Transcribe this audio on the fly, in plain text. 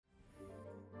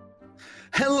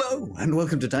Hello, and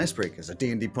welcome to Dicebreakers, a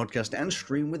D&D podcast and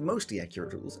stream with mostly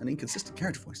accurate rules and inconsistent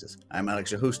character voices. I'm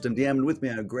Alex, your host and DM, and with me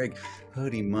are Greg,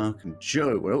 Purdy, Mark, and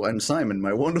Joe, and Simon,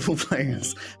 my wonderful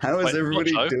players. How is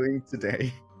everybody doing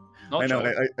today? Not I know,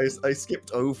 Joe. I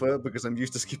skipped over because I'm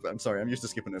used to skipping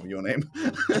over your name.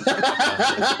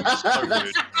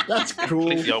 That's cool.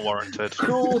 Completely unwarranted.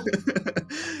 Cool.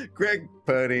 Greg,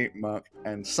 Purdy, Mark,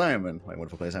 and Simon, my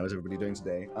wonderful players. How is everybody doing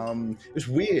today? It was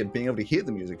weird being able to hear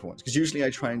the music for once, because usually I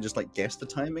try and just guess the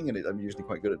timing, and I'm usually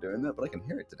quite good at doing that, but I can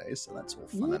hear it today, so that's all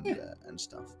fun and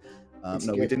stuff.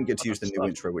 We didn't get to use the new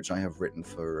intro, which I have written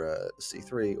for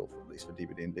C3, or at least for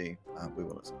DVD&D. We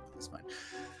will, it's fine.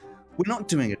 We're not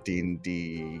doing a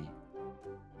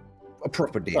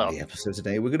proper D&D episode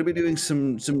today. We're going to be doing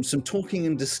some talking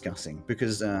and discuing,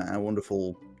 because our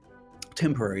wonderful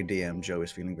temporary DM Joe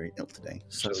is feeling very ill today.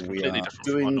 So we are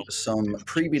doing some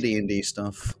pre-D&D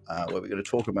stuff where we're going to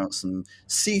talk about some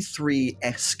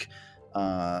C3-esque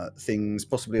things,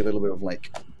 possibly a little bit of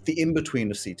the in-between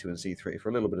of C2 and C3. For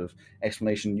a little bit of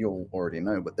explanation, you'll already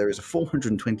know, but there is a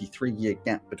 423-year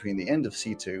gap between the end of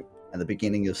C2 and the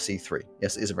beginning of C3.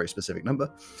 Yes, it is a very specific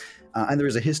number. And there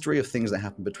is a history of things that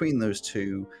happen between those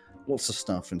two. Lots of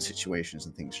stuff and situations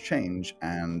and things change,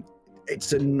 and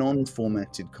it's a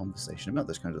non-formatted conversation about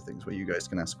those kinds of things where you guys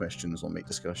can ask questions or make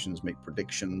discussions, make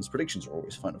predictions. Predictions are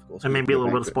always fun, of course. And maybe a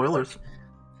little bit of spoilers.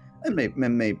 And maybe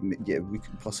we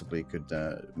could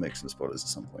make some spoilers at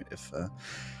some point if...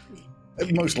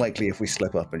 most likely if we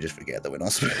slip up and just forget that we're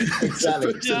not supposed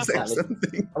to say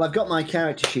something. Well, I've got my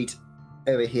character sheet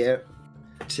over here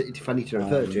if I need to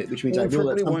refer to it, which means I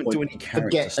will at some point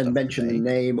forget and mention the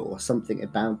name or something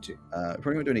about it.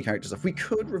 Probably won't do any character stuff. We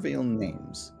could reveal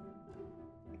names.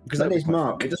 Because that is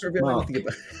Mark. It doesn't reveal anything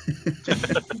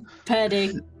about...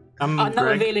 Purdy. I'm not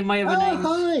Greg. Revealing my other name.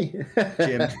 Hi.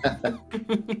 Jim.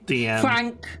 DM.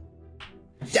 Frank.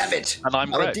 Damn it. And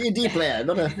I'm a Greg. D&D player,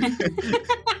 not a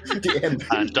DM.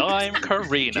 And I'm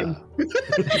Karina.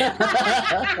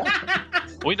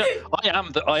 I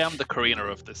am the Karina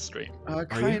of this stream.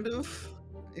 Kind of.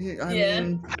 I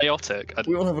mean, Chaotic.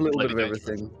 We all have a little bit of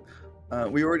everything.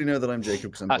 We already know that I'm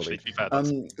Jacob because I'm Actually, to be fair,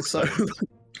 so...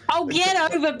 Oh,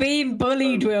 get over being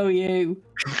bullied, will you?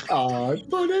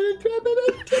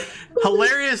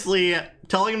 Hilariously,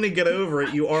 telling him to get over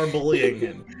it, you are bullying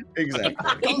him. Exactly.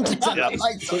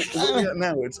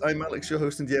 Now I'm Alex, your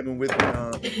host and DM, and with me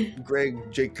are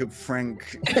Greg, Jacob,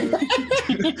 Frank,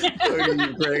 Cody,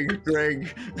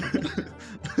 Greg.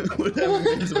 Whatever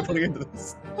names we're putting into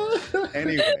this.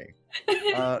 Anyway.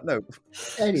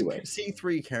 Anyway.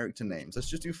 C3 character names. Let's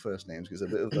just do first names because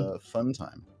it's a bit of a fun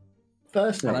time.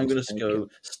 First names. And I'm going to go.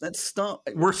 Let's start.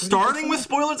 We're starting with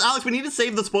spoilers, Alex. We need to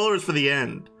save the spoilers for the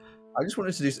end. I just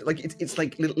wanted to do it's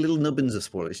like little nubbins of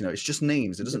spoilers. It's just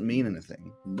names. It doesn't mean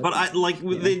anything. But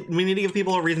we need to give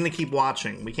people a reason to keep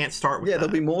watching. We can't start with that.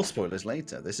 There'll be more spoilers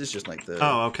later. This is just the.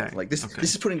 Oh, okay. This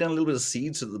is putting down a little bit of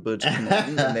seeds so that the birds can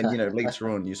land, and then later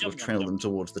on you sort of trail them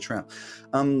towards the trap.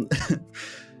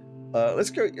 Let's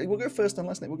go. We'll go first and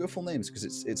last name. We'll go full names because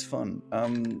it's fun.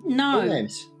 No. Full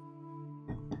names.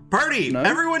 Party! No?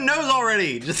 Everyone knows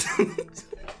already! Just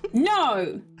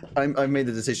No! I've made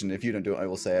the decision. If you don't do it, I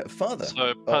will say it. Father.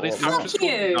 So, Paddy's character's Fuck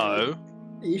you. No.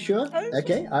 Are you sure?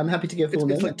 Okay, I'm happy to give full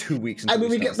It's name. like 2 weeks. I mean,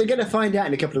 we're going to find out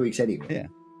in a couple of weeks anyway. Yeah.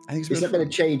 I think It's not going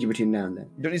to change between now and then.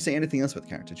 You don't need to say anything else about the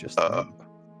character, just...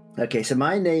 Okay, so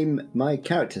my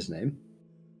character's name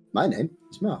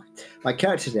is Mark. My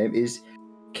character's name is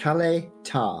Calais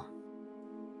Tar.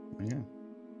 Yeah.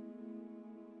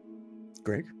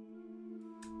 Greg?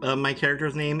 my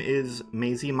character's name is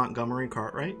Maisie Montgomery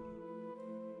Cartwright.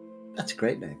 That's a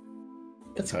great name.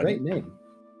 That's a great name.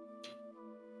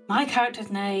 My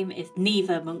character's name is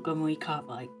Neva Montgomery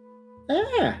Cartwright.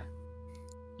 Ah.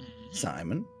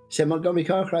 Simon. So Montgomery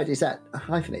Cartwright, is that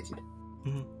hyphenated?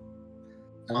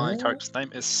 Mm-hmm. My character's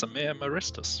name is Samir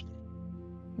Maristus.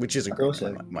 Which is a great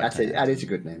also, name. that is a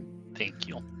good name. Thank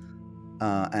you.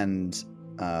 And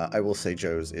I will say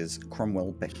Joe's is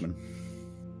Cromwell Beckman.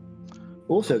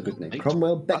 Also a good name.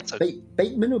 Cromwell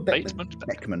Bateman or Beckman?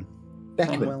 Beckman.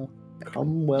 Beckman.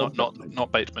 Cromwell.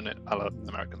 Not Bateman,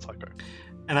 American Psycho.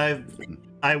 And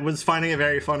I was finding it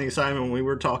very funny, Simon, when we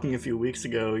were talking a few weeks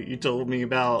ago. You told me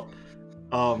about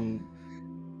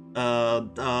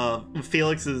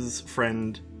Felix's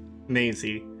friend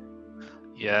Maisie.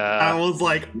 Yeah. I was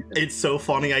like, it's so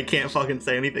funny, I can't fucking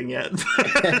say anything yet.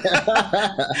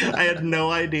 I had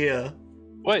no idea.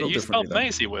 Wait, you spelled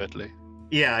Maisie weirdly?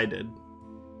 Yeah, I did.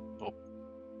 Well,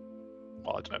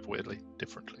 I don't know if weirdly,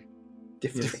 differently.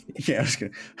 Yeah, I was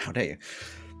gonna. How dare you?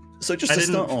 So just to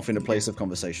start off in a place of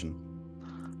conversation,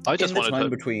 I just in the wanted time to...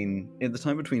 between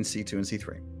C2 and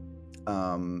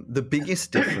C3, the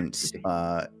biggest difference,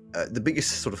 the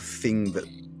biggest sort of thing that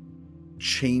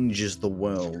changes the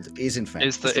world is in fact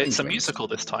it's a musical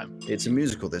this time. It's a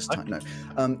musical this time. No,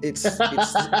 it's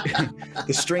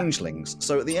the Strangelings.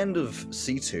 So at the end of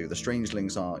C2, the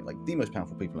Strangelings are like the most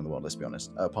powerful people in the world. Let's be honest.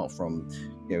 Apart from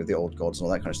the old gods and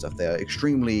all that kind of stuff, they are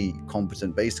extremely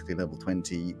competent. Basically level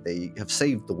 20. They have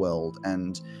saved the world,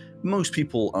 and most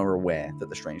people are aware that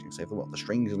the Strangelings saved the world. The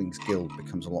Strangelings Guild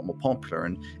becomes a lot more popular,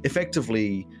 and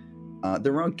effectively.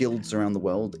 There are guilds around the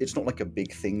world. It's not like a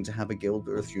big thing to have a guild,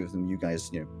 but a few of them, you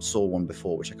guys, saw one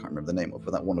before, which I can't remember the name of,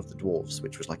 but that one of the dwarves,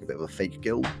 which was like a bit of a fake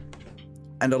guild.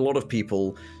 And a lot of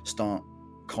people start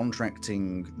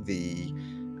contracting the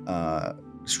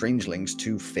Strangelings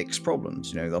to fix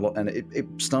problems. And it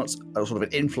starts a sort of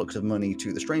an influx of money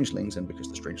to the Strangelings, and because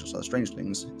the Strangelings are the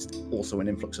Strangelings, it's also an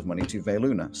influx of money to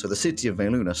Veiluna. So the city of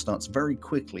Veiluna starts very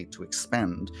quickly to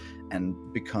expand and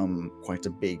become quite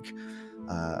a big.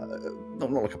 Not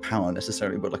like a power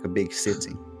necessarily, but like a big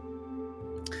city.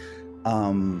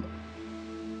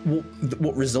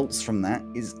 What results from that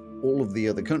is all of the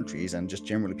other countries and just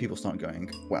generally people start going,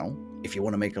 well, if you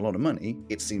want to make a lot of money,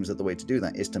 it seems that the way to do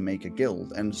that is to make a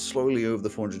guild. And slowly over the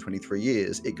 423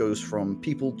 years, it goes from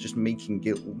people just making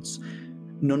guilds,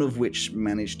 none of which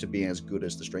managed to be as good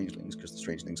as the Strangelings, because the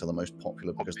Strangelings are the most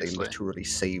popular because they literally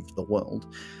saved the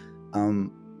world.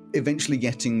 Eventually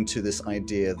getting to this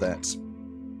idea that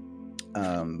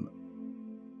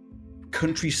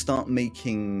countries start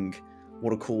making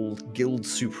what are called guild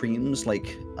supremes.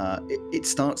 Like it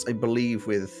starts, I believe,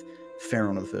 with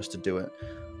Pharaoh the First to do it,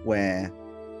 where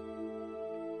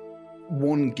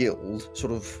one guild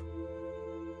sort of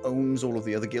owns all of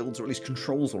the other guilds, or at least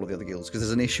controls all of the other guilds, because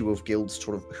there's an issue of guilds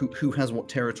sort of who has what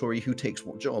territory, who takes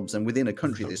what jobs, and within a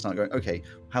country they start going, okay,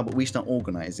 how about we start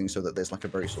organizing so that there's like a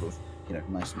very sort of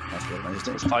nice organized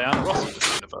It's Diana Ross in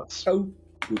this universe. Oh,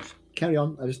 oops. Carry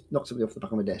on. I just knocked something off the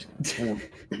back of my desk. So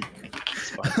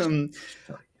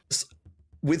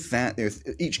with that,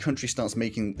 each country starts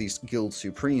making these guild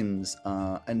supremes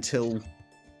until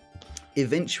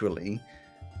eventually,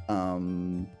 I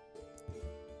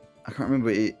can't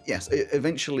remember.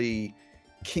 Eventually,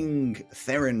 King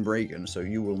Theron Bragan. So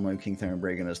you will know King Theron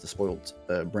Bragan as the spoilt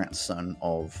brat son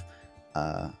of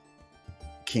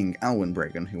King Alwyn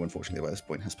Bragan, who unfortunately by this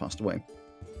point has passed away.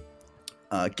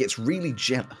 Gets really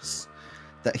jealous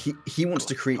that he wants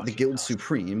to create the Guild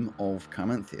Supreme of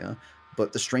Carmanthia,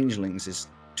 but the Strangelings is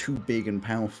too big and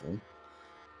powerful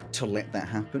to let that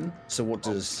happen. So what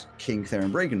does King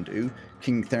Theron Bragan do?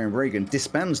 King Theron Bragan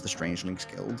disbands the Strangelings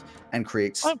Guild and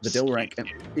creates the Dilrak,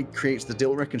 and it creates the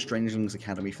Dilrak and Strangelings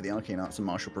Academy for the Arcane Arts and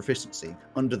Martial Proficiency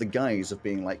under the guise of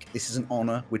being like, this is an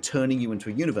honor, we're turning you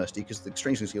into a university, because the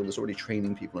Strangelings Guild is already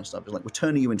training people and stuff. It's like, we're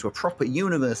turning you into a proper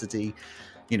university.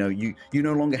 You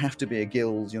no longer have to be a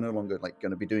guild. You're no longer like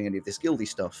going to be doing any of this guildy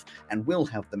stuff, and we'll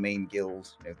have the main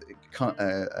guild.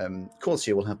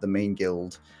 Corsia will have the main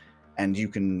guild, and you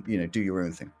can do your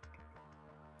own thing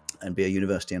and be a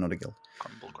university and not a guild.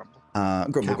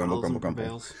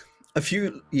 Grumble. A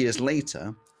few years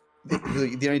later,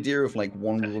 the idea of like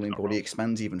one ruling body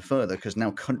expands even further, because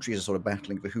now countries are sort of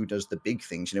battling for who does the big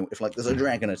things. If like there's a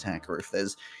dragon attack, or if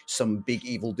there's some big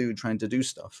evil dude trying to do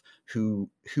stuff, who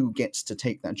gets to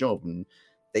take that job? And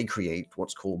they create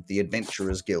what's called the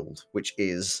Adventurers Guild, which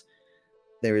is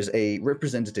there is a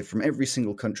representative from every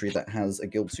single country that has a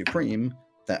guild supreme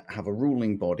that have a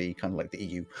ruling body, kind of like the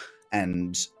EU,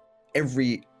 and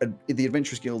the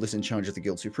Adventurers Guild is in charge of the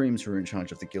Guild Supremes, who are in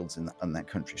charge of the guilds in that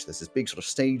country. So there's this big sort of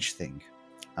stage thing.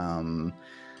 And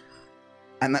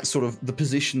that's sort of the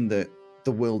position that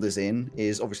the world is in.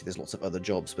 Is obviously there's lots of other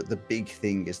jobs, but the big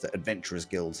thing is that Adventurers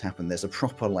Guilds happen. There's a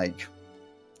proper like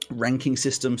ranking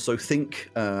system. So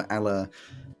think a la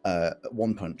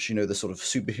One Punch, the sort of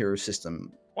superhero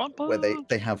system, where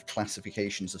they have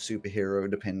classifications of superhero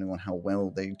depending on how well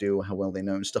they do or how well they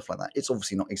know and stuff like that. It's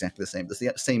obviously not exactly the same. There's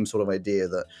the same sort of idea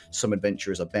that some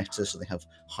adventurers are better, so they have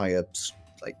higher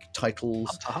like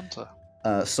titles. Hunter.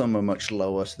 Some are much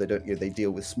lower, so they don't. They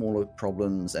deal with smaller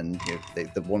problems, and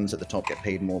the ones at the top get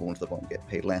paid more, the ones at the bottom get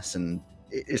paid less, and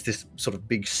it's this sort of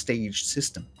big staged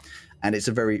system. And it's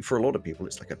for a lot of people,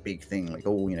 it's like a big thing. Like,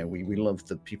 we love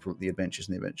the people, the adventures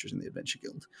and the adventures in the Adventure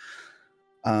Guild.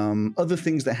 Other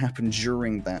things that happen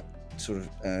during that sort of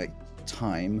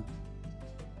time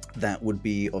that would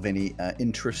be of any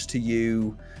interest to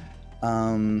you.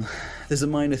 There's a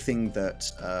minor thing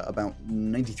that about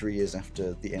 93 years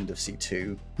after the end of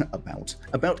C2,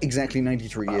 about exactly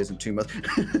 93 years and 2 months,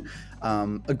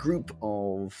 a group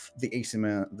of the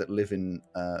Aesima that live in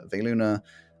Veiluna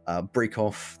break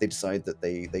off. They decide that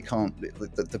they can't.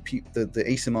 The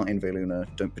Aasimar in Veluna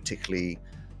don't particularly.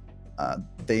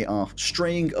 They are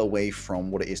straying away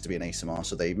from what it is to be an Aasimar,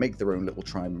 so they make their own little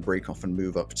tribe and break off and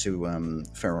move up to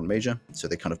Faron Major. So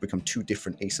they kind of become two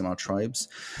different Aasimar tribes.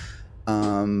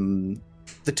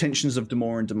 The tensions of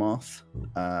Damor and Damarth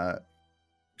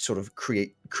sort of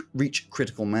reach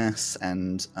critical mass,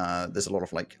 and there's a lot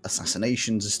of like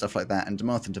assassinations and stuff like that. And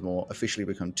Damarth and Damor officially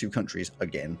become two countries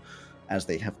again, as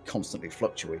they have constantly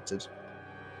fluctuated.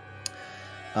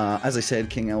 As I said,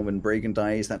 King Elwyn Bragan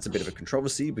dies. That's a bit of a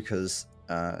controversy because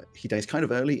he dies kind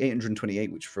of early,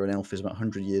 828, which for an elf is about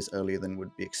 100 years earlier than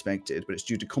would be expected, but it's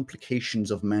due to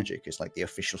complications of magic. It's like the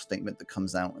official statement that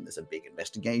comes out, and there's a big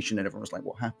investigation, and everyone's like,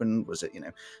 what happened? Was it,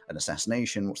 an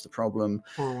assassination? What's the problem?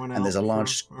 And there's a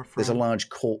large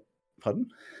court... Pardon?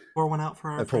 Pour one out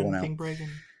for our friend King Bragan.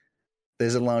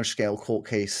 There's a large-scale court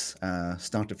case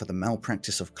started for the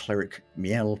malpractice of cleric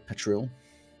Miel Petril.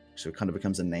 So it kind of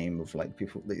becomes a name of like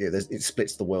people. It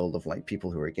splits the world of like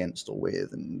people who are against or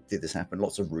with, and did this happen?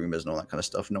 Lots of rumors and all that kind of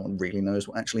stuff. No one really knows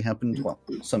what actually happened. Well,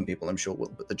 some people I'm sure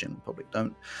will, but the general public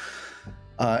don't.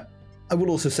 I will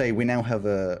also say we now have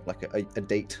a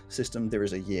date system. There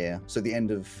is a year. So the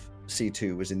end of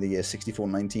C2 was in the year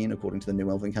 6419 according to the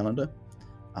New Elven calendar.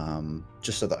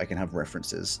 Just so that I can have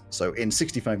references. So in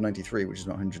 6593, which is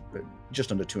not 100, but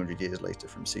just under 200 years later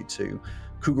from C2,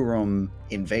 Kugurom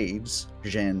invades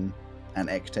Gen and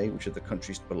Ekte, which are the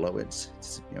countries below it.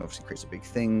 It's, obviously creates a big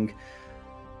thing.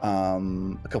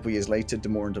 A couple of years later,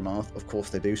 Damor and Damarth, of course,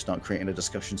 they do start creating the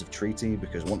discussions of treaty,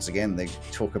 because once again they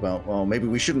talk about, well, maybe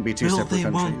we shouldn't be two separate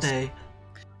countries. Won't they?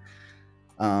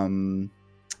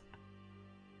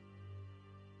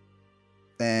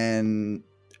 Then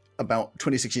about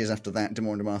 26 years after that,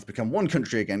 Damor and Damarth become one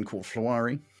country again called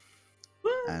Flawari.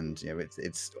 And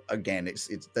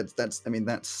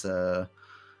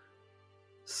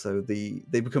so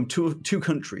they become two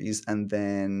countries, and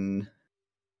then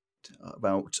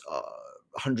about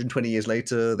 120 years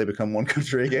later they become one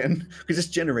country again, because it's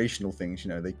generational things.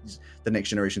 The next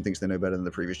generation thinks they know better than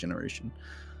the previous generation.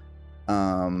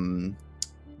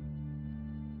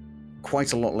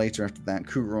 Quite a lot later after that,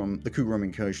 the Kugurom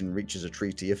incursion reaches a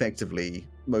treaty. Effectively,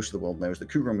 most of the world knows that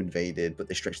Kugurom invaded, but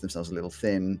they stretched themselves a little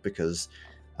thin because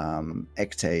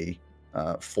Ekte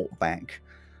fought back.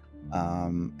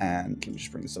 And let me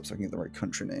just bring this up so I can get the right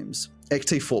country names.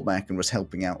 Ekte fought back and was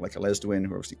helping out like Elesduin,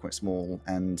 who are obviously quite small.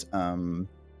 And bear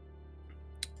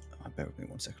with me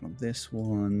 1 second on this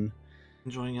one.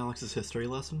 Enjoying Alex's history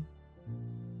lesson?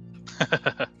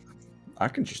 I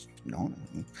can just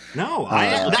No,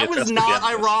 that was not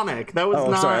ironic. That was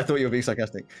not. Sorry, I thought you were being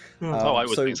sarcastic. I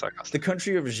was being sarcastic. The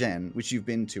country of Gen, which you've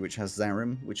been to, which has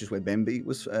Zarim, which is where Bemby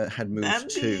had moved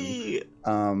to.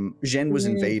 Gen was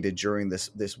invaded during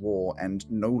this war and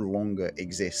no longer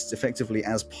exists. Effectively,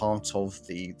 as part of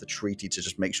the treaty to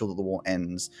just make sure that the war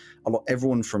ends,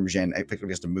 everyone from Gen effectively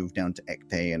has to move down to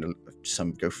Ekte, and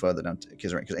some go further down to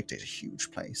Kizarek, because Ekte is a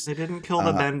huge place. They didn't kill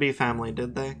the Bemby family,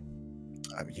 did they?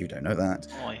 You don't know that.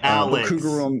 Alex.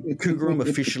 Kugurom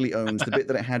officially owns the bit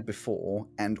that it had before,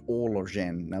 and all of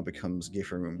Gen now becomes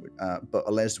Gifarum. But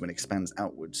Elesduin expands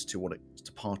outwards to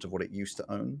part of what it used to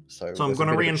own. So I'm going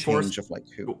to reinforce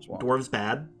dwarves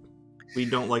bad. We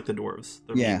don't like the dwarves.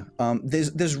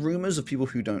 There's rumors of people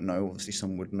who don't know. Obviously,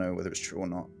 some would know whether it's true or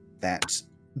not. That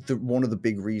one of the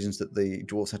big reasons that the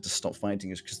dwarves had to stop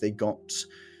fighting is because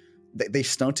they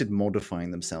started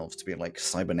modifying themselves to be like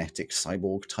cybernetic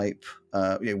cyborg type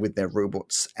with their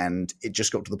robots, and it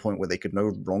just got to the point where they could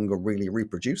no longer really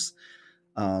reproduce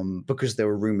because there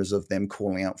were rumors of them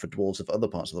calling out for dwarves of other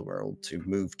parts of the world to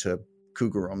move to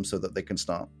Kugurom so that they can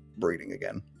start breeding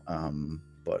again.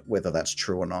 But whether that's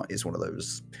true or not is one of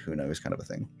those who knows kind of a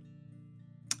thing.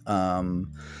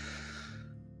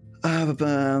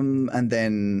 And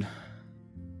then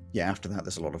after that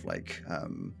there's a lot of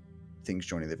things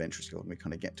joining the Adventurers Guild, and we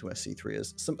kind of get to where C3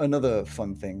 is. Another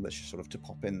fun thing that's just sort of to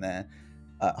pop in there.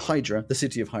 Hydra, the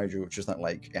city of Hydra, which is that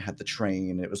it had the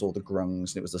train, it was all the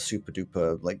grungs, and it was a super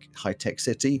duper high-tech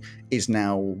city, is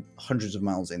now hundreds of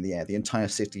miles in the air. The entire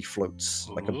city floats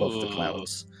above the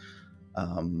clouds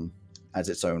as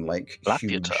its own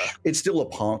huge. It's still a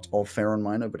part of Faron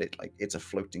Minor, but it's a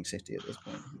floating city at this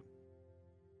point.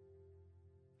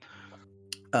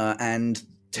 And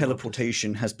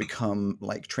teleportation has become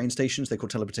train stations. They're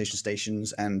called teleportation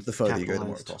stations, and the further you go, the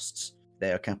more it costs.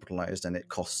 They are capitalized, and it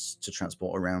costs to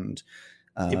transport around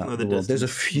the world. There's a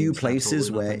few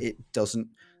places where it doesn't.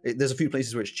 There's a few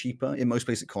places where it's cheaper. In most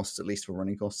places, it costs at least for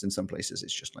running costs. In some places,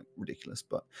 it's just ridiculous.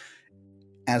 But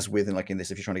as with in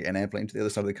this, if you're trying to get an airplane to the other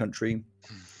side of the country,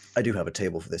 I do have a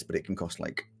table for this, but it can cost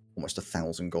almost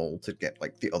 1,000 gold to get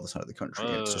like the other side of the country.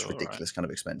 It's just ridiculous kind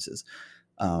of expenses.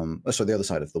 So the other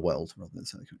side of the world rather than the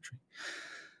side of the country.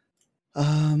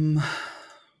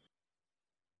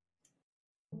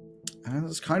 And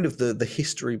that's kind of the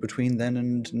history between then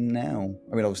and now.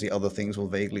 I mean, obviously other things will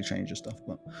vaguely change and stuff,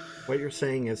 but what you're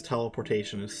saying is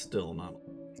teleportation is still not.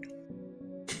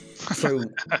 So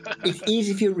it's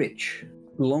easy if you're rich.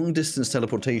 Long distance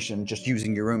teleportation, just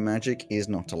using your own magic, is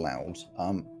not allowed.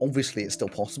 Obviously, it's still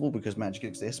possible because magic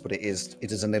exists, but it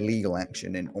is an illegal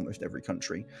action in almost every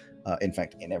country. In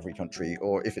fact, in every country,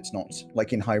 or if it's not,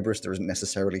 like in Hybris, there isn't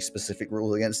necessarily specific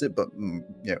rules against it, but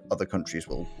other countries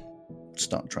will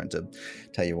start trying to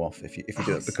tell you off if you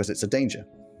do it because it's a danger.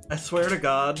 I swear to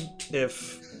God,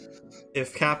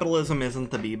 if capitalism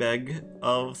isn't the BBEG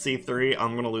of C3,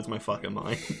 I'm gonna lose my fucking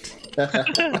mind.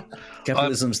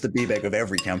 Capitalism's the BBEG of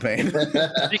every campaign.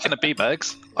 Speaking of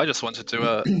BBEGs, I just wanted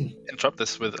to interrupt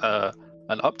this with an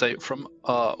update from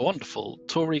our wonderful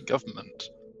Tory government,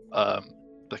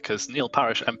 because Neil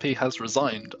Parish MP has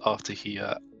resigned after he,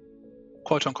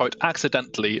 quote-unquote,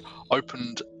 accidentally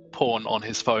opened porn on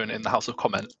his phone in the House of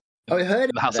Commons. Oh, I heard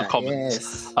in the House of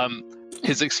Commons. Yes.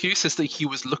 His excuse is that he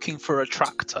was looking for a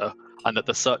tractor and that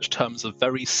the search terms are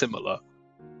very similar.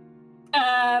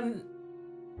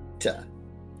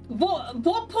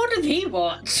 What porn did he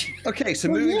watch? Okay, so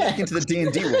moving back into the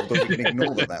D&D world, but we can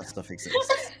ignore that stuff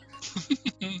exists.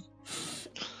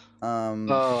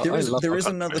 There is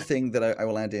another thing that I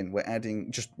will add in. We're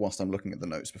adding, just whilst I'm looking at the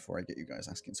notes before I get you guys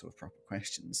asking sort of proper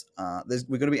questions.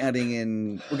 We're going to be adding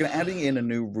in a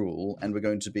new rule, and we're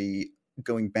going to be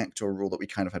going back to a rule that we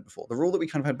kind of had before. The rule that we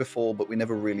kind of had before, but we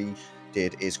never really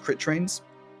did, is crit trains,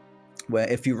 where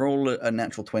if you roll a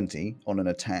natural 20 on an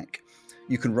attack,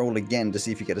 you can roll again to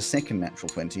see if you get a second natural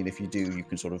 20, and if you do, you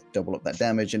can sort of double up that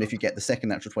damage, and if you get the second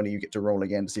natural 20, you get to roll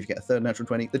again to see if you get a third natural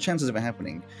 20. The chances of it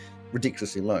happening,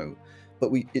 ridiculously low,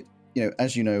 but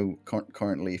as you know,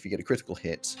 currently, if you get a critical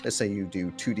hit, let's say you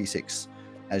do 2d6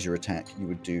 as your attack, you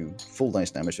would do full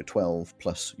dice damage to 12,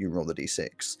 plus you roll the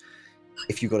d6.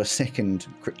 If you got a second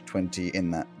crit 20 in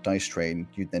that dice train,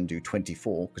 you'd then do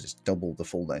 24 because it's double the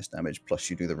full dice damage plus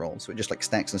you do the roll. So it just like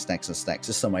stacks and stacks and stacks.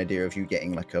 There's some idea of you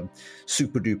getting like a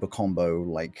super duper combo,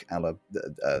 like I like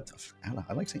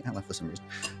saying Ala for some reason.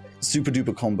 Super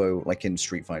duper combo like in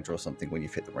Street Fighter or something when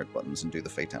you've hit the right buttons and do the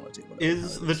fatality.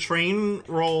 Is the train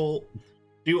roll?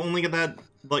 Do you only get that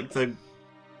like the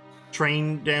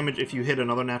train damage if you hit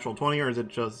another natural 20, or is it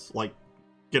just like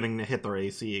getting to hit their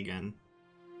AC again?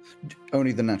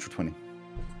 Only the natural 20.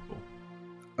 Cool.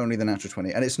 Only the natural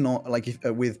 20. And it's not like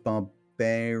with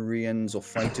barbarians or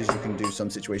fighters, you can do some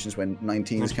situations when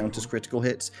 19s count as critical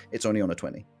hits. It's only on a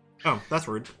 20. Oh, that's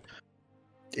rude.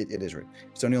 It is rude.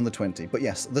 It's only on the 20. But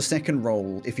yes, the second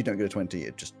roll, if you don't get a 20,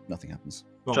 nothing happens.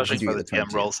 Judging by the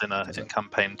DM rolls in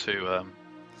campaign 2,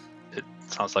 it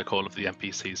sounds like all of the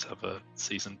NPCs have a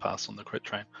season pass on the crit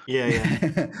train. Yeah.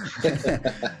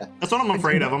 That's what I'm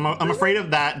afraid of. I'm afraid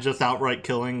of that just outright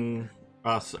killing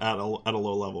us at a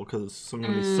low level, because it's going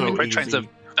to be so crit easy. Trains are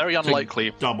very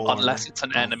unlikely unless it's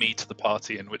an Oh. enemy to the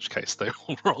party, in which case they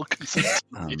will roll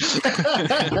consistently.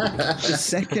 The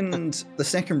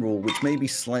second rule, which may be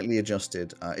slightly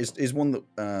adjusted, is one that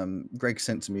Greg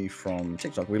sent to me from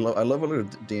TikTok. I love a lot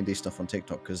of D&D stuff on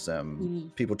TikTok because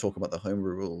people talk about the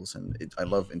homebrew rules, and I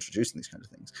love introducing these kinds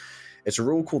of things. It's a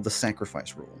rule called the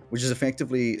sacrifice rule, which is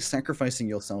effectively sacrificing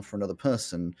yourself for another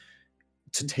person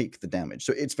to take the damage.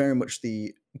 So it's very much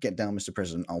the get down, Mr.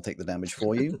 President, I'll take the damage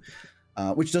for you.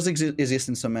 Which does exist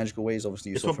in some magical ways.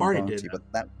 Obviously, you saw from Barty, but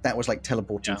that was like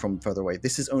teleporting from further away.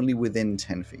 This is only within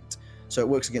 10 feet. So it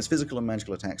works against physical and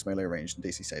magical attacks, melee range, and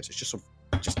DC saves. It's just sort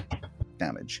of just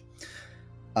damage.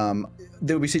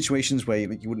 There will be situations where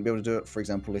you wouldn't be able to do it. For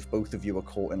example, if both of you are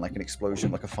caught in like an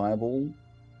explosion, like a fireball,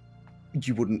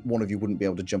 one of you wouldn't be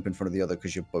able to jump in front of the other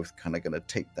because you're both kind of going to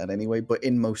take that anyway. But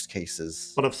in most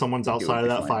cases, But if someone's outside of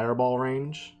that fireball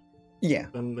range,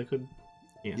 then they could.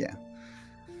 Yeah.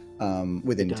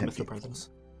 Within 10 feet.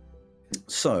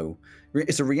 So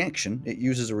it's a reaction. It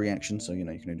uses a reaction, so you can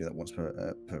only do that once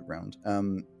per round.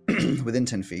 Within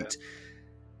 10 feet.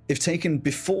 If taken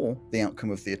before the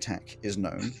outcome of the attack is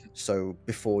known, so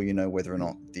before you know whether or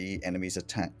not the enemy's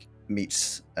attack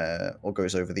meets or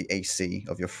goes over the AC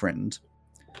of your friend,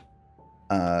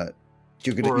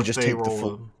 you just take the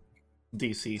full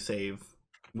DC save.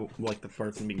 Like the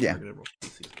person being targeted.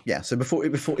 Yeah. So before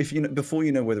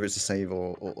you know whether it's a save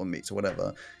or meets or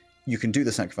whatever, you can do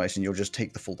the sacrifice and you'll just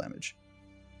take the full damage.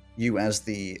 You, as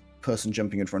the person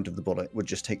jumping in front of the bullet, would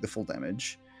just take the full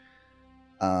damage.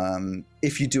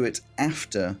 If you do it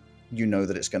after you know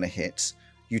that it's going to hit,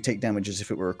 you take damage as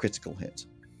if it were a critical hit.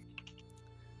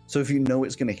 So if you know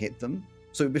it's going to hit them,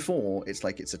 so before it's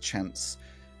like it's a chance,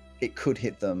 it could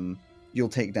hit them. You'll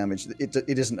take damage. It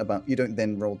isn't about, you don't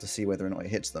then roll to see whether or not it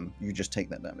hits them. You just take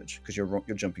that damage because you're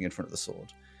jumping in front of the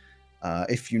sword.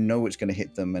 If you know it's going to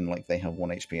hit them and like they have 1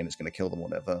 HP and it's going to kill them,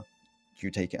 whatever,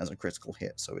 you take it as a critical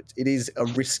hit. So it is a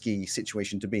risky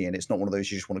situation to be in. It's not one of those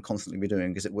you just want to constantly be doing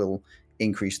because it will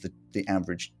increase the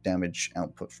average damage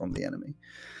output from the enemy.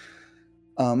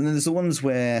 And then there's the ones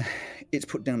where it's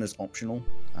put down as optional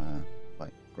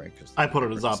by Greg. I put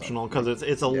it as optional because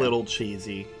it's a little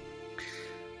cheesy.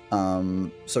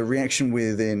 So reaction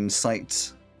within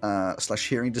sight /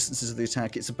 hearing distances of the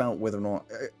attack. It's about whether or not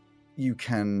you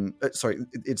can. It's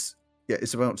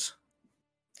about.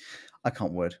 I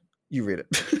can't word. You read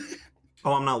it.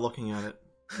 Oh, I'm not looking at it.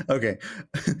 Okay.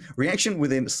 Reaction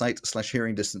within sight /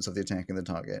 hearing distance of the attack and the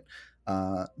target.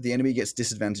 The enemy gets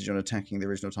disadvantage on attacking the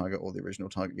original target, or the original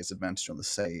target gets advantage on the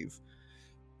save.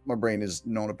 My brain is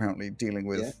not apparently dealing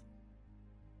with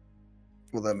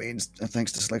what that means,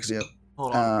 thanks to dyslexia.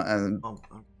 Hold on.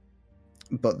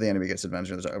 But the enemy gets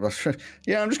advantage on the target.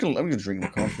 Yeah, I'm gonna drink the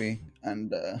coffee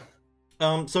and.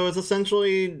 So it's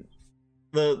essentially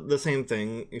the same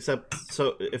thing, except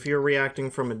so if you're reacting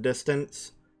from a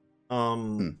distance,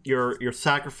 your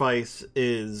sacrifice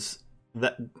is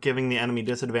that giving the enemy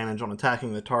disadvantage on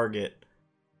attacking the target,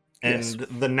 and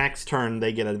the next turn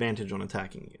they get advantage on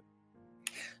attacking you.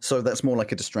 So that's more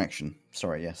like a distraction.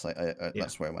 Sorry, yes,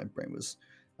 that's where my brain was.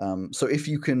 So if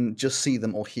you can just see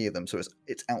them or hear them, so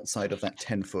it's outside of that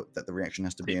 10 foot that the reaction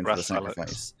has to be in for the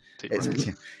sacrifice.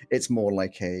 It's more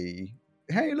like a,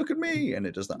 hey, look at me, and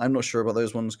it does that. I'm not sure about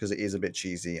those ones because it is a bit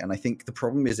cheesy, and I think the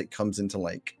problem is it comes into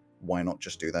like, why not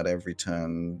just do that every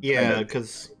turn? Yeah,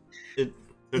 because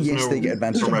they get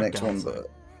advantage on the next one, but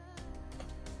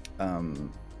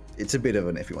it's a bit of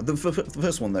an iffy one. The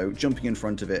first one, though, jumping in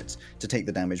front of it to take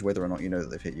the damage, whether or not you know that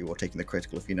they've hit you, or taking the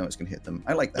critical if you know it's going to hit them.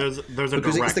 I like that. There's a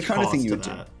because direct it's the kind of thing you would do.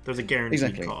 do. There's a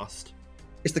guaranteed cost.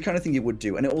 It's the kind of thing you would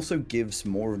do, and it also gives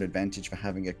more of an advantage for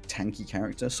having a tanky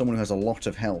character. Someone who has a lot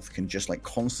of health can just like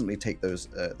constantly take those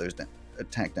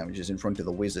attack damages in front of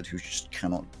the wizard who just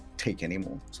cannot take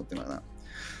anymore, something like that.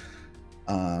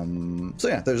 So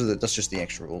yeah, that's just the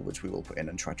extra rule which we will put in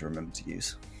and try to remember to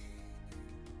use.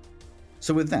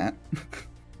 So with that,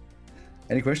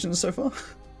 any questions so far?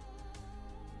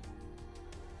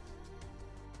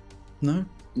 No?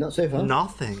 Not so far.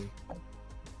 Nothing.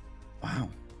 Wow.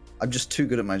 I'm just too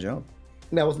good at my job.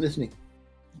 No, I wasn't listening.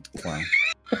 Wow.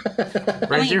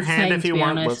 Raise your hand if you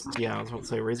weren't listening. Yeah, I was about to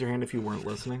say, raise your hand if you weren't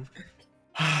listening.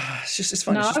 It's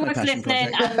fun. No, it's just I was listening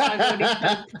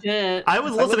and I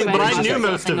was listening, but I knew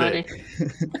most of it.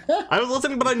 I was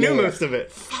listening, but I knew most of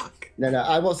it. Fuck. No,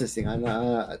 I was listening.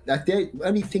 The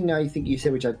only thing I think you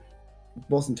said which I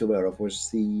wasn't aware of was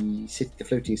the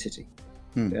floating city.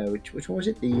 Which one was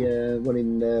it? The one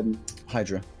in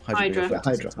Hydra.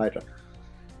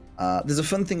 There's a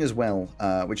fun thing as well,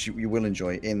 which you will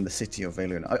enjoy in the city of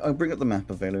Veluna. I'll bring up the map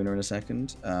of Veluna in a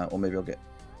second, or maybe I'll get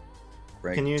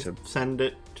Greg. Can you send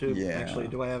it to? Yeah. Actually,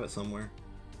 do I have it somewhere?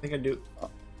 I think I do.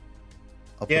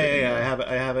 I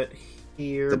have it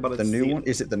here. But the new one?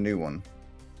 Is it the new one?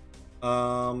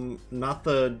 Not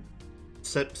the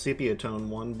sepia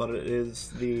tone one, but it is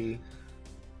the.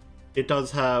 It does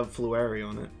have Fluari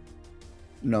on it.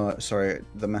 No, sorry,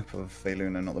 the map of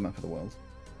Veluna, not the map of the world.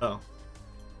 Oh.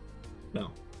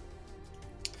 No.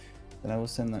 Then I will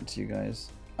send that to you guys.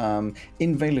 In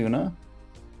Veluna,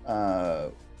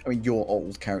 I mean, your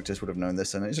old characters would have known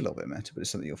this, and it's a little bit meta, but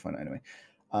it's something you'll find out anyway.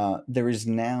 There is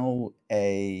now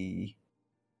a.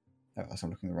 Oh, I'm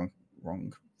looking in the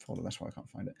wrong folder. That's why I can't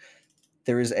find it.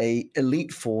 There is a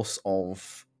elite force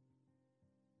of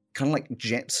kind of like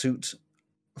jet suit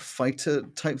fighter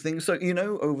type thing. So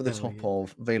over the top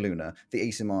of Veluna, the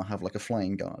ASMR have like a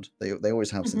flying guard. They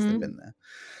always have since they've been there.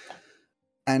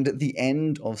 And at the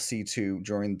end of C2,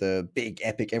 during the big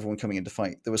epic everyone coming in to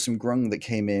fight, there was some grung that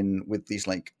came in with these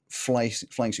like flying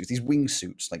suits, these wing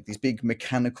suits, like these big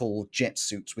mechanical jet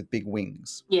suits with big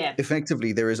wings. Yeah.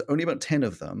 Effectively, there is only about 10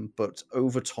 of them, but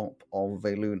over top of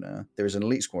Veluna, there is an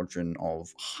elite squadron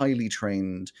of highly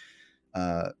trained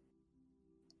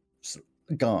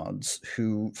guards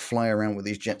who fly around with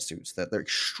these jet suits. They're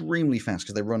extremely fast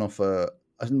because they run off a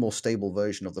more stable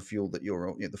version of the fuel that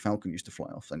the Falcon used to fly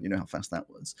off, and you know how fast that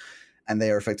was. And they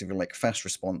are effectively like fast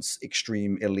response,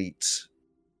 extreme elite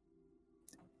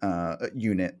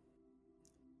unit.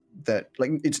 That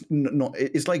like it's not.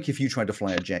 It's like if you tried to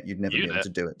fly a jet, you'd never be able to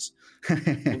do it.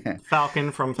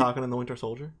 Falcon from Falcon and the Winter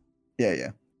Soldier. Yeah.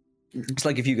 It's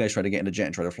like if you guys try to get in a jet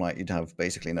and try to fly it, you'd have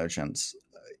basically no chance.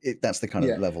 That's the kind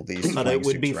of level these. But it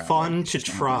would be fun to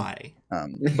try.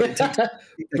 But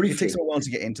it takes a while to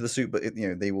get into the suit, but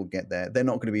they will get there. They're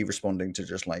not going to be responding to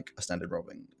just like a standard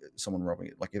robbing, someone robbing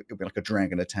it. Like it'll be like a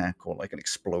dragon attack or like an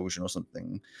explosion or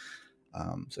something.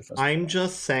 I'm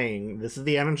just saying, this is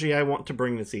the energy I want to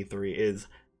bring to C3. Is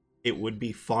it would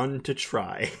be fun to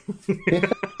try.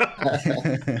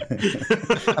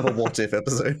 Have a what if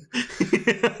episode.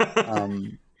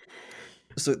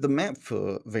 So the map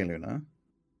for Veluna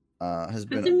has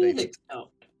been updated.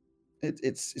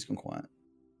 It's gone quiet.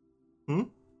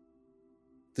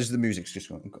 The music's just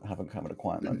having a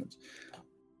quiet moment.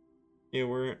 Yeah,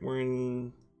 we're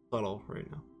in subtle right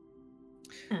now.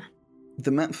 The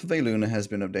map for Veluna has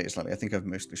been updated slightly. I think I've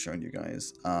mostly shown you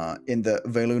guys. In the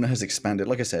Veluna has expanded,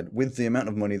 like I said, with the amount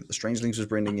of money that the Strangelings was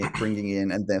bringing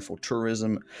in, and therefore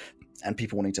tourism and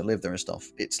people wanting to live there and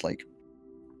stuff. It's like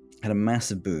had a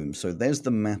massive boom. So there's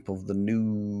the map of the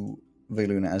new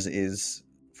Veluna as it is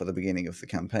for the beginning of the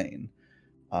campaign,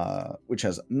 which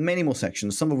has many more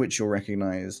sections, some of which you'll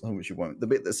recognize, some of which you won't. The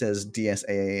bit that says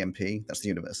DSAAMP, that's the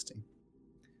university.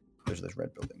 Those are those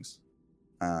red buildings.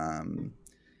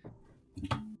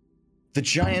 The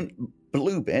giant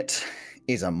blue bit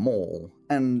is a mall.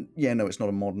 And yeah, no, it's not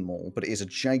a modern mall, but it is a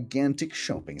gigantic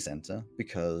shopping center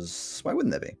because why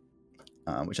wouldn't there be?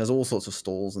 Which has all sorts of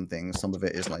stalls and things. Some of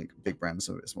it is like big brands,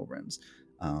 some of it is small brands.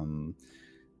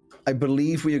 I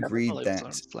believe we agreed that.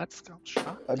 Let's go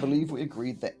shop. I believe we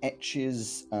agreed that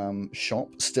Etch's shop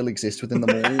still exists within the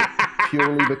mall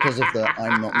purely because of the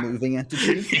 "I'm not moving"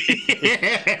 attitude.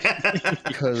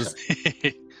 Because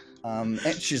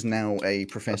Etch is now a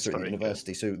professor at the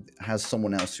university, so has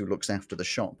someone else who looks after the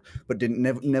shop, but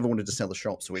never wanted to sell the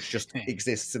shop, so it just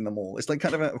exists in the mall. It's like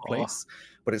kind of out of place,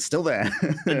 but it's still there.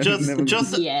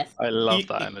 Yes. I love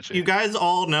that energy. You guys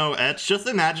all know Etch. Just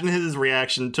imagine his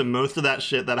reaction to most of that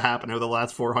shit that happened over the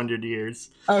last 400 years.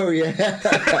 Oh yeah.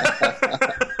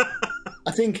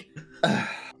 I think.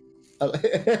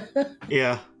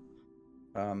 Yeah.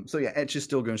 So yeah, Etch is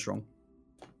still going strong.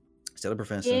 Still a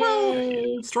professor.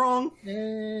 Well, strong.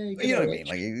 Yay, You know what I mean?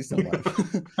 Like he's still alive.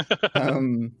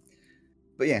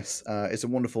 But yes, it's a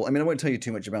wonderful. I mean, I won't tell you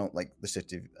too much about like the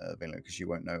city of Veluna because you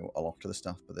won't know a lot of the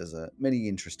stuff. But there's many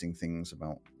interesting things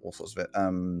about all sorts of it.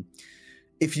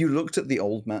 If you looked at the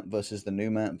old map versus the new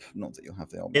map, not that you'll have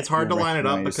the old map. It's hard to line it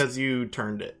up because you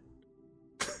turned it.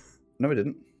 No, I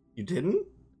didn't. You didn't?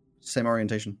 Same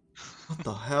orientation. What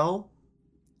the hell?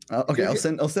 Okay, I'll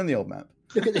send the old map.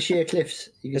 Look at the sheer cliffs.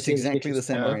 It's exactly the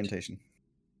same orientation.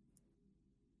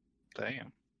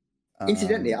 Damn.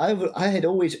 Incidentally, I had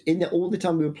always, all the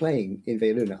time we were playing in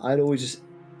Veluna, I'd always just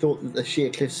thought that the sheer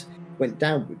cliffs went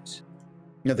downwards.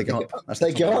 No, they go up.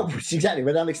 They go upwards, exactly.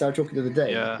 When Alex and I were talking the other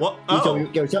day. Yeah. What?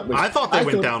 It goes upwards. I thought they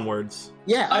went downwards.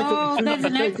 Yeah, I thought there's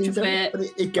an extra bit. But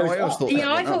it goes up.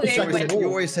 I thought it went. You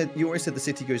always said the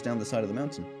city goes down the side of the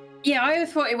mountain. Yeah, I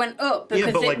always thought it went up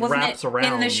because but, like, it wasn't wraps it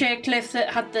around. in the sheer cliff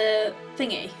that had the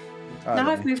thingy.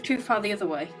 Now I've moved too far the other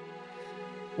way.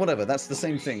 Whatever, that's the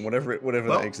same thing. Whatever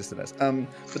that existed as.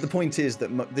 But the point is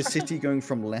that the city going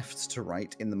from left to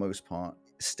right, in the most part,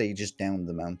 stages down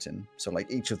the mountain. So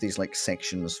like each of these like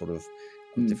sections, sort of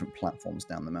different platforms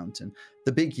down the mountain.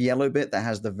 The big yellow bit that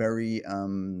has the very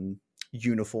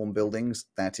uniform buildings,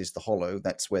 that is the Hollow.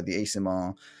 That's where the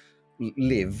ASMR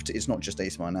lived. It's not just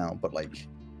ASMR now, but like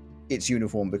it's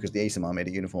uniform because the ASMR made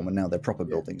a uniform, and now they're proper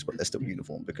buildings, but they're still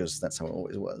uniform because that's how it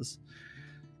always was.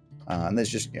 And there's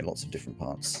just lots of different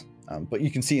parts. But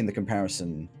you can see in the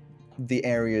comparison, the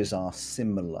areas are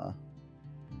similar,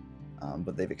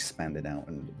 but they've expanded out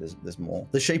and there's more.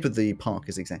 The shape of the park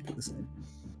is exactly the same.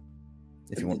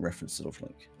 If you want reference sort of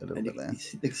like a little bit there.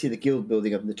 You can see the guild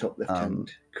building up in the top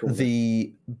left-hand corner.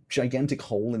 The gigantic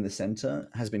hole in the center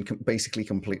has been basically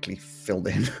completely filled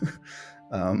in.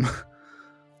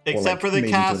 Except for the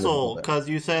castle, because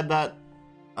you said that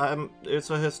it's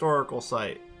a historical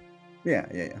site. Yeah.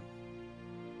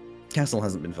 Castle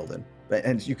hasn't been filled in,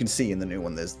 and you can see in the new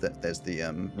one there's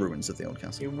the ruins of the old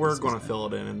castle. You were going to fill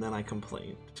it in, and then I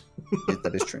complained.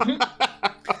 That is true.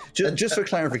 Just for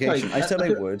clarification, I said I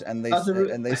would, and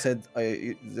they said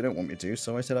they don't want me to,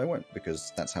 so I said I won't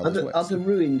because that's how this works. Are the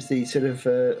ruins the sort of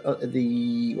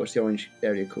the what's the orange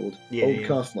area called? Old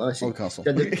Castle. I see. Old Castle.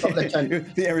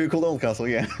 The area called Old Castle.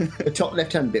 Yeah. The top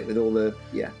left-hand bit with all the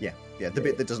the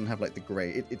bit that doesn't have like the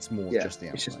grey. It's more just the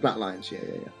outline. It's just flat lines. Yeah.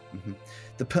 Mm-hmm.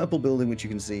 The purple building, which you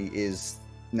can see, is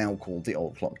now called the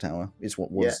Old Clock Tower. It's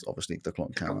what was obviously the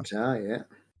Clock Tower. Clock Tower, yeah.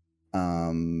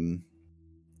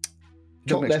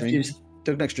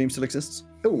 Doug Next Dream still exists.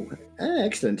 Oh,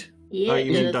 excellent. Yeah.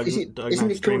 You mean Doug Isn't Next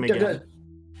it Dream called again?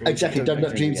 Exactly,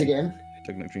 Doughnut Dreams again.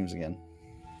 Doughnut Dreams again.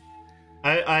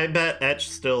 I bet Etch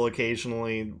still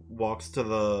occasionally walks to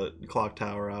the clock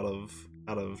tower out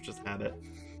of just habit.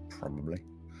 Probably.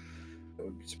 I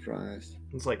wouldn't be surprised.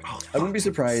 It's like, oh, I wouldn't be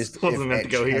surprised if wasn't meant to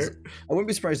go here. I wouldn't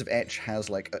be surprised if Etch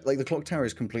has like the clock tower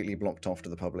is completely blocked off to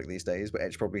the public these days, but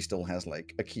Etch probably still has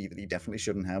like a key that he definitely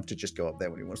shouldn't have to just go up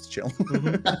there when he wants to chill.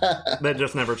 Mm-hmm. They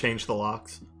just never changed the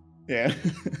locks. Yeah.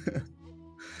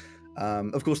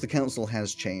 Of course, the council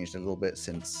has changed a little bit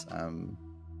since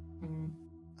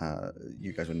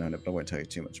you guys would know it, but I won't tell you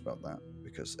too much about that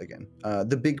because, again,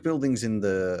 the big buildings in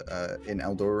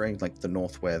Eldora, like the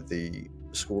north where the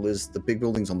school is, the big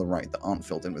buildings on the right that aren't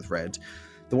filled in with red.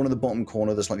 The one in the bottom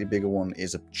corner, the slightly bigger one,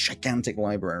 is a gigantic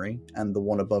library, and the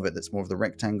one above it that's more of the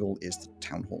rectangle is the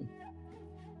town hall.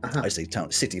 I say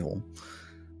city hall.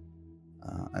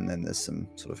 And then there's some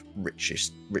sort of richer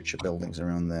buildings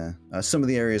around there. Some of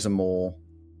the areas are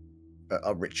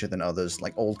richer than others,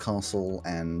 like Old Castle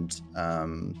and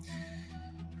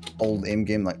Old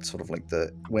Imgim, like sort of like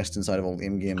the western side of Old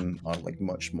Imgim are like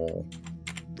much more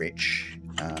rich.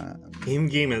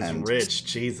 Imgim is rich.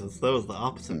 Jesus, that was the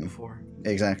opposite before.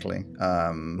 Exactly.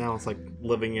 Now it's like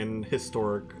living in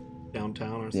historic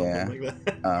downtown or something like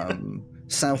that.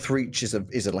 Southreach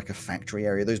is like a factory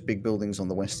area. Those big buildings on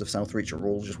the west of Southreach are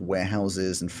all just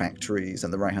warehouses and factories,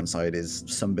 and the right hand side is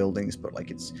some buildings, but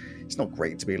like it's not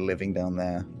great to be living down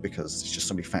there because it's just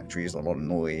so many factories, a lot of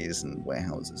noise and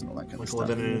warehouses and all that kind of stuff.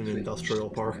 Living in an industrial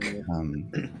park.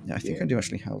 I think I do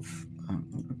actually have. I'll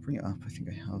bring it up. I think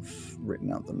I have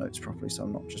written out the notes properly, so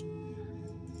I'm not just.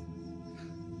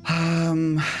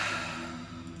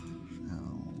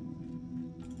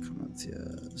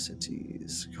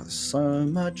 Cities. God, there's so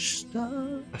much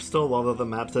stuff. I still love that the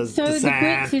map says So Descent. the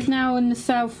bricks is now in the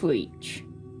Southreach.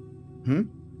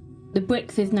 The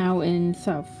bricks is now in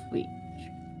Southreach.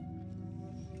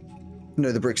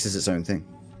 No, the bricks is its own thing.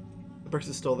 The bricks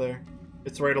is still there.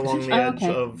 It's right along the edge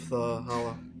of the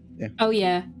hollow. Yeah. Oh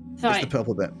yeah. Sorry. It's the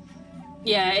purple bit.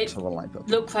 Yeah, it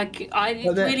looks like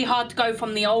it's really hard to go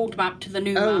from the old map to the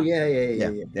new map. Oh yeah,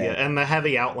 and the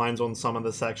heavy outlines on some of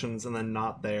the sections and then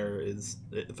not there it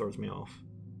throws me off.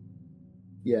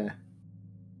 Yeah.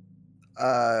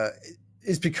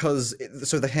 It's because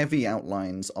so the heavy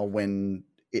outlines are when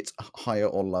it's higher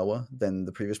or lower than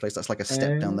the previous place. That's like a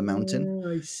step down the mountain.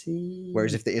 I see.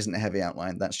 Whereas if there isn't a heavy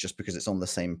outline, that's just because it's on the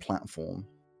same platform.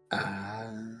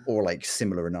 Or like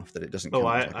similar enough that it doesn't.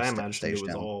 I imagine it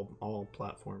was all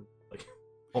platform, like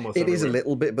almost. It is a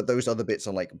little bit, but those other bits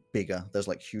are like bigger. There's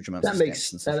like huge amounts of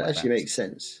steps and stuff that like actually makes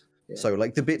sense. Yeah. So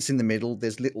like the bits in the middle,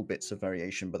 there's little bits of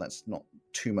variation, but that's not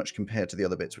too much compared to the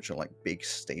other bits, which are like big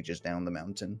stages down the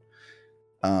mountain.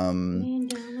 I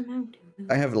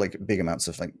have like big amounts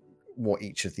of like what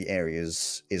each of the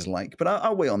areas is like, but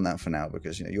I'll wait on that for now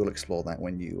because you'll explore that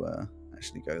when you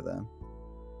actually go there.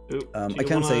 I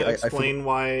can say explain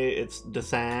why it's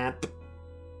Descent.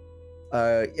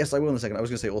 Yes, I will in a second. I was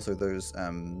going to say also those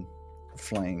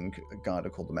flying guard are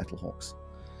called the Metal Hawks.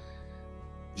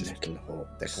 They're called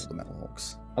the Metal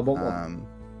Hawks. I want one.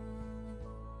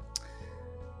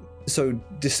 So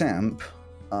Desamp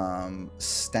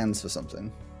stands for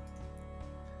something,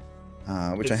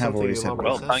 which I have already said.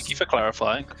 Well, thank you for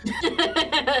clarifying.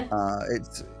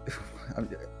 It's.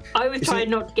 I was trying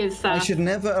not to give that. I should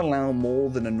never allow more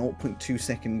than a 0.2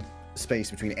 second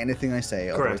space between anything I say,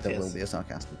 otherwise there will be a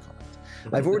sarcastic comment.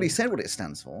 I've already said what it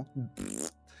stands for.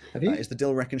 Have you? It's the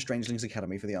Dilrek and Strangelings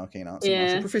Academy for the Arcane Arts and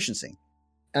Martial Proficiency.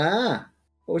 What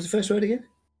was the first word again?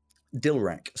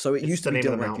 Dilrek. So it used to be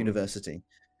Dilrek University.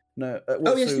 No.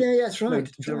 Yes, that's right. No,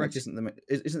 Dilrek isn't the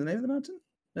name of the mountain?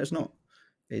 No, it's not.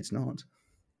 It's not.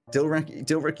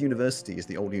 Dilrek University is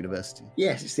the old university.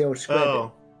 Yes, it's the old square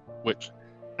bit. Which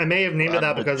I may have named it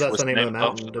that because that's the name of the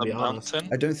mountain, to be honest.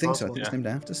 I don't think so. I think it's named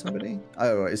after somebody.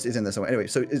 Oh, it's in there somewhere. Anyway,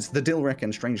 so it's the Dilrek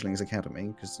and Strangelings Academy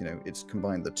because it's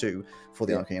combined the two for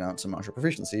the Arcane Arts and Martial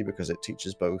Proficiency because it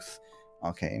teaches both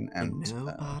Arcane and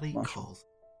nobody calls.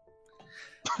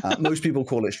 Most people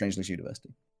call it Strangelings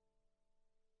University.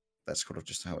 That's sort of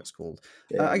just how it's called.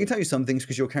 I can tell you some things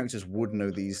because your characters would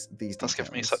know these details. That's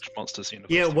given me such Monsters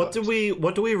University. Yeah, what do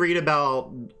we read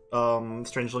about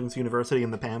Strangelings University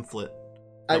in the pamphlet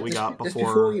that we got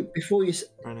before? Before you,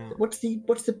 what's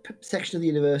the section of the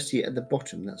university at the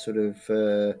bottom? That sort of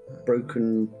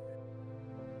broken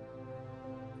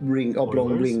ring,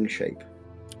 oblong ring shape.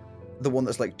 The one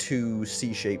that's like two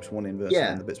C shapes, one inverse,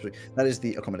 and the bits. That is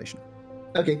the accommodation.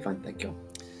 Okay, fine, thank you.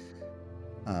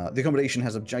 The accommodation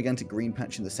has a gigantic green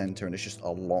patch in the center, and it's just a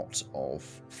lot of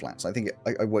flats. I think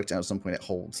I worked out at some point it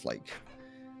holds like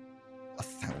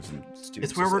 1,000 students.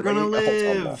 It's where we're gonna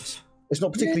live. It's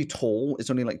not particularly tall. It's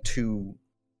only like 2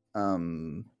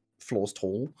 floors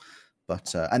tall.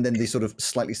 But and then the sort of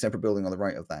slightly separate building on the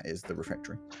right of that is the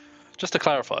refectory. Just to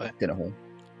clarify, dinner hall.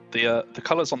 The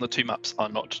colours on the 2 maps are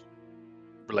not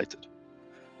related.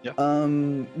 Yeah.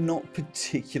 Not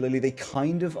particularly. They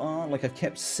kind of are. Like I've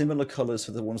kept similar colours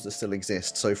for the ones that still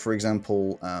exist. So, for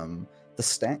example, the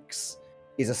stacks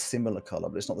is a similar colour,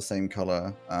 but it's not the same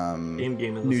colour.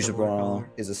 Nujabra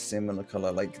is a similar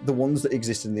colour. Like the ones that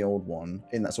exist in the old one,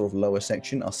 in that sort of lower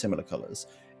section, are similar colours.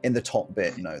 In the top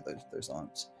bit, no, those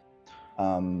aren't.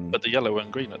 But the yellow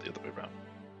and green are the other way around.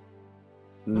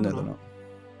 No, they're not.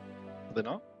 Are they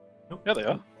not? Nope. Yeah, they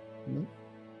are.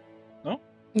 No?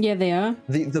 Yeah, they are.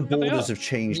 The borders have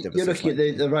changed. You're looking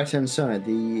at the right-hand side.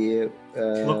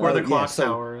 Look where the clock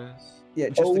tower is. Yeah,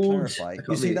 just to clarify,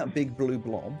 you see that big blue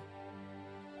blob?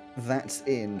 That's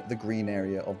in the green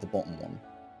area of the bottom one.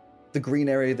 The green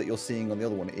area that you're seeing on the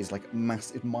other one is like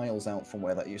massive, miles out from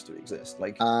where that used to exist.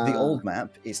 Like the old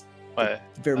map is the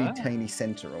very tiny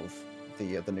center of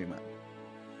the new map.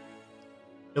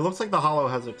 It looks like the hollow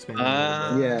has expanded.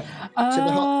 Yeah.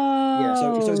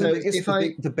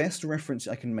 The best reference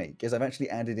I can make is I've actually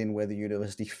added in where the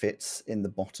university fits in the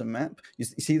bottom map. You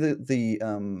see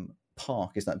the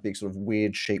park is that big sort of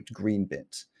weird shaped green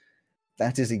bit.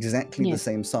 That is exactly the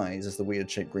same size as the weird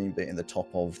shaped green bit in the top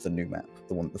of the new map,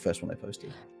 the first one I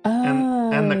posted.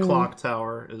 And the clock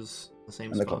tower is the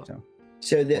same spot. The clock tower.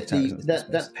 So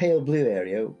that pale blue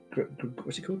area,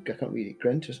 what's it called? I can't read it.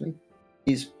 Grent or something,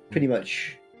 is pretty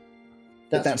much.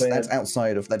 That's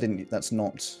outside of that. That's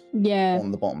not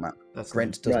on the bottom map.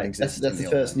 Grent doesn't exist. That's the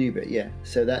first new bit. Yeah.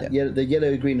 So that the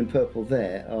yellow, green, and purple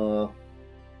there are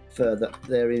further.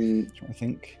 They're in. I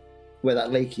think. Where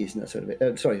that lake is and that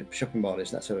sort of shopping mall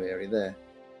is, that sort of area there.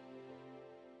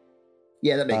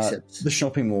 Yeah, that makes sense. The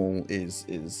shopping mall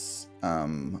is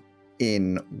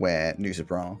in where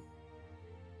Nujabra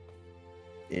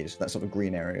is, that sort of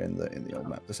green area in the old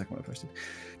map, the second one I posted.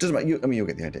 Doesn't matter. You'll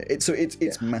get the idea.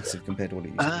 It's massive compared to what it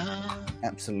used to be.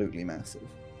 Absolutely massive.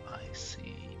 I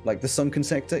see. Like the sunken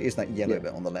sector is that yellow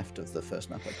bit on the left of the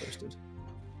first map I posted.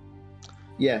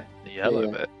 Yeah. The yellow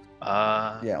bit.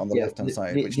 On the left-hand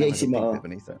side, which now has a big bit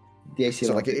beneath it. The ACMR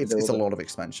so like it's a lot of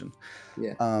expansion.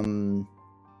 Yeah.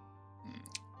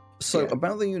 So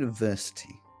about the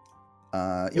university.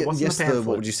 What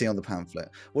would you see on the pamphlet?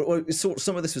 Well,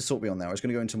 some of this was sort of beyond there. I was going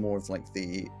to go into more of like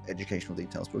the educational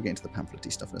details, but we'll get into the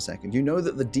pamphlet-y stuff in a second. You know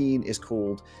that the dean is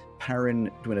called Parin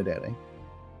Dwinadere.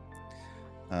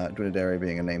 Dwinadere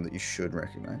being a name that you should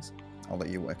recognize. I'll let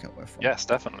you work out where from. Yes,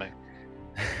 definitely.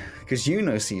 Because you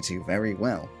know C2 very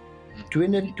well.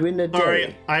 Dwinadere.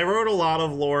 Sorry, I wrote a lot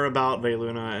of lore about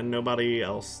Veluna, and nobody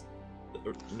else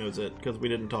knows it because we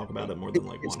didn't talk about it more than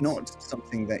once. It's not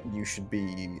something that you should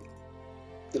be.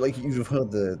 Like, you'd have heard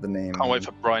the name. Can't wait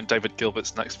for Brian David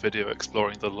Gilbert's next video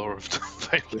exploring the lore of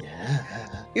Veluna.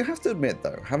 Yeah. You have to admit,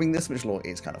 though, having this much lore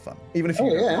is kind of fun. Even if you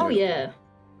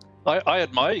I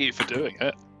admire you for doing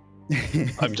it.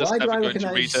 I'm just never going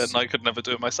to read it, and I could never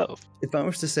do it myself. If I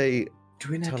was to say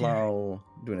Talal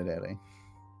Dwinadere.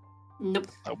 Nope.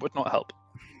 That would not help.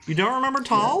 You don't remember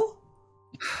Tal?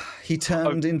 He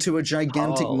turned into a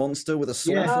gigantic monster with a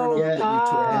sword for an arm that you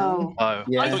took down.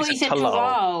 I thought you said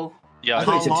Talal. Yeah, I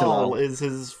thought Talal is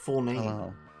his full name.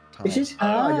 Talal. Is it?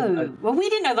 Well, we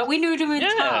didn't know that. We knew him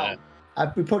as Tal.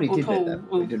 We probably did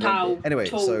that. Anyway,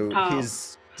 so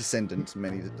his descendant,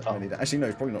 actually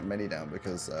no, probably not many down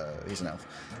because he's an elf,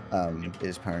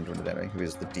 is Parin Dwinadere, who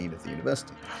is the dean of the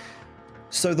university.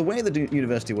 So the way the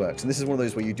university works, and this is one of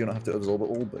those where you do not have to absorb it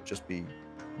all, but just be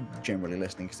generally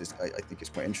listening, because I think it's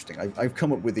quite interesting. I've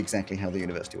come up with exactly how the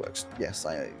university works. Yes,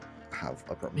 I have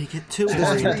a problem. Make it 2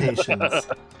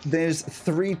 orientations. There's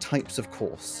 3 types of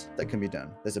course that can be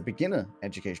done. There's a beginner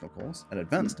educational course, an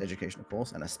advanced educational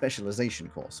course, and a specialization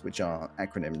course, which are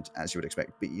acronymed, as you would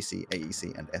expect, BEC,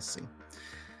 AEC, and SC.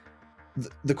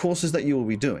 The courses that you will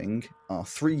be doing are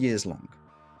 3 years long.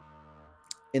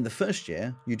 In the first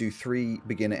year, you do 3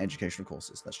 beginner educational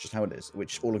courses. That's just how it is,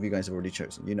 which all of you guys have already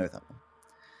chosen. You know that one.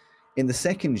 In the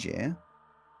second year,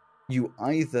 you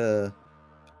either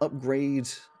upgrade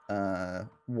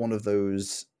one of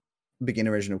those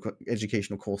beginner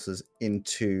educational courses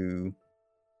into...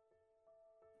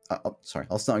 sorry,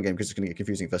 I'll start again because it's going to get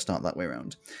confusing if I start that way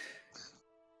around.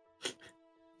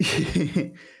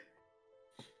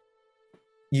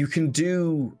 You can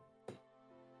do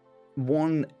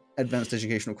 1 advanced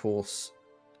educational course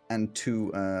and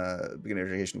 2 beginner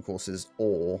educational courses,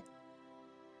 or...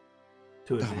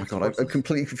 Oh my god, I've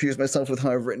completely confused myself with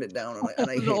how I've written it down, and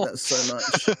I hate that so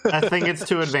much. I think it's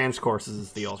 2 advanced courses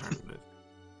is the alternative.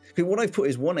 Because what I've put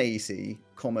is 1 AEC,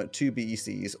 2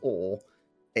 BECs, or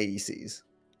AECs.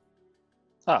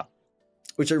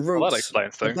 Which I wrote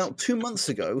about 2 months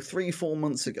ago, 3-4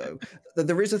 months ago.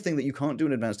 There is a thing that you can't do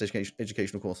an advanced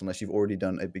educational course unless you've already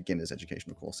done a beginner's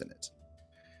educational course in it.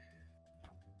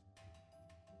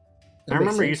 I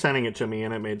remember you sending it to me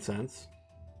and it made sense.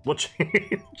 What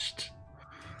changed?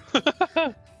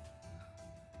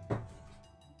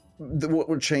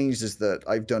 What changed is that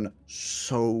I've done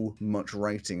so much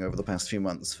writing over the past few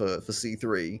months for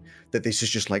C3 that this has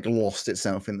just like lost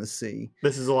itself in the sea.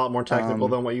 This is a lot more technical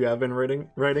than what you have been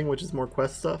writing, which is more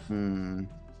quest stuff. You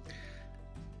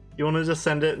want to just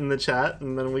send it in the chat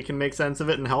and then we can make sense of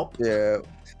it and help? Yeah.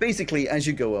 Basically, as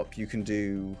you go up, you can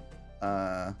do...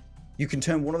 you can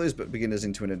turn one of those beginners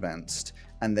into an advanced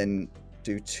and then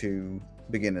do 2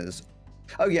 beginners.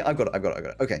 Oh yeah, I've got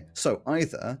it. Okay, so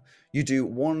either you do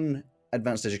 1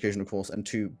 advanced educational course and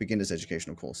 2 beginners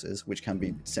educational courses, which can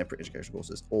be separate educational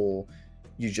courses, or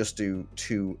you just do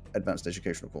 2 advanced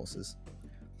educational courses.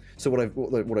 So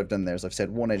what I've done there is I've said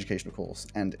 1 educational course,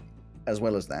 and as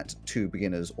well as that, 2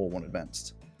 beginners or 1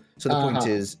 advanced. So the point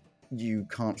is, you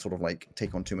can't sort of like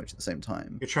take on too much at the same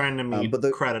time. You're trying to meet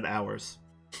credit hours.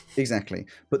 Exactly,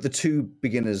 but the 2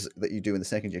 beginners that you do in the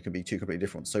second year can be 2 completely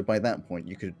different. So by that point,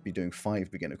 you could be doing 5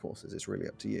 beginner courses. It's really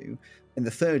up to you. In the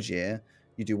 3rd year,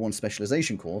 you do 1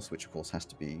 specialization course, which of course has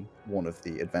to be one of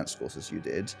the advanced courses you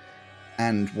did,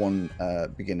 and 1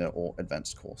 beginner or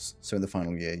advanced course. So in the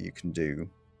final year, you can do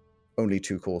only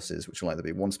 2 courses, which will either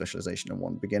be 1 specialization and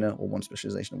 1 beginner, or 1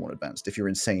 specialization and 1 advanced. If you're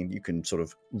insane, you can sort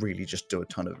of really just do a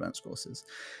ton of advanced courses.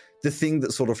 The thing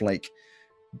that sort of like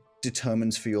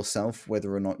determines for yourself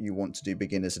whether or not you want to do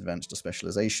beginners, advanced, or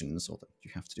specializations, or that you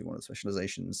have to do one of the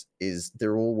specializations, is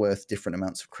they're all worth different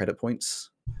amounts of credit points,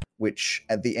 which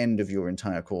at the end of your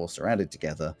entire course are added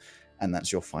together, and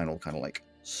that's your final kind of like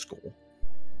score.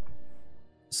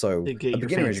 So a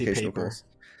beginner educational course.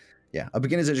 Yeah, a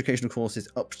beginner's educational course is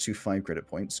up to 5 credit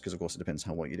points, because of course it depends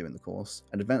how well you do in the course.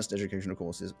 An advanced educational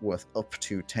course is worth up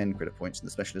to 10 credit points, and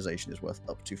the specialization is worth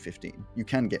up to 15. You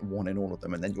can get 1 in all of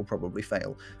them, and then you'll probably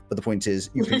fail. But the point is,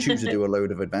 you can choose to do a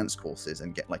load of advanced courses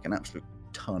and get like an absolute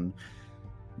ton,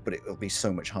 but it'll be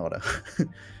so much harder.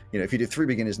 If you did 3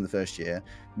 beginners in the first year,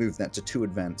 moved that to 2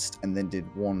 advanced, and then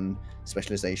did 1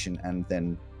 specialization, and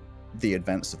then the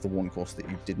advance of the 1 course that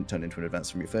you didn't turn into an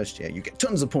advance from your first year, you get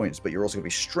tons of points, but you're also going to be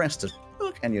stressed as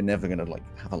fuck, and you're never going to like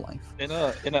have a life. In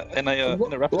a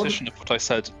repetition of what I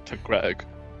said to Greg,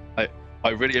 I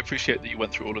really appreciate that you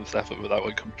went through all of this effort without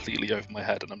going completely over my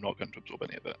head, and I'm not going to absorb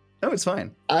any of it. No, it's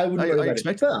fine. I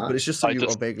expect it, but it's just so you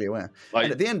are vaguely aware.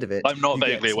 And at the end of it, I'm not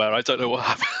vaguely aware. I don't know what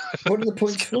happened. What are the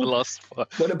points for? The last what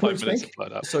do the points make?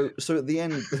 So at the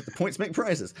end, the points make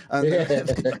prizes. At the end,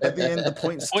 the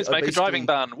points make a driving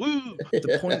ban. Woo!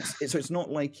 The points. So it's not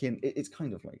like it's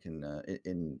kind of like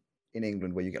in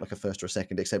England where you get like a first or a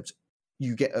second, except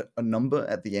you get a number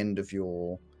at the end of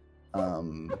your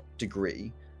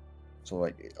degree. So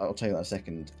like, I'll tell you that in a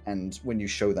second. And when you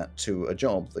show that to a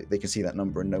job, they can see that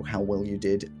number and know how well you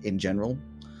did in general.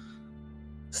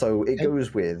 So it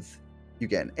goes with, you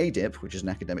get an ADIP, which is an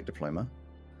academic diploma,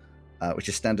 which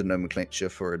is standard nomenclature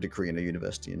for a degree in a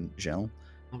university in GEL.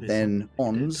 Then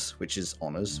HONS, which is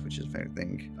honours, which is a favorite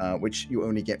thing, which you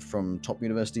only get from top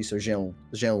universities. So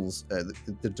GEL's,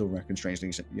 the Dulrakan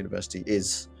Strangelings University,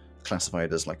 is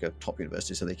classified as like a top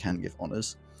university, so they can give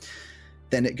honours.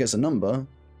 Then it gets a number.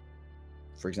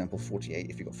 For example, 48,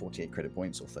 if you've got 48 credit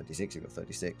points, or 36, you've got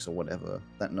 36, or whatever,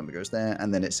 that number goes there.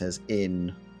 And then it says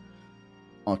in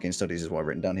Arcane Studies is what I've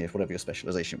written down here, whatever your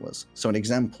specialization was. So an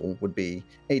example would be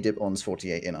ADIP ONS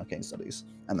 48 in Arcane Studies.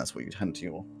 And that's what you'd hand to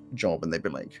your job, and they'd be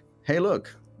like, hey,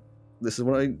 look, this is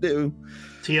what I do.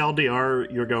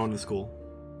 TLDR, you're going to school.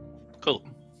 Cool.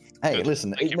 Hey, good.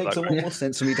 Listen, it makes a lot more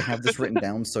sense for me to have this written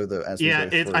down so that as we go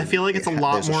through, I feel like it's a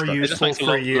lot more useful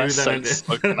for you than it is.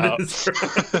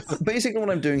 Basically, what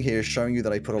I'm doing here is showing you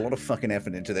that I put a lot of fucking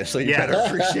effort into this, so you better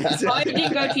appreciate it. I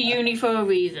didn't go to uni for a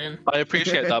reason. I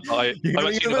appreciate that, but I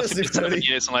went to university for 7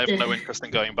 years and I have no interest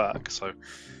in going back, so...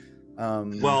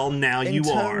 well, now you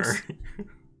are.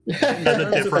 As a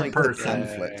different person.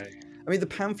 I mean, the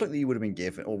pamphlet that you would have been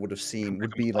given or would have seen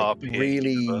would be like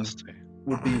really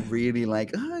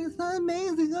like, oh, it's so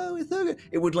amazing, oh, it's so good.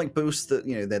 It would like boast that,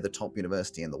 they're the top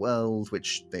university in the world,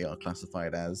 which they are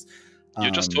classified as.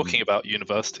 You're just talking about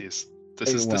universities.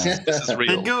 This is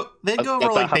real. They'd go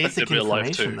over like basic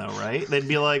information though, right? They'd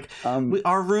be like,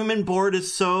 our room and board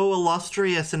is so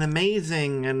illustrious and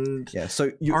amazing, and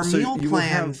our meal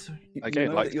plans.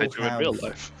 Again, like they do in real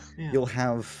life. Yeah. You'll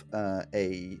have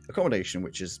a accommodation,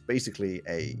 which is basically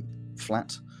a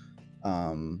flat,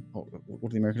 what do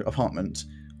the American apartment,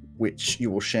 which you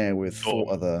will share with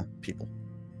 4 other people.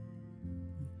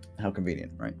 How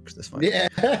convenient, right? Because that's fine. Yeah.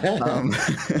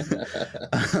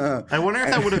 I wonder if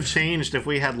that would have changed if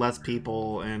we had less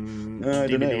people in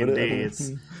D&D.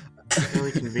 It's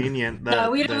really convenient. That no,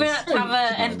 we don't have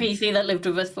an NPC that lived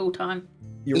with us full time.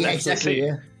 Exactly.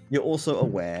 Yeah. You're also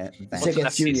aware that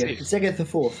Second to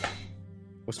fourth.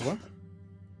 What's the what?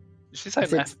 Did she say an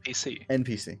FPC?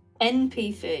 NPC.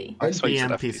 NPC.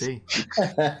 NPC.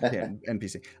 Yeah,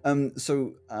 NPC.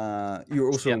 So you're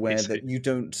also aware that you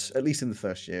don't, at least in the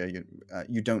first year,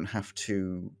 you don't have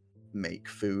to make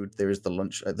food. There is the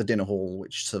lunch at the dinner hall,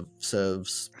 which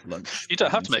serves lunch. You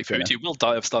don't have to make food. You will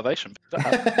die of starvation.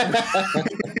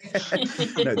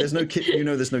 No, there's no kitchen.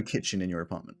 There's no kitchen in your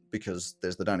apartment because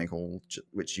there's the dining hall,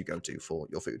 which you go to for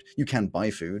your food. You can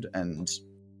buy food and.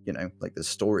 There's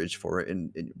storage for it,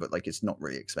 but it's not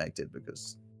really expected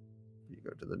because you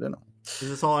go to the dinner. Is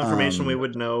this all information we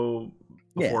would know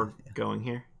before going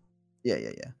here? Yeah.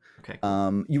 Okay.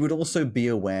 You would also be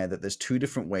aware that there's 2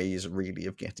 different ways, really,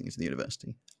 of getting into the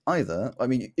university. Either,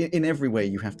 in every way,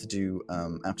 you have to do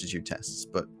aptitude tests,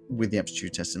 but with the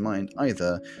aptitude tests in mind,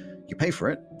 either you pay for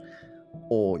it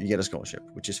or you get a scholarship,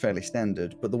 which is fairly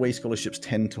standard. But the way scholarships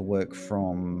tend to work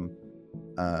from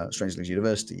Strangelings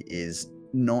University is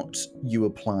not you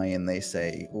apply and they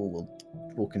say, "Oh,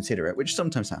 we'll consider it," which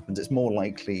sometimes happens. It's more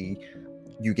likely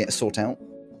you get sought out.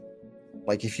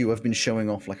 Like if you have been showing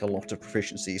off a lot of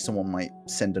proficiency, someone might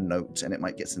send a note and it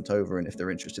might get sent over, and if they're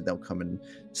interested, they'll come and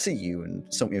see you. And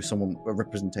a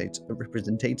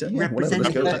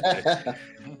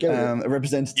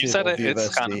representative of the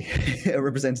university, a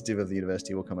representative of the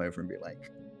university will come over and be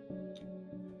like,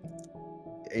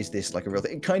 "Is this a real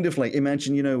thing?" Kind of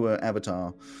imagine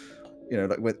Avatar.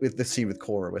 With the scene with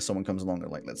Korra where someone comes along and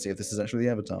let's see if this is actually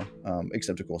the Avatar.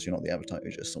 Except, of course, you're not the Avatar.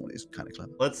 You're just someone who's kind of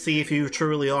clever. Let's see if you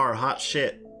truly are hot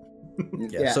shit.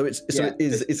 So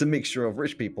it's a mixture of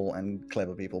rich people and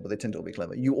clever people, but they tend to all be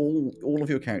clever. All of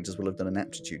your characters will have done an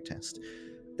aptitude test.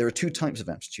 There are 2 types of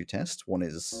aptitude test. One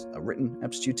is a written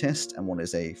aptitude test, and one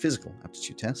is a physical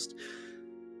aptitude test.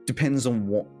 Depends on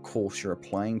what course you're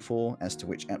applying for as to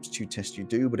which aptitude test you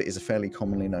do, but it is a fairly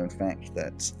commonly known fact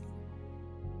that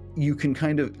you can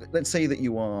let's say that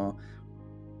you are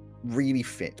really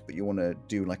fit, but you want to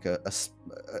do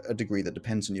a degree that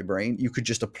depends on your brain. You could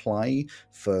just apply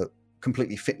for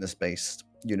completely fitness-based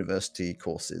university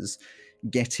courses,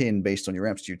 get in based on your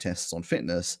aptitude tests on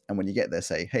fitness, and when you get there,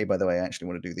 say, "Hey, by the way, I actually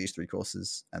want to do these 3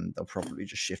 courses," and they'll probably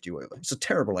just shift you over. It's a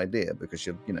terrible idea because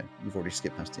you've already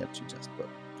skipped past the aptitude test, but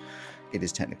it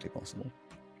is technically possible.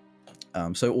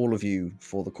 So all of you,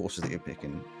 for the courses that you're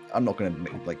picking, I'm not going to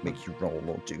make you roll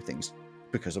or do things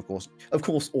because, of course,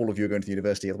 all of you are going to the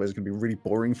university. Otherwise, it's going to be really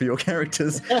boring for your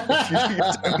characters if you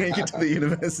don't make it to the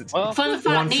university. Well, fun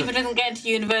fact: Neva doesn't get into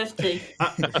university.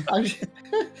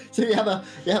 So you have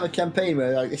a campaign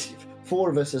where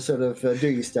 4 of us are sort of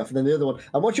doing stuff, and then the other one.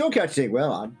 And what's your character doing?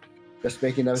 Well, I'm just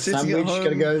making a sandwich.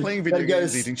 Gonna go playing video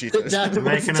games, eating Cheetos.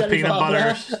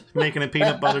 Making a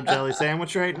peanut butter jelly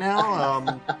sandwich right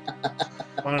now.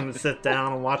 Wanting to sit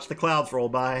down and watch the clouds roll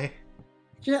by.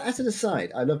 As an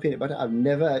aside, I love peanut butter. I've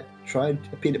never tried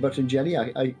peanut butter and jelly.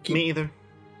 Me either.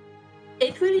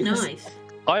 It's really nice.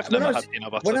 I've never had peanut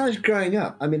butter. When I was growing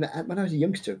up, when I was a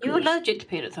youngster, you're allergic to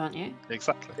peanuts, aren't you?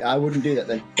 Exactly. I wouldn't do that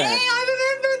then. Hey,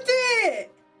 I remembered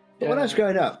it. But when I was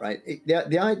growing up, right,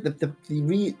 the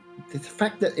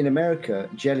fact that in America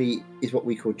jelly is what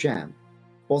we call jam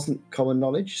wasn't common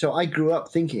knowledge. So I grew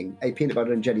up thinking a peanut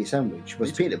butter and jelly sandwich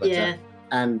was peanut butter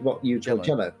and what you call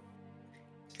Jello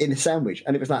in a sandwich.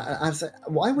 And it was like, I was like,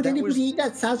 why would anybody eat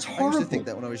that? Sounds horrible. I used to think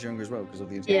that when I was younger as well because of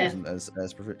the intelligence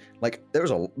as there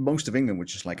was most of England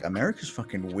was just America's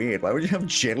fucking weird. Why would you have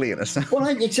jelly in a sandwich? Well,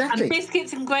 exactly. And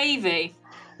biscuits and gravy.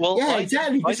 Well,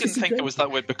 exactly. I didn't think it was that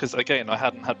weird because, again, I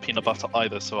hadn't had peanut butter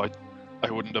either, so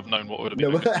I wouldn't have known what would have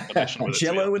been a good combination with it.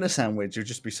 Jello in a sandwich would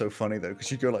just be so funny, though,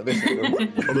 because you go like this.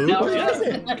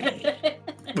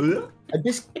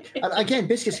 And again,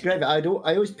 biscuits and gravy, I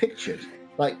always pictured,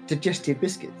 digestive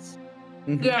biscuits.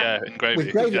 Yeah, and gravy.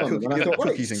 With gravy on them. And I thought,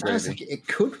 cookies and gravy. Like it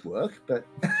could work, but...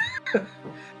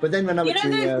 but then when I went to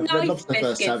Red Lobster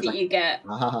first, I was like... you get?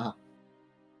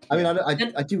 I mean,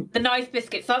 I do... The nice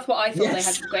biscuits, that's what I thought they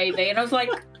had for gravy. And I was like,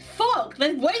 fuck,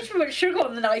 there's way too much sugar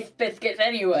on the nice biscuits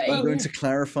anyway. I'm going to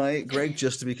clarify, Greg,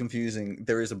 just to be confusing,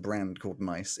 there is a brand called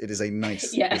Nice. It is a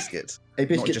nice biscuit. A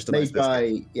biscuit not just a made nice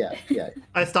by... biscuit. Yeah.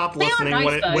 I stopped listening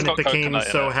when it became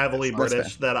so heavily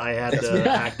British that I had to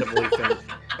actively think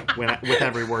with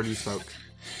every word you spoke.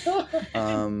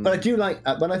 But I do like,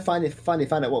 when I finally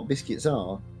found out what biscuits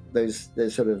are, those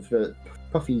sort of...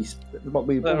 puffies. What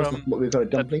we've got a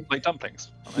dumpling. Like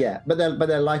dumplings. Yeah, but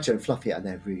they're lighter and fluffier, and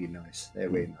they're really nice. They're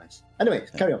really nice. Anyway,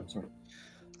 carry on. Sorry.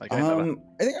 Okay, I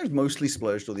think I've mostly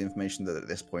splurged all the information that at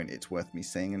this point it's worth me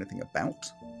saying anything about.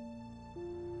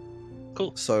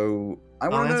 Cool. So I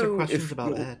I'll want to answer know questions if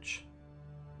about Edge.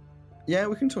 Yeah,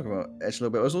 we can talk about Edge a little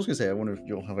bit. I was also going to say, I wonder if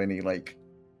you'll have any like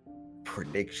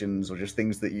predictions or just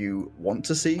things that you want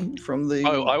to see from the.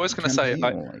 Oh, I was going to say, I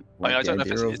don't know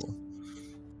if it's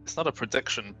it's not a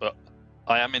prediction, but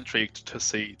I am intrigued to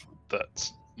see that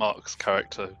Mark's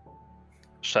character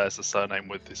shares a surname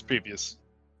with his previous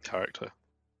character.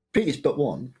 Previous but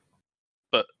one.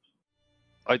 But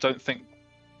I don't think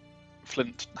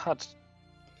Flint had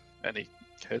any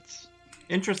kids.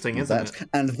 Interesting, isn't it?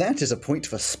 And that is a point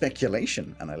for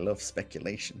speculation, and I love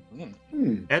speculation.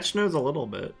 Edge knows a little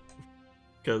bit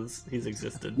because he's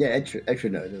existed. Yeah, Edge knows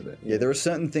a little bit. Yeah, there are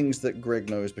certain things that Greg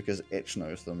knows because Edge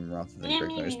knows them rather than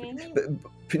Greg knows.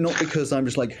 But not because I'm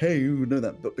just like, hey, you know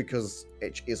that, but because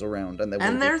Edge is around,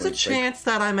 and there's a chance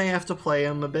that I may have to play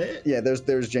him a bit. Yeah,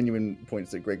 there's genuine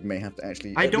points that Greg may have to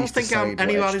actually. I don't think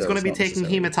anybody's going to be taking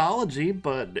hematology,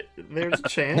 but there's a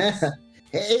chance.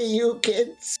 Hey, you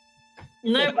kids!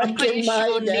 No, I'm pretty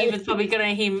sure Neva's probably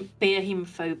going to be a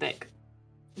hemophobic.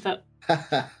 But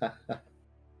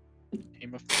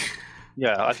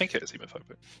Yeah, I think it is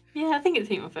hemophobic. Yeah, I think it's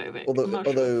hemophobic.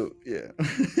 Although, yeah.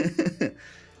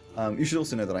 You should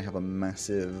also know that I have a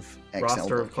massive Excel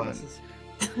roster of document. classes.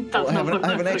 Well, I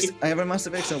have a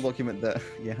massive Excel document that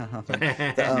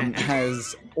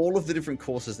has all of the different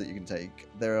courses that you can take.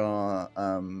 There are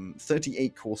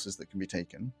 38 courses that can be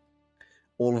taken,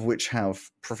 all of which have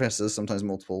professors, sometimes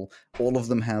multiple. All of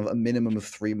them have a minimum of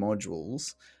 3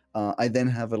 modules. I then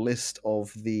have a list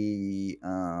of the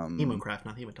Hemocraft,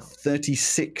 not hematology.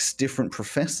 36 different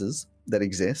professors that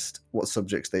exist, what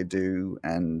subjects they do,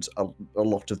 and a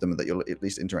lot of them that you'll at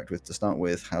least interact with to start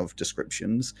with have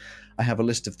descriptions. I have a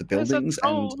list of the buildings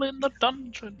and in the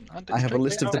dungeon. I have a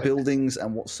list of the buildings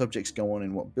and what subjects go on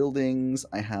in what buildings.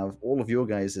 I have all of your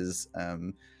guys'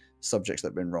 subjects that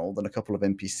have been enrolled and a couple of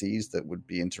NPCs that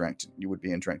you would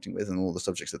be interacting with and all the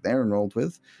subjects that they're enrolled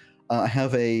with. I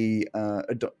have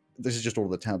this is just all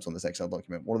of the tabs on this Excel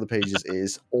document. One of the pages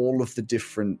is all of the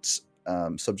different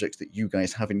subjects that you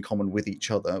guys have in common with each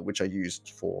other, which I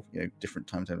used for different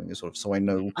timetabling, sort of, so I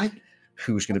know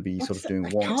who's going to be sort of doing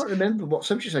what. I can't remember what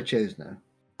subjects I chose now.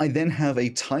 I then have a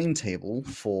timetable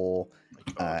for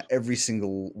every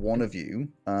single one of you.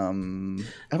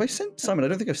 Have I sent Simon? I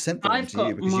don't think I've sent them to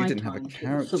you because you didn't have a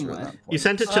character at that point. You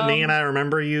sent it to me, and I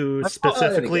remember you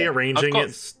specifically arranging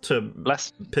it to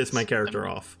piss my character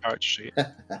off. Character sheet.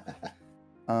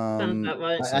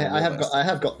 I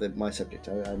have got my subject.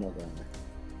 I know that.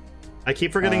 I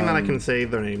keep forgetting that I can say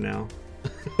their name now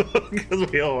because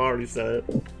we all already said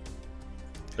it.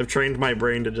 I've trained my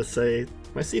brain to just say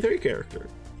my C3 character.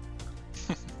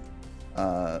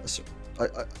 So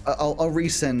I'll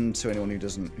resend to anyone who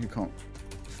can't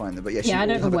find them. But yes, I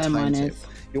don't know where mine is.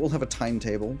 You all have a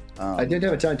timetable. I don't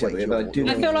have a timetable, but I do.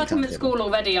 I feel like I'm at school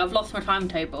already. I've lost my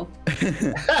timetable.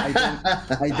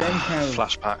 I then have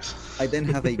flashbacks. I then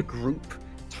have a group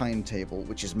timetable,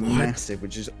 which is massive,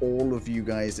 which is all of you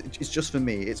guys. It's just for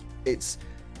me. It's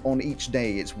on each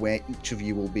day. It's where each of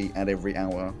you will be at every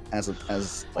hour as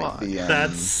like the.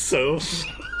 That's so.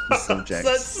 Subjects.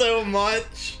 That's so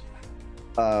much.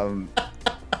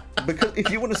 Because if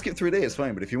you want to skip through a day, it's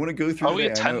fine. But if you want to go through, are we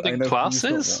attending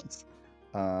classes?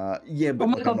 Yeah, but oh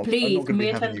my God, I'm not please, going to be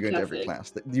having you go to every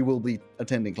class. You will be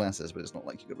attending classes, but it's not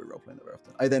like you're going to be role playing that very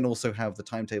often. I then also have the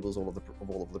timetables of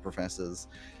all of the professors.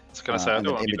 I was going to say I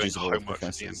don't want to be doing homework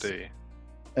for D&D.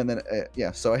 And then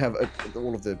so I have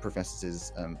all of the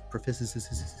professors'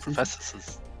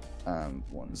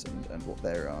 ones and what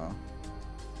there are.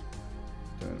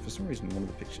 For some reason, one of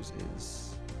the pictures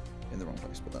is in the wrong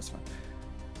place, but that's fine.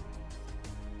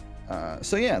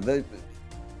 So yeah,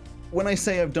 when I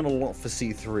say I've done a lot for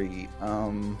C3,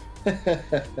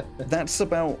 that's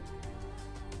about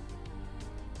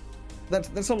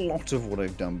that's a lot of what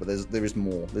I've done. But there is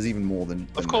more. There's even more than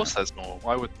of course, that. there's more.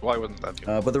 Why wouldn't that be?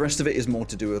 But the rest of it is more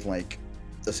to do with like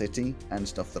the city and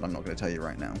stuff that I'm not going to tell you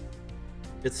right now.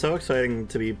 It's so exciting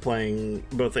to be playing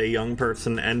both a young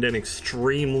person and an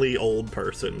extremely old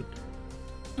person.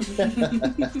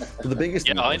 The biggest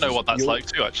thing I know what that's like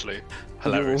too, actually.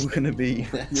 Hilarious. You're all going to be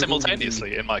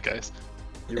simultaneously, in my case.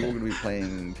 You're all going to be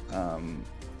playing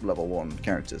level 1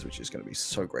 characters, which is going to be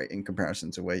so great in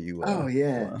comparison to where you were. Oh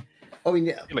yeah. Were. I mean,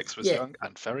 yeah. Felix was young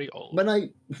and very old. When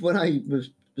I was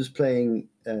playing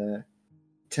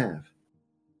Tav.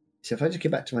 So if I just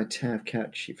get back to my Tav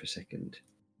character sheet for a second.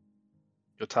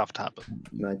 Your Tav tab.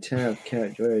 My Tav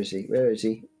character. Where is he? Where is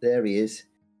he? There he is.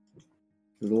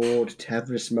 Lord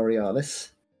Tavros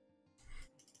Moralis.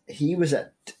 He was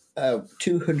at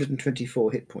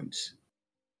 224 hit points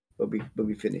when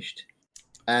we finished.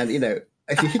 And, you know,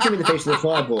 if you hit him in the face with a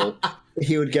fireball,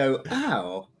 he would go,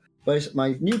 ow. Whereas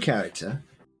my new character,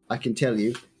 I can tell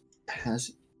you,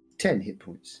 has 10 hit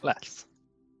points. Less.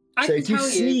 I So can if you tell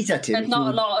you, sneeze at him, there's he not a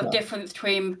will lot of die. difference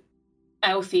between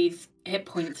Elsie's hit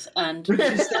points and.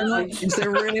 Is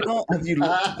there really not? Have you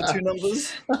looked at the two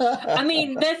numbers? I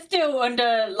mean, they're still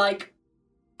under, like,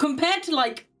 compared to,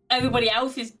 like, everybody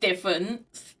else's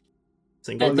difference.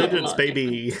 Single There's not a digits, lot of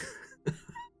baby.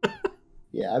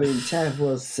 Yeah, I mean, Tav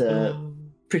was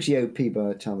pretty OP by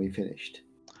the time we finished.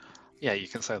 Yeah, you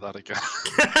can say that again.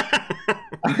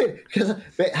 Because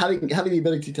having the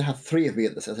ability to have 3 of me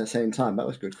at the same time, that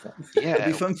was good fun. Yeah. It'd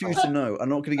be fun for you to know. I'm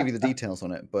not going to give you the details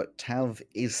on it, but Tav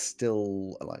is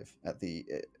still alive at the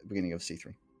beginning of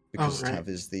C3 because right. Tav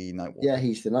is the Nightwalker. Yeah,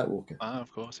 he's the Nightwalker.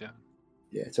 Of course, yeah.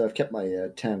 Yeah, so I've kept my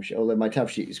Tav sheet, although my Tav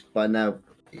sheet is by now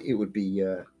it would be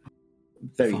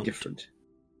very Font. different.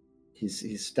 His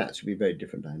stats would be very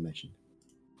different, I imagine.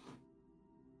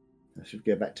 I should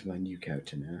go back to my new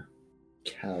character now,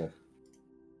 Cal.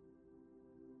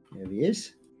 There he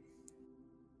is.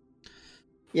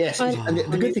 Yes, and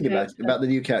the good thing about the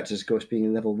new characters, of course, being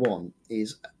in level 1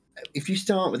 is if you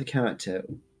start with a character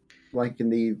like in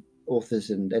the authors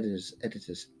and editors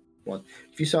one,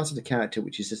 if you start with a character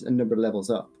which is just a number of levels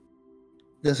up,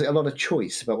 there's a lot of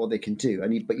choice about what they can do,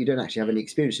 but you don't actually have any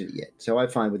experience in it yet. So I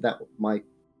find with that my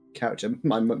character,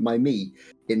 my me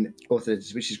in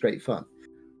authors, which is great fun.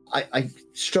 I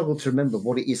struggle to remember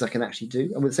what it is I can actually do.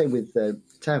 And the same with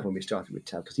Tav when we started with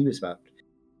Tav, because he was about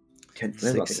 10th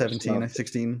level. 17,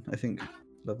 16, I think.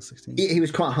 Level 16. He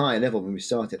was quite high level when we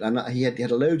started, and he had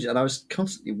a load, and I was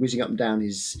constantly whizzing up and down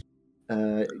his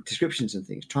descriptions and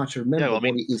things, trying to remember what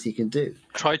it is he can do.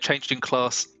 Try changing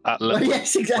class at level.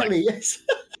 Yes, exactly. Yes.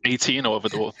 18 or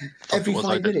whatever. Every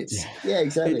 5 minutes. Yeah,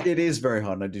 exactly. It is very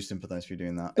hard, and I do sympathise for you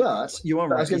doing that. But you are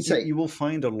right. I was going to say, you will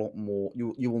find a lot more.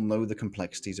 You will know the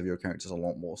complexities of your characters a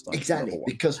lot more. Exactly,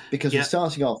 because we're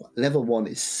starting off level 1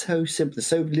 is so simple, there's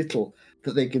so little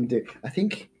that they can do. I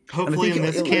think. Hopefully, in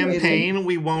this campaign,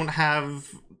 we won't have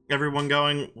everyone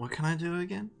going, "What can I do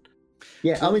again?"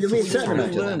 Yeah, I mean,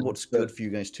 we'll learn what's good for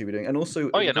you guys to be doing, and also,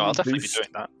 I'll definitely be doing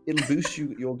that. It'll boost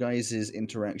your guys'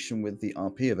 interaction with the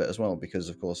RP of it as well, because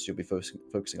of course you'll be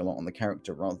focusing a lot on the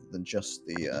character rather than just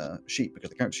the sheet,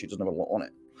 because the character sheet doesn't have a lot on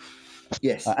it.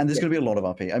 Yes, and there's going to be a lot of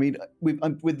RP. I mean,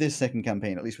 with this second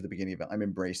campaign, at least with the beginning of it, I'm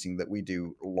embracing that we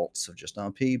do lots of just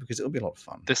RP because it'll be a lot of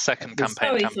fun. This second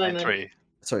campaign 3.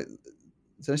 Sorry.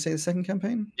 Did I say the second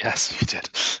campaign? Yes, you did.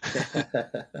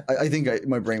 I think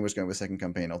my brain was going with second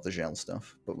campaign of the gel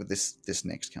stuff, but with this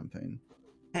next campaign.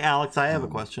 Hey, Alex, I have a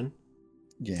question.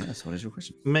 Yes, what is your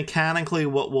question? Mechanically,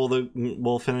 what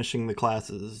will finishing the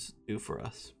classes do for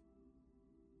us?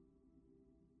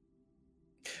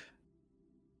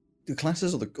 The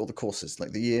classes or the courses,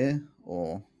 like the year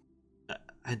or?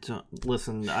 I don't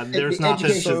listen. There's not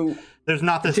this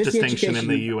distinction in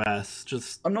the U.S.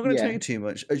 Just I'm not going to tell you too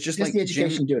much. It's just like the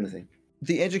education do anything.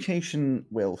 The education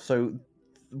will. So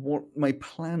what my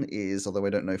plan is, although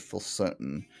I don't know for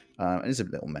certain, and it's a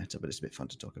little meta, but it's a bit fun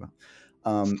to talk about.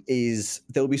 Is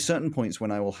there'll be certain points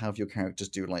when I will have your characters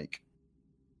do like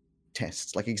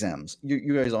tests, like exams.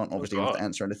 You guys aren't obviously going to have to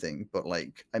answer anything, but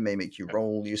like I may make you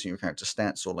roll using your character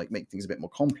stats or like make things a bit more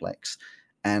complex,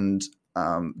 and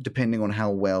depending on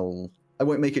how well, I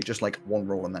won't make it just like one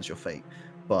roll and that's your fate,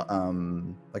 but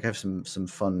like I have some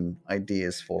fun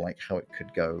ideas for like how it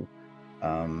could go,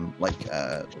 like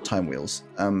time wheels,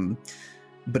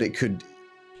 but it could,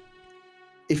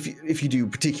 if you do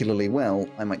particularly well,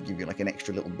 I might give you like an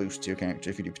extra little boost to your character.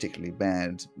 If you do particularly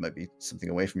bad, maybe something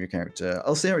away from your character.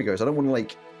 I'll see how it goes. I don't want to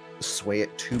like sway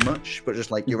it too much, but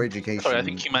just like your education. Sorry, I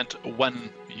think you meant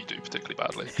when you do particularly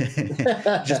badly.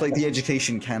 Just like the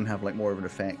education can have like more of an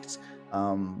effect,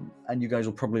 and you guys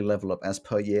will probably level up as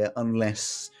per year,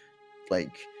 unless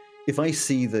like if I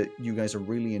see that you guys are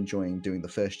really enjoying doing the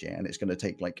first year and it's going to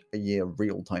take like a year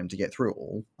real time to get through it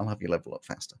all, I'll have you level up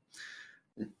faster,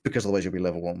 because otherwise you'll be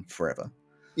level 1 forever.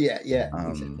 Yeah,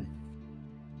 exactly.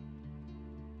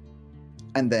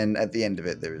 And then at the end of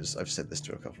it, I've said this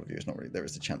to a couple of you, there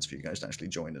is a chance for you guys to actually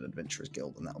join an adventurers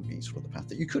guild, and that'll be sort of the path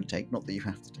that you could take, not that you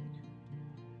have to take.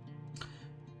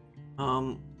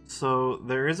 So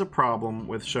there is a problem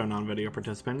with show non-video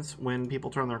participants. When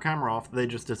people turn their camera off, they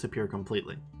just disappear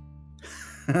completely.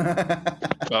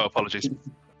 Oh, apologies.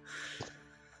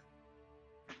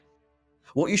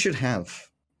 What you should have,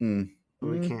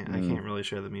 We can't. I can't really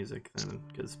share the music then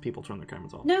because people turn their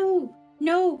cameras off.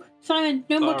 No, Simon,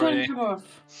 no more turning the camera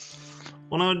off.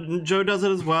 Well, no, Joe does it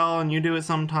as well, and you do it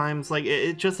sometimes. Like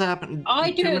it just happened.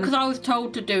 I do it because I was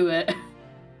told to do it.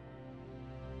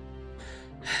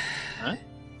 Huh?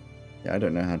 Yeah, I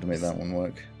don't know how to make that one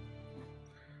work.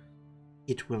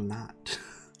 It will not.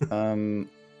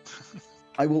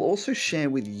 I will also share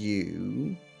with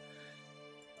you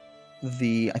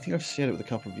I think I've shared it with a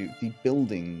couple of you, the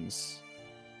buildings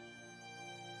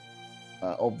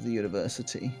of the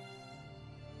university.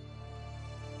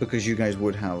 Because you guys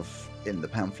would have, in the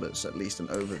pamphlets, at least an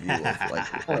overview of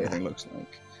like what everything looks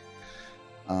like.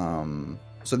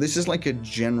 So this is like a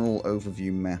general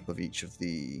overview map of each of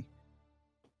the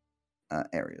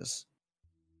areas.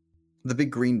 The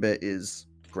big green bit is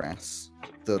grass.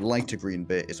 The lighter green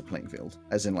bit is a playing field,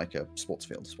 as in like a sports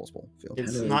ball field.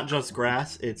 It's not just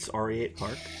grass; it's RE8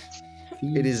 Park.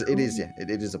 It is, yeah. It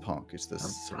is a park. It's the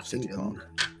city park.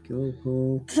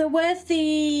 So where's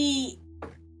the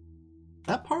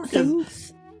That park is.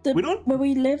 things We don't- where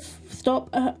we live stop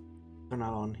at? They're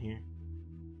not on here.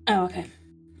 Oh, okay.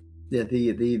 Yeah,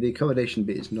 the accommodation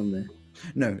bit isn't on there.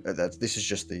 No, this is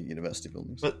just the university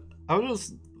buildings. But I was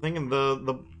just thinking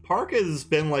the park has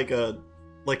been like a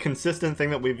consistent thing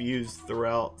that we've used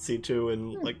throughout C2,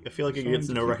 and like I feel like it gets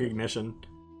no recognition.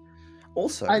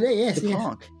 Also, yes, the yes.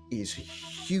 park is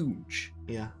huge.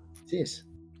 Yeah. It is.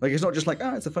 Like, it's not just like,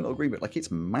 it's a fun little green bit. Like, it's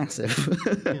massive.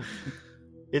 Yeah.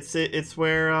 It's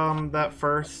where that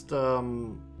first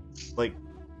like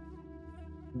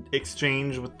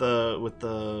exchange with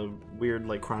the weird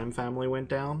like crime family went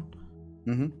down.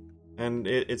 Mm-hmm. And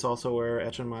it's also where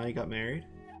Etch and Mai got married.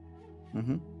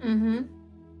 Mm-hmm. Mm-hmm.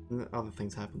 And other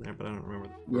things happened there, but I don't remember.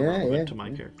 Yeah. To my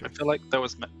character. I feel like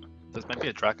there's maybe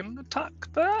a dragon attack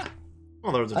there,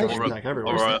 Well, there was a I- dragon attack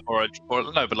everywhere. or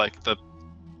no, but like the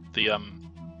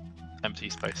empty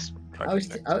space.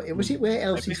 Dragon Was it where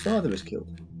Elsie's father was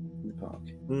killed in the park?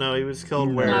 No, he was killed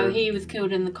No. where No, he was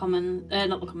killed in the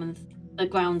not the commons, the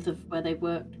grounds of where they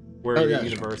worked. where Oh, the yeah.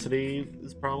 university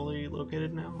is probably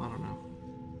located now. I don't know.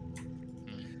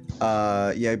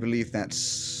 Yeah, I believe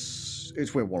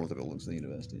it's where one of the buildings of the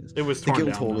university is. It was The torn guild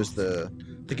down, hall though. is the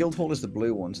guild hall is the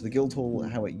blue one. So the guild hall,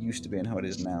 how it used to be and how it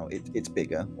is now, it's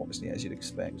bigger, obviously, as you'd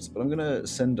expect. But I'm gonna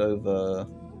send over.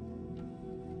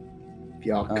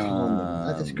 The Arcanum.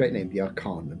 That's a great name, the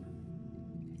Arcanum.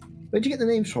 Where'd you get the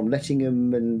names from?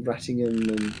 Lettingham and Rattingham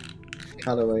and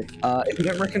Callaway. If you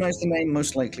don't recognise the name,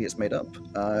 most likely it's made up.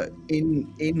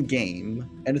 In game,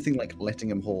 anything like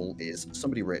Lettingham Hall is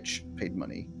somebody rich paid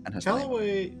money and has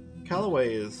money.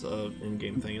 Callaway is an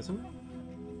in-game thing, isn't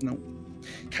it? No.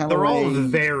 They're all Callaway,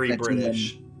 very Lettingham.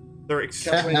 British. They're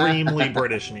extremely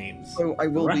British names. So I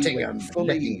will be Rattingham,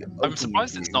 fully. Lettingham. I'm open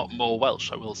surprised with it's you. not more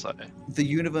Welsh. I will say. The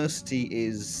university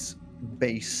is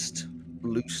based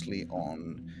loosely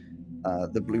on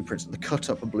the blueprints, the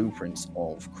cut-up blueprints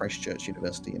of Christchurch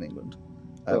University in England,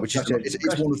 which is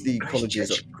it's one of the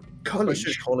colleges.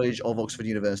 Christchurch College of Oxford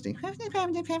University,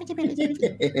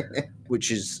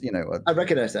 which is I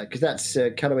recognise that because that's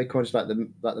Callaway College, like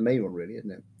the main one, really,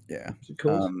 isn't it? yeah. Is it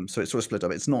called? So it's sort of split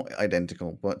up. It's not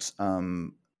identical, but There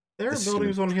are This is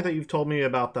buildings gonna- on here that you've told me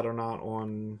about that are not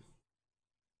on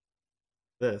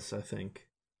this, I think.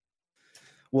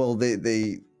 well, they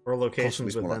Or possibly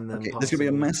locations smaller. within them. Okay, there's going to be a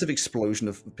possibly. massive explosion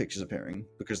of pictures appearing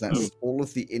because that's all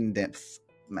of the in-depth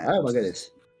maps. Oh my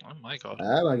goodness! Oh my god.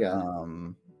 Oh my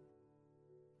god!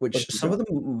 Which What's some it of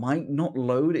them might not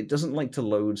load. It doesn't like to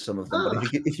load some of them, but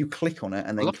if you click on it and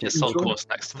I then love the click assault on it, course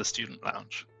next to the student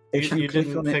lounge. if You click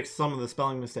didn't on it, fix some of the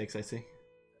spelling mistakes, I see.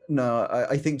 no,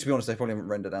 I think to be honest, I probably haven't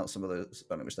rendered out some of the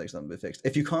spelling mistakes that haven't been fixed.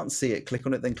 If you can't see it, click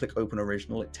on it, then click Open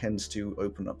Original. It tends to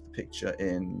open up the picture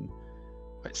in.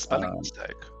 Wait, spelling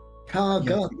mistake. Car Yeah,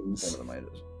 Gardens. some of them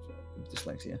I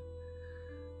dyslexia.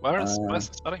 Where's the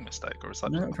spelling mistake, or is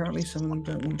that? No, just- apparently some of them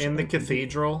don't want to In the open.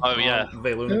 cathedral. Oh, yeah.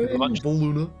 Valuna.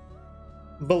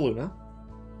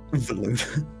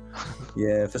 Valuna.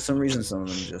 Yeah, for some reason some of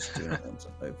them just do not want to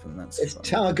open. That's It's fine.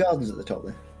 Tower Gardens at the top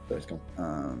there. But it's gone.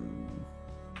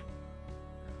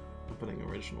 Opening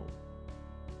original.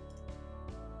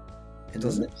 It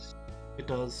Doesn't doesn't. It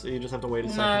does. You just have to wait a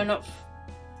No, second. not.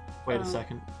 Wait a Oh.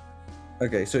 second.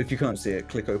 Okay, so if you can't see it,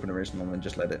 click Open Original and then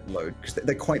just let it load because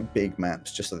they're quite big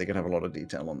maps, just so they can have a lot of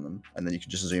detail on them, and then you can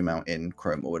just zoom out in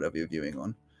Chrome or whatever you're viewing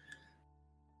on.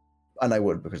 And I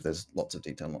would because there's lots of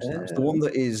detail. Lots of maps. The one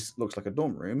that looks like a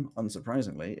dorm room,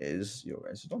 unsurprisingly, is your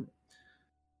guys' dorm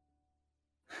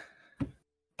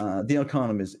room. The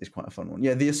Arcanum is quite a fun one.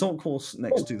 Yeah, the assault course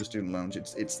next to the student lounge.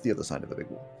 It's the other side of the big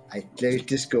wall. I closed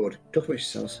Discord. Talk about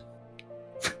yourselves.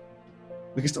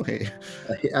 We can still hear you.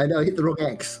 I know, I hit the wrong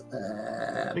X.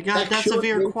 We got that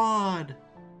severe quad.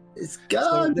 It's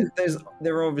gone. So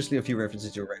there are obviously a few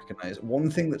references you'll recognize. One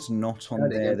thing that's not on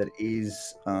there that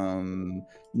is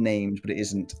named, but it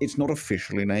isn't. It's not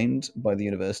officially named by the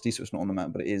university, so it's not on the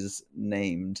map, but it is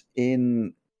named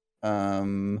in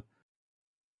Rathingham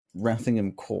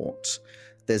Court.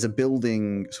 There's a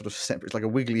building sort of separate. It's like a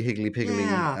Wiggly Higgly Piggly.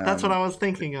 Yeah, that's what I was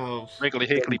thinking of. Wriggly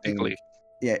Higgly Piggly.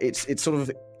 Yeah, it's sort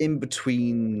of in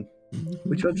between.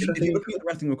 Which one? If you're looking at the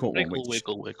Rathingham Court one, Wiggle, which,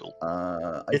 wiggle, wiggle.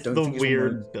 It's the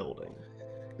weird building.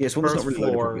 Yeah, it's one that's not First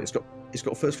really floor. loaded. It's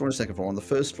got a first floor and a second floor. On the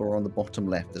first floor, on the bottom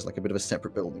left, there's like a bit of a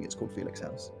separate building. It's called Felix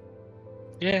House.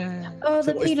 Yeah. Oh,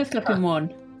 the penis-looking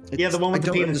one. Yeah, the one with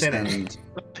the penis in it. understand.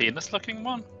 The penis-looking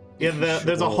one? Yeah,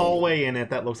 there's a Sure. hallway in it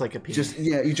that looks like a penis.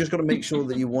 You just got to make sure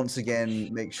that you once again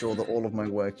make sure that all of my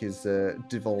work is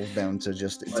devolved down to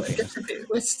just.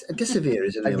 Decivir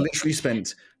is in I've there. literally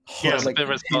spent there is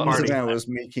not hundreds of already. hours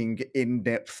making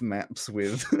in-depth maps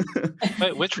with.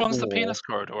 Wait, which one's the Or- penis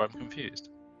corridor? I'm confused.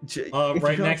 If you Right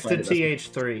can't next to find it, that's-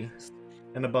 TH3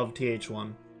 and above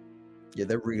TH1. Yeah,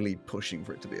 they're really pushing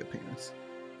for it to be a penis.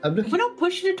 I'm looking. We're not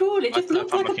pushing it at all. It just I'm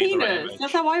looks like a looking at the right penis. image.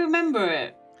 That's how I remember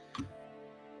it.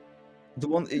 The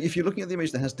one, if you're looking at the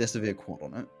image that has Decivir Quad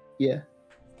on it, Yeah.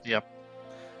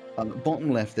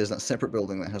 bottom left, there's that separate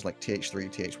building that has like TH3,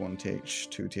 TH1,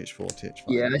 TH2, TH4, TH5.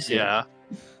 Yeah, I see. Yeah.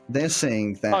 They're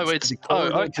saying that. Oh, it's- the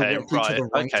corridor oh, okay, directly to the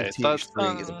right, okay, of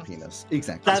TH3 is a that's- penis.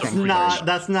 Exactly. That's what I'm not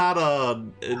a.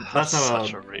 That's Such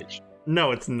not a reach.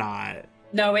 No, it's not.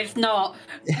 No, it's not.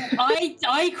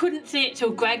 I couldn't see it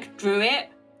till Greg drew it.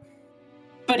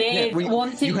 But it Yeah, is well,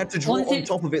 once it you had to draw once on it-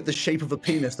 top of it the shape of a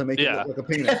penis to make Yeah. it look like a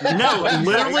penis. No,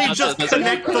 literally just That's-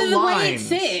 connect the Because of the way it lines.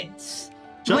 sits.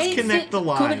 Just way it connect sits the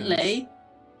lines. currently.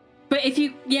 But if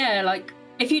you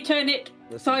if you turn it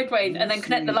Listen, sideways and then you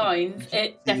connect the see- lines, it see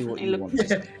what definitely you looks. want to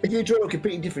see. If you draw a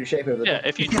completely different shape over Yeah, there.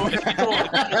 if you draw the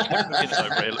penis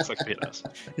over it, it looks like a penis.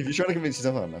 If you're trying to convince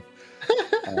yourself hard enough.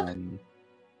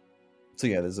 So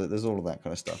yeah, there's all of that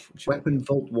kind of stuff. Which Weapon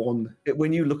Vault 1.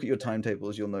 when you look at your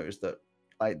timetables, you'll notice that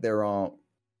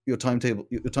your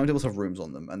timetables have rooms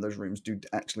on them, and those rooms do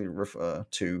actually refer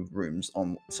to rooms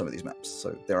on some of these maps.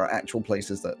 So there are actual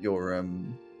places that your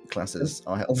classes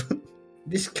are held.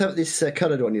 This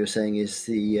coloured one you were saying is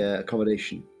the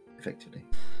accommodation, effectively.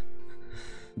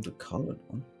 The coloured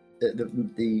one.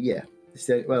 Yeah. It's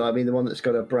the, well, I mean the one that's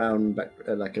got a brown back,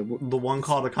 like a. The one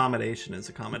called accommodation is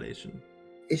accommodation.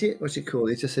 Is it? What's it called?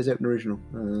 It just says open original.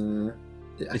 I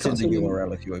It's can't in the see-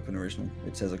 URL if you open original.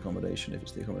 It says accommodation if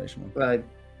it's the accommodation one. I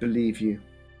believe you.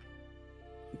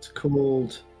 It's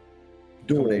called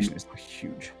Dorm. Accommodation is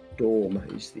huge. Dorm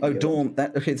is the. Dorm.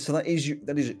 So that is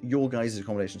your guys'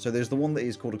 accommodation. So there's the one that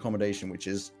is called accommodation, which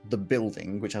is the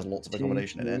building, which has lots of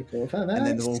accommodation in it, and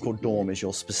then the one called dorm is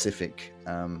your specific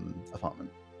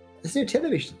apartment. There's no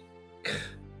television.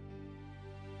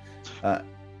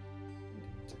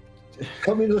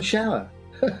 Communal shower.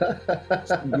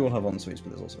 You all have en suites,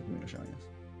 but there's also a communal shower, yes.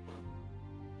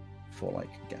 For like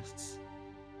guests.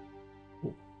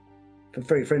 For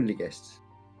very friendly guests.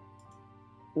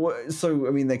 Well, so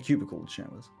I mean, they're cubicle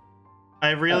showers.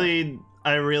 I really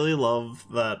love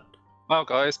that. Wow,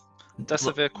 guys,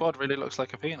 Decivir Quad really looks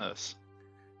like a penis.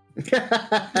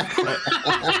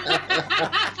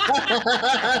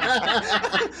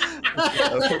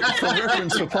 For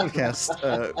reference for podcast,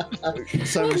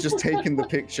 someone's just taken the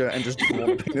picture and just drawn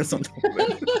a penis on top of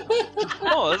it.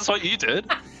 Oh, that's what you did.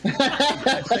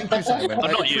 Thank you, Simon.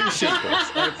 I'm not you. I appreciate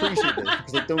this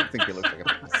because I don't think it looks like a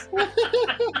penis.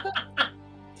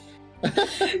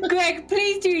 Greg,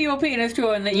 please do your penis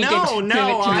drawing that you did. No, give it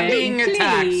to I'm me. being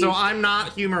attacked, Please. so I'm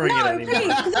not humoring it No, anymore.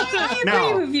 please, 'cause I No.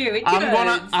 agree with you. It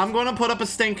I'm gonna put up a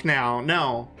stink now.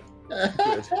 No.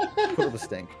 Good. Put up a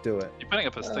stink. Do it. You're putting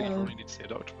up a stick. You probably need to see a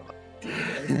doctor for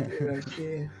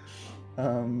that.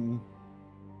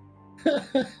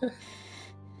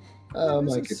 Oh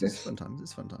my It's goodness. fun times.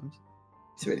 It's fun times.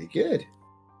 It's really good.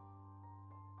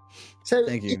 So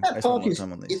Thank you. If I that, spent a park lot of is,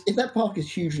 time on these. if that park is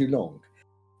hugely long,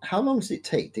 how long does it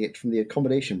take to get from the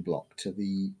accommodation block to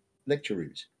the lecture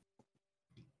rooms?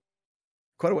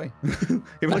 Quite a way. It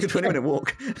was like a 20-minute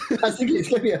walk. I was thinking it's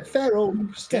going to be a fair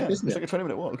old step, Yeah, isn't it's it? like a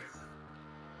 20-minute walk.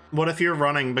 What if you're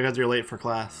running because you're late for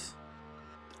class?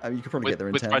 I mean, you could probably get there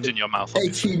in With 10. bread in your mouth.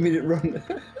 obviously. 18-minute run,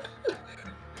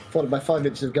 followed by 5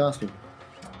 minutes of gasping.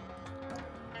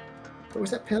 What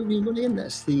was that Pelgreen money in?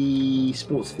 That's the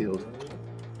sports field.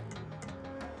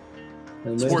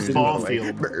 And there's Sports the- ball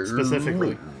field,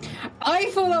 specifically. I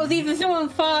thought that was either someone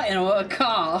farting or a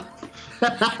car.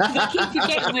 I keep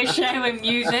forgetting we're sharing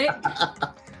music.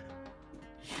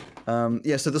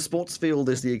 Yeah, so the sports field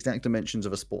is the exact dimensions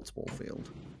of a sports ball field.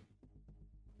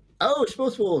 Oh,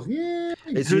 sports ball! Yeah.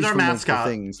 It's Who's used our for multiple mascot?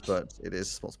 things, but it is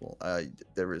a sports ball.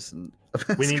 There isn't.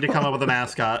 We need to come up with a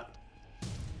mascot.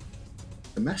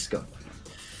 The mascot.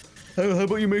 How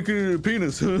about you make it a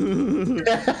penis? I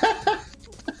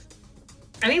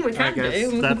mean, we I can do. guess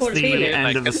We can that's put the it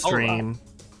end of the stream.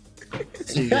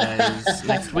 See you guys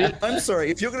next week. I'm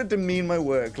sorry, if you're going to demean my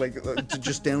work, like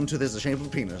just down to there's a shape of a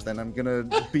penis, then I'm going to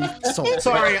be salt.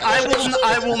 Sorry,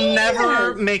 I will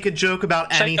never make a joke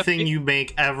about anything you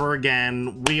make ever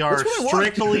again. We are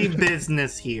strictly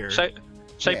business here. Shape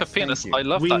Yes, of penis. thank you. I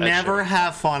love We that. never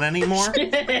have fun anymore.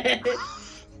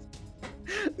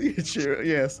 The Ed Sheeran,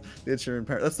 yes, the Ed Sheeran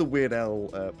parody. That's the Weird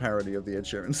Al parody of the Ed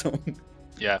Sheeran song.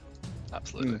 Yeah,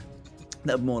 absolutely.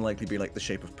 That would more likely be like the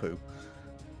shape of poo.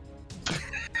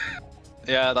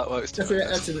 Yeah, that works too.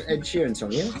 That's an Ed Sheeran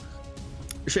song, yeah?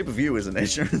 The Shape of You is an Ed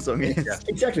Sheeran song. Yes. Yeah.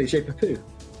 Exactly, Shape of Poo.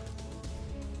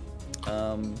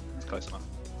 Close enough.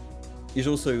 You should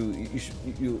also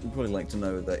you'll probably like to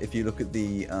know that if you look at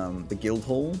the guild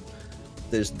hall,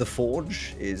 there's the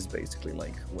forge is basically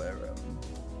like where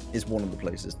is one of the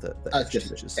places that Edge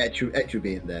teaches. Edge would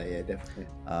be in there, yeah, definitely.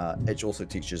 Edge also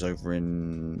teaches over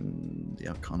in the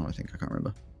Arcana, I think. I can't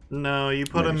remember. No, you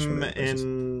put Maybe him it's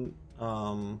in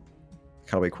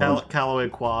Callaway Quad. Callaway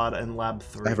Quad and Lab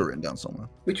 3. I have it written down somewhere.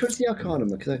 Which one's the Arcanum?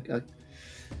 Because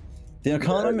The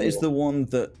Arcanum is the one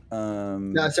that.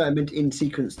 No, sorry, I meant in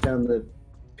sequence down the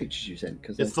pictures you sent.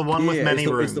 Cause It's the one with Yeah, many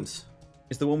it's rooms.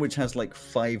 It's the one which has like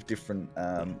 5 different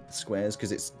squares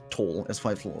because it's tall. It's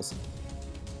 5 floors.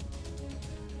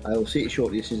 I will see it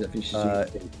shortly as soon as that finishes.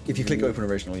 If you click Open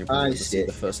Original, you'll probably I be able to see see it.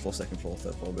 the first floor, second floor,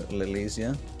 third floor, but a little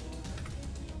easier.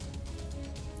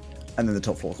 And then the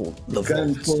top floor called the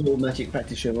Grand Vault. Hall Magic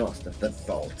Practitioner Master, the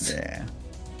Vault. Yeah.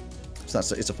 So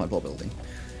it's a 5-floor building.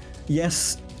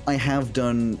 Yes, I have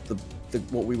done the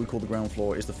what we would call the ground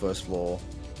floor is the first floor.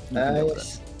 You can deal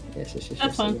with Yes.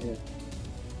 That's fine. Yeah.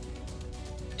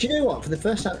 Do you know what? For the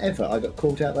first time ever, I got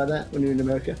caught out by that when we were in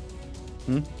America.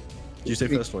 Did you say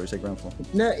first floor? You say ground floor?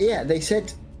 No, yeah, they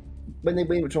said when they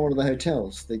went to one of the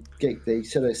hotels, they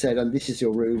said, "This is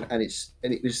your room," and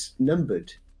it was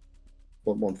numbered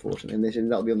 140, and they said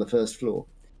that'll be on the first floor.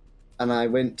 And I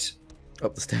went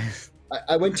Up the stairs.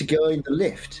 I went to go in the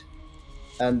lift,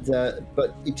 and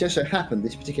but it just so happened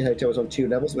this particular hotel was on 2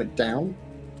 levels. Went down,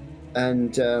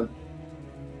 and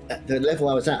at the level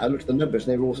I was at, I looked at the numbers,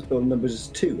 and they were all numbers as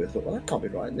 2. I thought, well, that can't be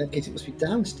right. In that case, it must be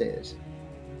downstairs.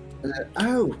 And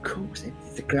oh, of course,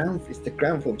 it's the ground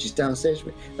floor, which is downstairs.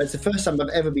 But it's the first time I've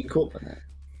ever been caught by that.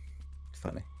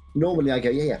 Funny. Normally, I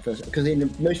go, yeah, first, because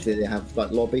mostly they have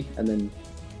like lobby and then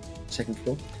second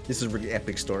floor. This is a really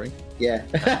epic story. Yeah.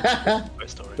 Great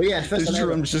story. But yeah, first time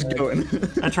ever. I'm just going.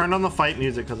 I turned on the fight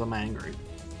music because I'm angry.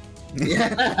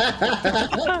 Yeah.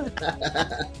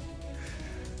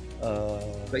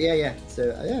 But yeah.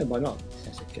 So yeah, why not?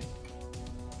 That's okay.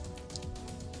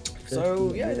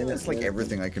 So yeah, I think that's like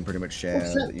everything I can pretty much share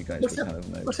What's that you guys would kind of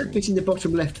know. What's that bit in the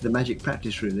bottom left of the magic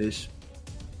practice room? There's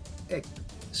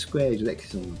squares with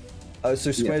X's on them.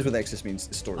 So squares with X's means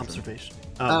storage room. Observation.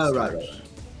 Oh, right.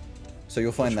 So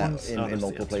you'll find Which that one's- in there's the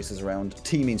multiple answer. places around.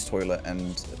 T means toilet,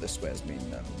 and the squares mean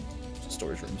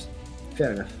storage rooms.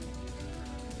 Fair enough.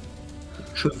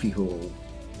 Trophy hall.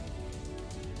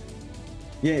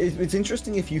 Yeah, it's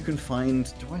interesting if you can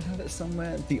find. Do I have it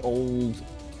somewhere? The old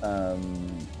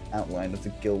outline of the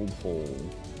guild hall.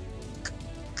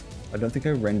 I don't think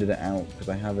I rendered it out because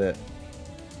I have it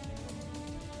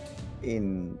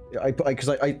in. Because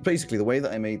I basically the way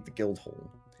that I made the guild hall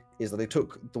is that I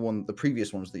took the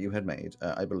previous ones that you had made.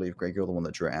 I believe, Greg, you're the one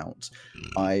that drew it out.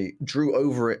 I drew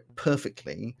over it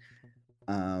perfectly.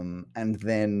 And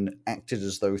then acted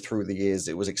as though through the years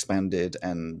it was expanded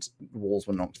and walls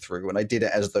were knocked through, and I did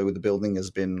it as though the building has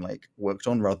been like worked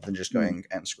on rather than just going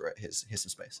and screw it. Here's some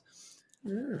space.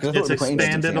 'Cause I thought It's it'd be quite interesting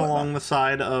expanded to see along like the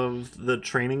side of the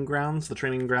training grounds. The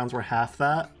training grounds were half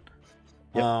that.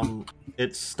 Yep.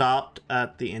 It stopped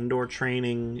at the indoor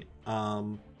training.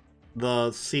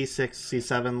 The C6,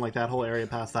 C7, like that whole area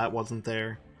past that wasn't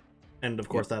there. And of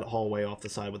course that hallway off the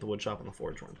side with the wood shop and the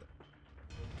forge weren't there.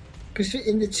 Because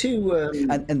in the two,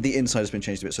 and the inside has been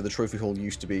changed a bit. So the trophy hall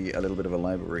used to be a little bit of a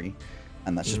library,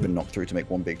 and that's just been knocked through to make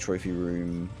one big trophy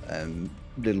room.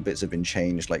 Little bits have been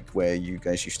changed, like where you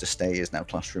guys used to stay is now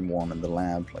classroom 1, and the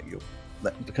lab,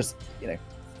 because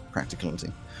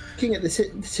practicality. looking at the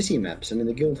city maps, I mean,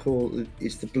 the guild hall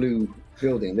is the blue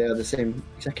building. They are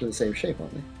exactly the same shape,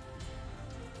 aren't they?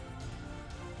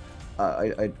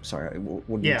 Sorry.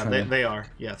 What are you Yeah, trying to... they are.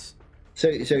 Yes. So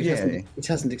it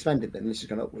hasn't expanded then. This has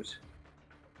gone upwards.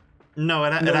 No,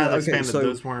 it has expanded. So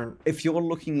those weren't. if you're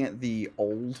looking at the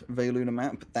old Veluna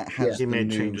map, that has the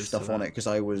new stuff on it because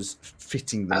I was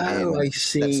fitting them in. Oh, I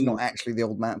see. That's not actually the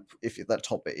old map. If that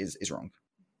top bit is wrong.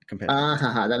 Compared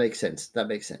to that makes sense. That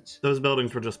makes sense. Those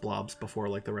buildings were just blobs before,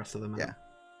 like the rest of the map. Yeah.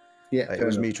 Yeah, it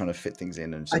was me trying to fit things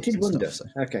in. And I did wonder. Stuff,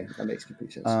 so. Okay, that makes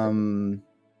complete sense.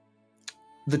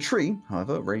 The tree,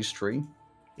 however, raised tree,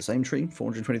 the same tree,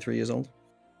 423 years old.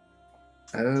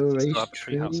 Oh, raised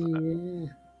tree.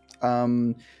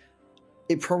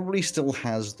 It probably still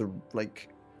has the like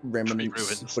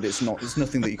remnants, but it's not. It's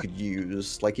nothing that you could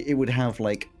use. Like it would have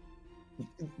like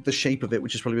the shape of it,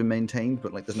 which has probably been maintained,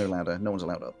 but like there's no ladder. No one's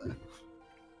allowed up there.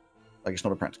 Like it's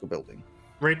not a practical building.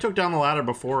 Ray took down the ladder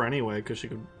before anyway because she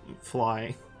could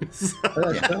fly.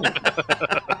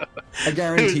 I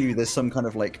guarantee you, there's some kind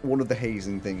of like one of the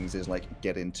hazing things is like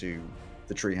get into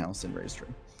the treehouse in Raised Tree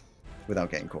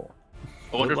without getting caught.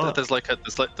 I wonder if there's like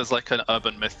an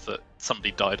urban myth that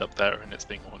somebody died up there and it's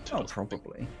being haunted. Oh,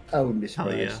 probably. I wouldn't be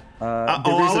surprised. Yeah.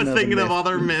 I was thinking of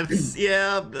other myths.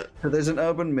 Yeah. So there's an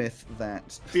urban myth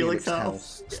that Felix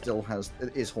House still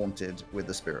is haunted with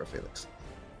the spirit of Felix.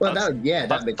 Well,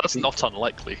 that's not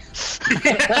unlikely. It's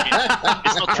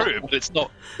not true, but it's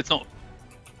not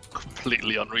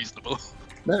completely unreasonable.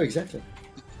 No, exactly.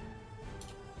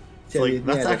 So,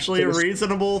 that's actually a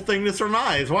reasonable thing to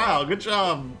surmise. Wow, good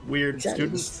job, weird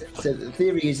students. So the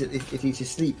theory is that if he's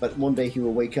asleep, but one day he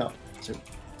will wake up. So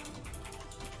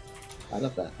I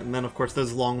love that. And then, of course,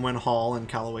 there's Longwen Hall and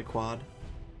Callaway Quad.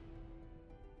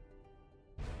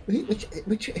 Who's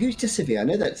Decivia? I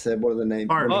know that's one of the names.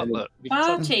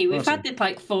 Party. We've had it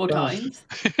like 4 times.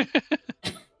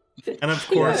 And of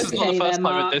course, this is not the first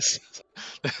time with this.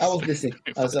 I was listening.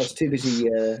 I was too busy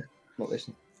not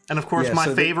listening. And of course,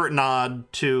 my favorite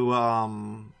nod to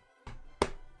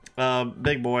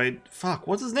Big Boy. Fuck,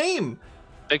 what's his name?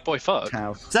 Big Boy Fuck.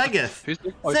 Zegith. Who's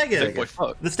Big Boy? Zegith. Big Boy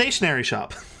Fuck. The stationery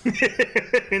shop.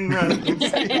 In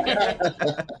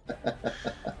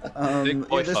Big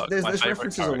Boy there's Fuck, there's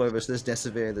references all over. So there's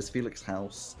Decivir, there's Felix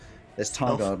House, there's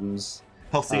Tar Gardens.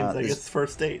 Halcyon Zegith's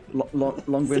first date.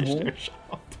 Longwind Hall.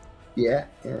 Shop. Yeah.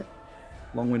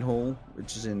 Longwind Hall,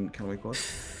 which is in Callaway Quad.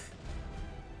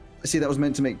 See, that was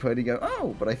meant to make Purdy go,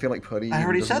 oh, but I feel like Purdy... I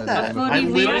already said that. I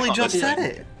literally just said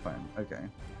it. Fine, okay.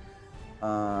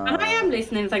 And I am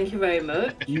listening, thank you very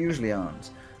much. You usually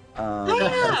aren't.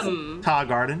 I am! Tar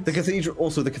Garden. The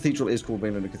cathedral is called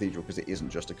Veluna Cathedral because it isn't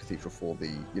just a cathedral for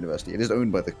the university. It is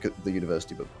owned by the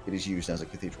university, but it is used as a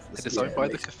cathedral for the city. It is owned by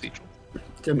the cathedral. It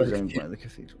is owned by the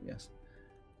cathedral, yes.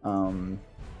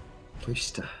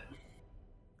 Cloister.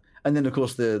 And then, of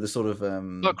course, the sort of...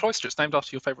 Look, Cloister, it's named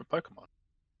after your favourite Pokemon.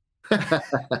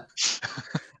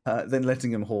 Then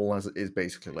Lettingham Hall is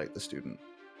basically like the student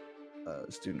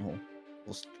hall,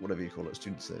 or whatever you call it,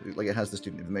 like it has the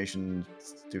student information,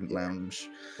 student lounge.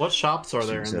 What shops are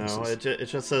there in though? It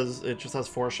just has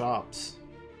 4 shops.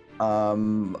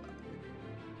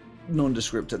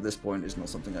 Nondescript at this point is not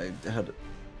something I had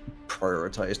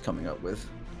prioritized coming up with.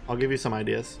 I'll give you some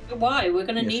ideas. Why? We're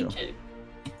gonna need to.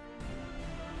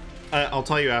 I'll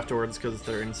tell you afterwards because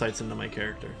they're insights into my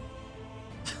character.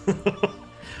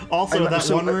 Also,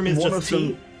 one room is just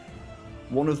tea.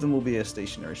 One of them will be a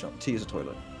stationary shop. Tea is a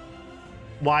toilet.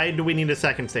 Why do we need a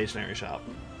second stationary shop?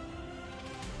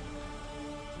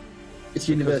 It's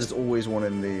university. There's always one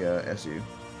in the SU.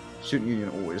 Student Union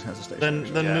always has a stationary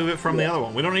shop. Then move it from the other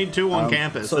one. We don't need 2 on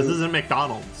campus. This isn't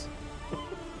McDonald's.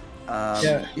 But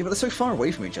they're so far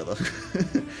away from each other.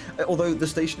 Although the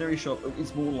stationary shop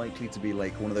is more likely to be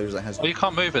like one of those that has... Well, you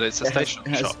can't move it. It's a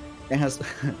stationary shop. It has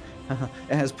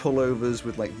pullovers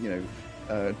with like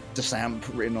DeSamp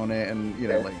written on it, and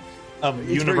like a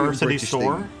university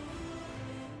store.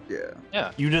 Thing.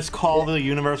 Yeah. You just call the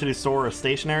university store a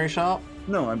stationary shop?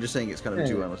 No, I'm just saying it's kind of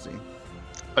duality.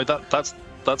 Oh, that's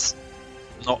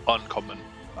not uncommon,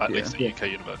 at least at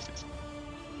UK universities.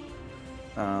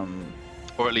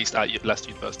 Or at least at Leicester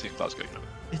University and Glasgow University.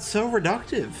 It's so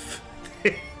reductive.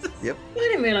 Yep. I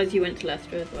didn't realise you went to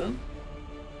Leicester as well.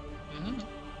 Mm-hmm.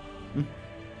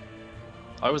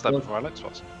 I was there before Alex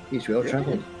was. He's well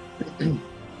travelled.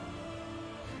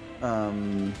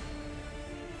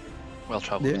 Well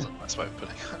travelled is a nice way of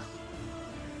putting it.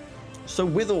 So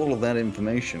with all of that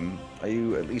information, are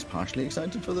you at least partially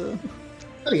excited for the...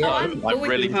 Oh yeah, I'm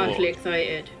really partially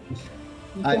excited.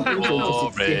 I'm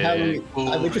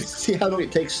interested to see how long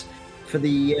it takes for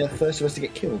the first of us to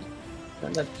get killed.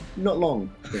 Not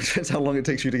long. Depends how long it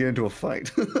takes you to get into a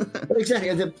fight. But exactly.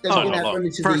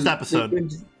 First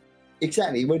episode.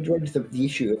 Exactly. We're run into the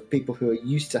issue of people who are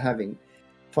used to having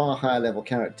far higher level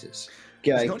characters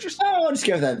going, I'll just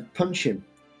go there and punch him.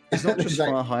 It's not just Like,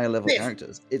 far higher level this.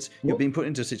 characters. It's you're What? being put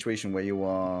into a situation where you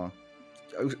are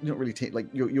not really like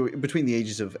you're between the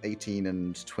ages of 18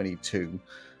 and 22.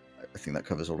 I think that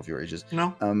covers all of your ages.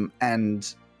 No,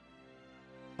 And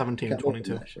 17 and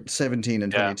 22. 17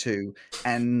 and 22,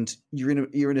 and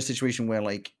you're in a situation where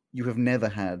like you have never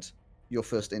had your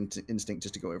first instinct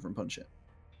just to go over and punch it.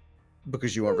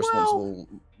 Because you are responsible,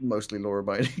 mostly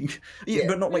law-abiding. Yeah,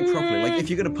 but not like properly. Like,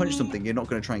 if you're going to punch something, you're not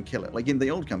going to try and kill it. Like, in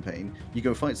the old campaign, you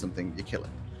go fight something, you kill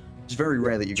it. It's very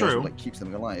rare that you guys would, like, keep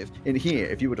something alive. In here,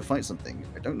 if you were to fight something,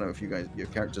 I don't know if your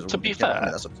characters To would be kill it.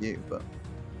 fair, That's up to you, but...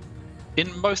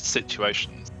 In most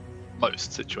situations,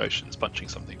 punching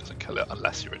something doesn't kill it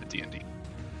unless you're in a D&D.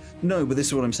 No, but this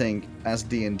is what I'm saying. As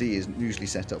D&D is usually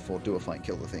set up for do a fight,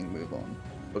 kill the thing, move on.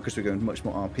 Because we're going much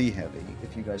more RP heavy,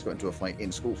 if you guys got into a fight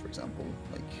in school, for example,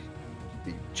 like,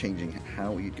 you'd be changing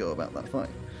how you'd go about that fight.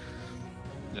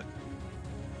 Yeah.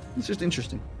 It's just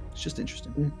interesting. It's just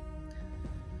interesting. Mm.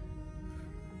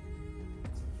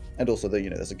 And also,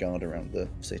 there's a guard around the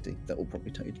city that will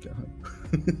probably tell you to go home.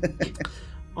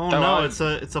 Oh no, it's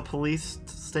a police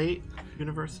state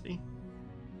university.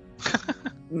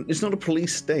 It's not a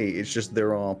police state. It's just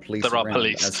there are police. There are around,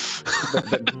 police,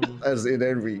 as in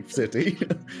every city.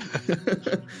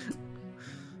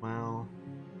 Wow.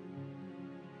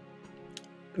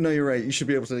 No, you're right. You should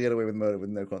be able to get away with murder with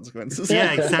no consequences.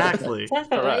 Yeah, exactly.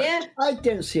 Definitely, yeah. I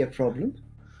don't see a problem.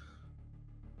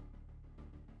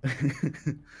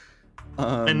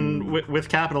 And with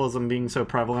capitalism being so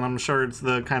prevalent, I'm sure it's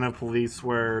the kind of police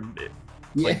where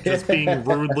just being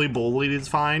rudely bullied is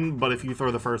fine, but if you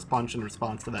throw the first punch in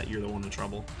response to that, you're the one in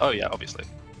trouble. Oh yeah, obviously.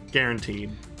 Guaranteed.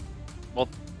 Well,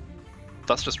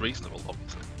 that's just reasonable,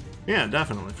 obviously. Yeah,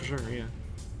 definitely, for sure, yeah.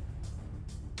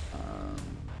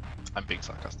 I'm being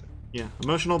sarcastic. Yeah,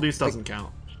 emotional abuse doesn't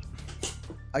count.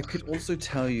 I could also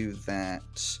tell you that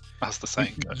As the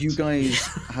saying goes. you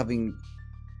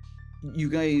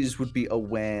guys would be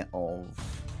aware of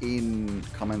in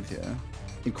Carmanthia,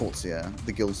 in Corsia,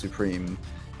 the Guild Supreme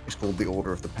is called the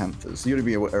Order of the Panthers. You'd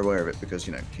be aware of it because,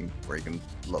 King Reagan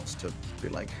loves to be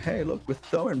like, hey, look, we're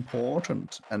so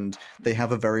important. And they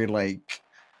have a very,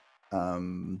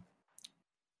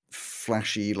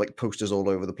 flashy, posters all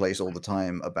over the place all the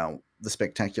time about the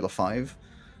Spectacular Five,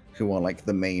 who are,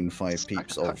 the main five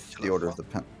peeps of the Order of the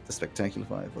Spectacular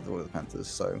Five, or the Order of the Panthers.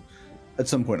 So at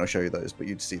some point I'll show you those, but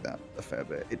you'd see that a fair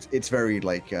bit. It's very,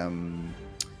 the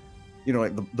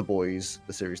Boys,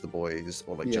 the series The Boys,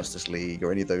 or Justice League,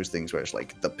 or any of those things where it's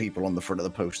the people on the front of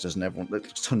the posters and everyone,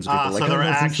 tons of people so they're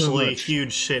actually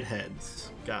huge shitheads.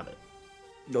 Got it.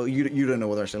 No, you don't know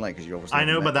what they're actually like because you obviously. I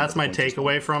know, but that's my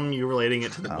takeaway from you relating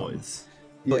it to the Boys.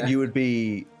 But you would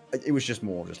be. It was just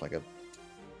more just like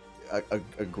a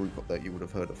group that you would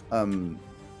have heard of.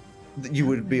 You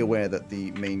would be aware that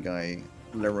the main guy,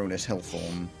 Leronis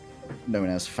Hellthorn, known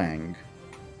as Fang,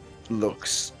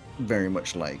 looks very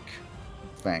much like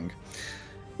Fang,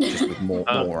 just with more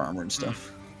armor and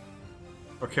stuff.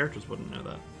 Our characters wouldn't know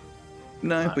that.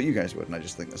 No, but you guys would, and I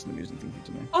just think that's an amusing thing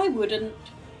to know. I wouldn't.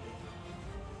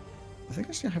 I think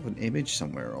actually I have an image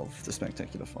somewhere of the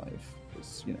Spectacular Five,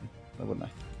 because, why wouldn't I?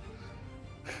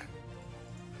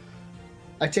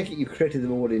 I take it you created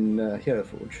them all in Hero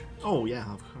Forge. Oh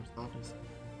yeah, of course, obviously.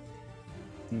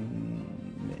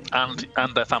 And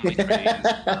their family trees.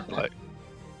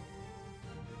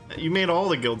 You made all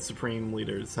the Guild Supreme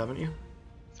leaders, haven't you?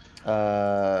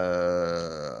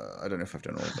 I don't know if I've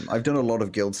done all of them. I've done a lot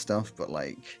of guild stuff, but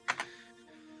I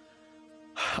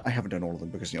haven't done all of them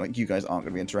because you guys aren't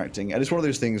going to be interacting, and it's one of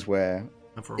those things where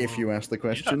if you ask the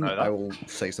question, I will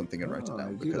say something and write it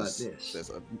down because there's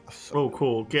a. Oh,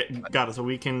 cool! Got it. So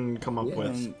we can come up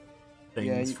with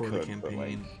things for the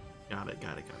campaign. Got it.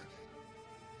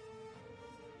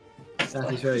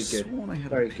 That is very good.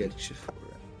 Very good.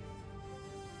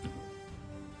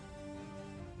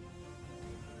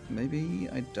 Maybe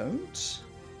I don't.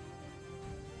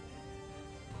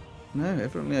 No,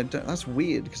 evidently I don't. That's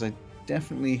weird because I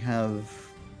definitely have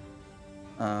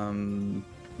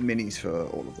minis for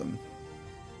all of them.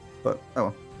 But oh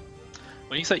well.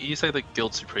 When you say the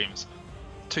Guild Supremes,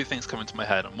 two things come into my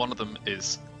head, and one of them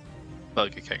is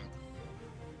Burger King.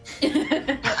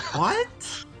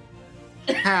 What?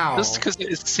 How? Just because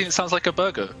it sounds like a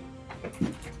burger.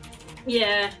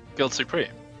 Yeah. Guild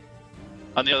Supreme.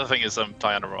 And the other thing is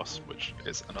Diana Ross, which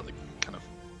is another kind of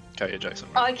K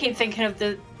adjacent. I keep thinking of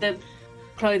the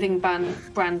clothing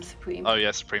brand Supreme. Oh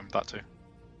yeah, Supreme, that too.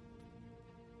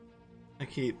 I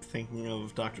keep thinking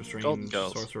of Doctor Golden Strange,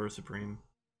 Girls. Sorcerer Supreme.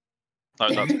 No,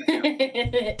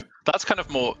 that's kind of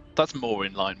more. That's more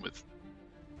in line with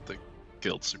the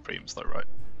Guild Supremes, though, right?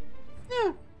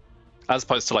 Yeah. As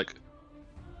opposed to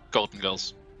Golden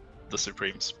Girls, the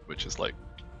Supremes, which is like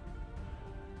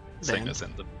singers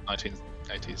in the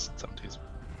 1980s, 70s.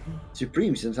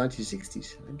 Supremes in the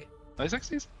 1960s, I think.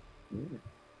 1960s? Yeah.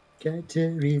 Got to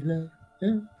reload.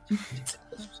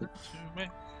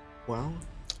 Well,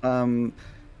 Diana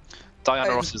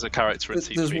Ross is a character in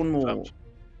TV. There's one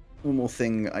more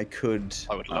thing I could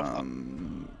would love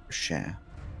share.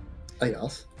 Oh,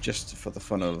 yes. Just for the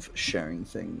fun of sharing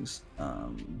things,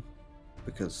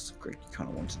 because Greg kind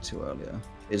of wanted to earlier,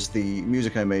 is the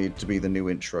music I made to be the new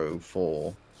intro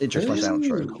for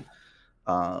intro/outro,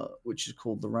 which is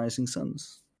called The Rising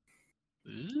Suns,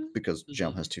 because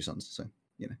Jam has 2 sons, so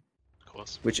you know. Of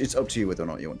course. Which it's up to you whether or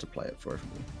not you want to play it for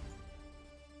everybody.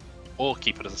 Or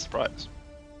keep it as a surprise.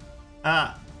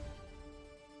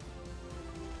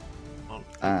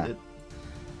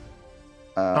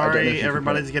 Sorry,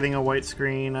 everybody's getting a white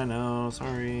screen. I know.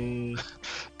 Sorry.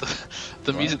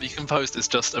 The music that you composed is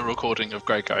just a recording of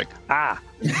Greg going,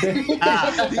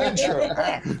 the intro.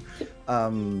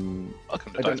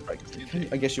 Welcome to Dice Breakers.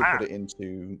 I guess you'll put it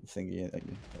into thingy.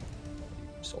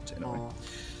 Sort it in a way.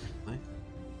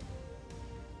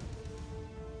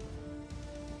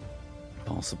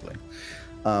 Possibly.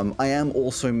 I am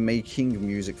also making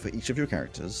music for each of your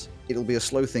characters. It'll be a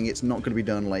slow thing. It's not going to be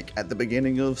done like at the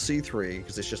beginning of C3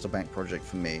 because it's just a back project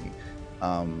for me.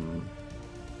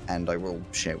 And I will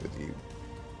share with you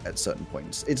at certain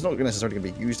points. It's not necessarily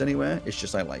going to be used anywhere. It's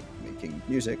just I like making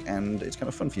music, and it's kind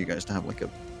of fun for you guys to have like a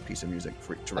piece of music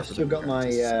for it to represent. I've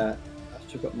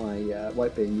still got my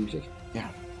White Bay music. Yeah.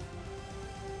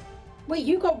 Wait,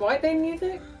 you got White Bay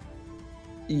music?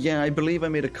 Yeah, I believe I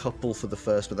made a couple for the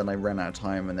first, but then I ran out of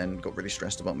time and then got really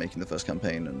stressed about making the first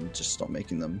campaign and just stopped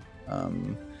making them.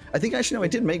 I think actually, no, I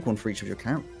did make one for each of your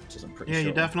characters, I'm pretty sure. Yeah,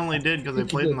 you definitely did, because they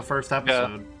played in the first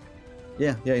episode.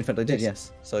 Yeah, in fact I did,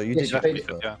 yes. So you did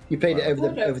You played it over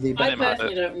the I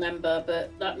personally don't remember,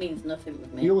 but that means nothing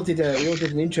with me. We all did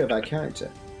an intro of our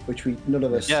character, which none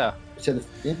of us. Yeah. So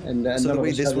the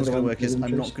way this one's going to work is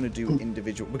I'm not going to do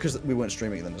individual, because we weren't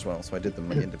streaming them as well, so I did them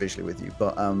like individually with you.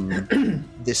 But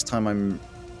this time I'm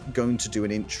going to do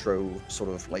an intro sort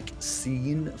of like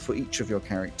scene for each of your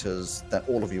characters that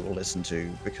all of you will listen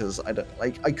to, because I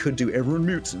could do everyone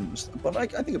mutant, but I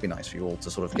think it'd be nice for you all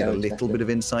to sort of get a little bit of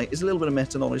insight. It's a little bit of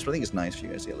meta knowledge, but I think it's nice for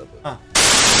you guys to get a little bit of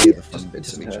the fun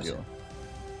bits of each of your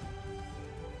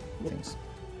things.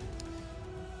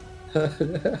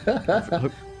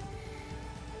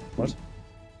 What?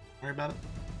 Worry about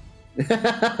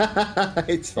it.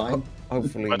 It's fine.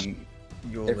 Hopefully,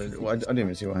 you'll. Well, I didn't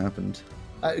even see what happened.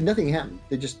 Nothing happened.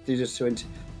 They just went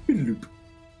loop.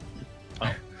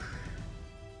 Oh.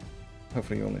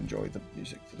 Hopefully, you'll enjoy the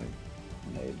music that I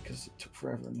made because it took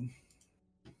forever.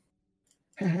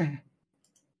 It's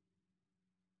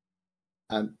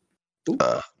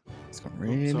gone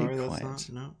really quiet. That's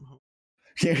not, no.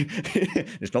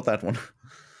 It's not that one.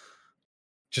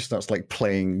 Just starts like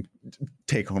playing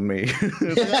 "Take on Me."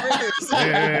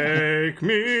 Take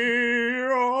me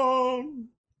on.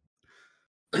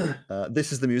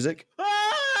 This is the music.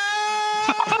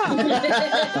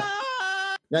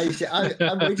 Now you see,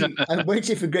 I'm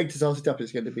waiting for Greg to start it up.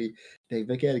 It's going to be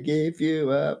 "Never Gonna Give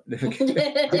You Up."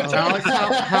 Alex,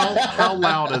 how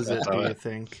loud is it? Do you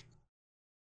think?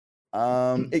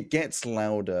 It gets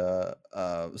louder,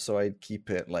 so I'd keep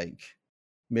it like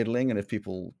middling, and if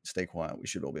people stay quiet, we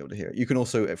should all be able to hear it. You can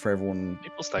also, for everyone,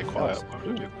 people stay quiet. Why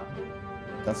would I do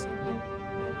That's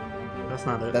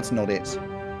not it. That's not it.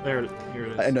 Here it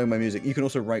is. I know my music. You can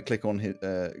also right-click on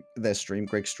their stream,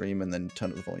 Greg's stream, and then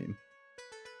turn up the volume.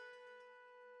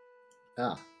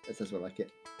 That sounds more like it.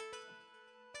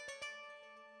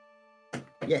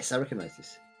 Yes, I recognise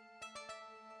this.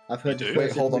 I've heard.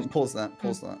 Wait, hold on. Pause that.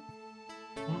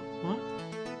 What?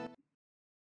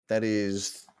 That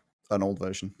is an old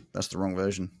version. That's the wrong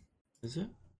version. Is it?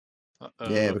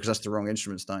 Yeah, because that's the wrong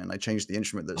instrument style, and I changed the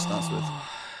instrument that it starts with.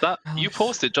 That you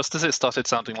paused it just as it started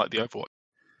sounding like the Overwatch.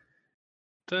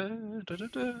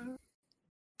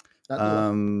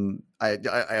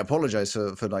 I apologize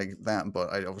for like that,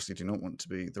 but I obviously do not want to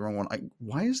be the wrong one.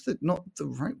 Why is that not the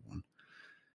right one?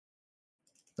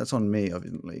 That's on me,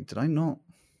 evidently. Did I not?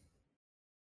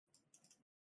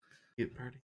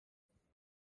 Party.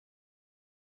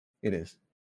 It is.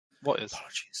 What is?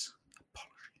 Apologies.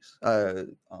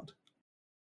 Art.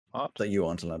 Art? That you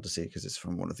aren't allowed to see because it's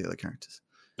from one of the other characters.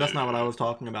 That's not what I was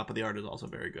talking about, but the art is also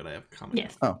very good. I have a comment.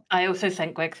 Yes. Oh. I also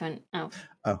sent Greg something else.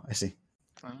 Oh, I see.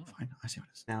 Fine, I see what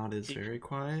it is. Now it is very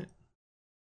quiet.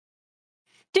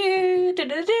 Do do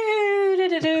do do do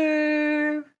do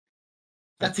do.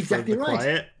 That's exactly right.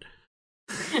 Quiet.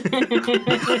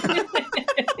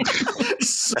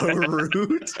 So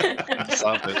rude.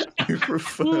 Savage. I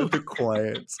prefer the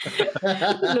quiet.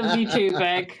 Love you too,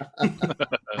 Beck.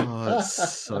 Oh, that's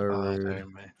so rude. dear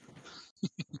me.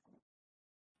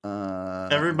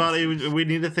 Everybody, we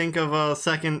need to think of a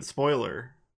second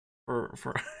spoiler for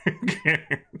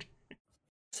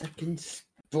Second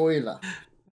spoiler.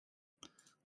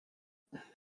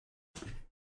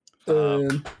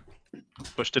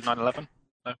 Bush did 9/11.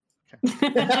 No.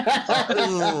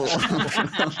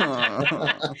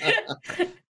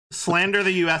 Slander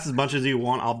the U.S. as much as you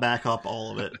want. I'll back up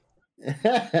all of it.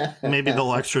 Maybe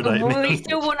they'll extradite We me.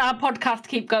 still want our podcast to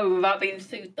keep going without being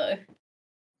sued, though.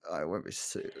 I won't be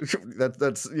sued.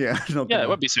 That's yeah. Not Yeah, gonna- it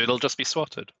won't be sued. It'll just be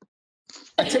swatted.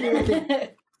 I tell you one thing.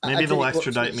 Maybe they'll what's-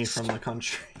 extradite me from the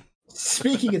country.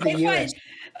 Speaking of the US,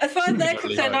 As far as they're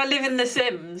Totally concerned, right. I live in The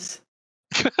Sims.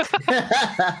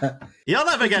 You'll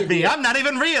never get me. I'm not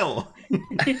even real.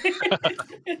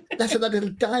 that's what that little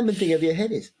diamond thing over your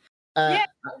head is. Yeah.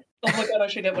 Oh my god, I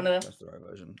should get one of them. That's the right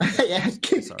version. Yeah,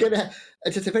 Sorry.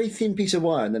 it's just a very thin piece of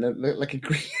wire and then like a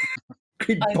green,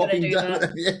 green I'm gonna popping do diamond. that.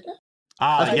 over your-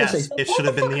 Ah, I was gonna yes. say, It what should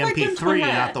have the been the fuck have I done to MP3, my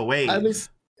hair? not the wave. I was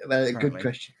well, good Apparently.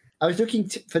 question. I was looking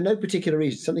for no particular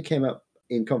reason. Something came up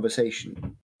in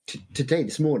conversation today,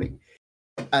 this morning,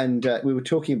 and we were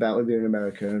talking about when we were in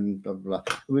America and blah blah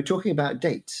blah. We were talking about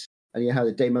dates and you know how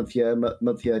the day, month, year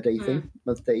day thing,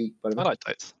 month, day, whatever. I like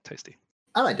dates. Tasty.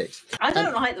 I like dates. I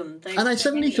don't like them. They And I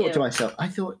suddenly make me thought to ill. myself,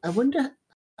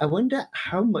 I wonder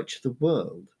how much the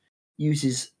world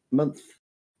uses month,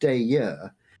 day,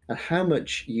 year, and how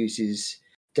much uses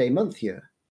day, month,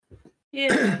 year.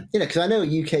 Yeah. You know, because I know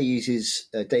UK uses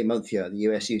day, month, year, the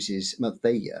US uses month,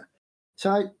 day, year.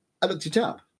 So I looked it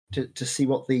up to see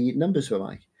what the numbers were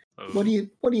like. Oh. What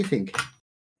do you think?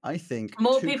 I think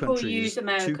More two people countries, use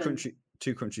American.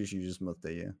 Two countries use month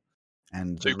day year,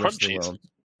 and Two the rest of the crunchies? world,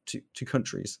 two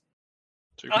countries.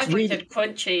 I thought you really- said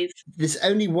crunchies. There's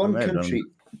only one I read country.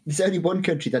 There's only one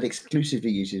country that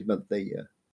exclusively uses month, day, year.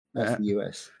 That's the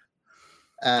US.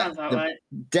 Sounds about the right.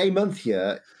 day, month,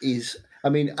 year is. I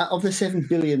mean, of the 7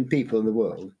 billion people in the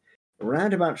world,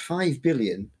 around about 5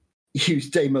 billion use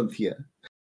day, month, year.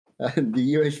 And the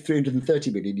US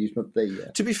 330 million use month, day,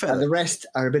 year. To be fair, And the rest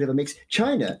are a bit of a mix.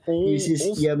 China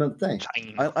uses year, month, day.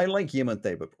 I like year month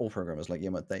day, but all programmers like year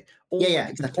month day. Yeah,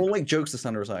 exactly. All like jokes to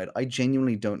stand aside, I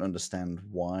genuinely don't understand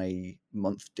why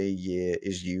month day year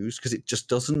is used because it just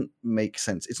doesn't make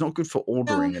sense. It's not good for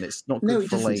ordering, and it's not No, good it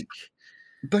for doesn't. like.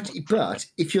 But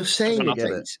if you're saying I a get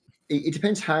date, it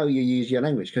depends how you use your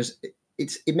language because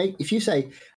if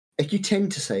you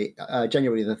tend to say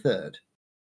January the 3rd,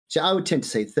 so I would tend to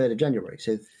say 3rd of January,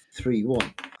 so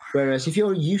 3-1. Whereas if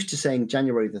you're used to saying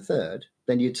January the 3rd,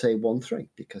 then you'd say 1-3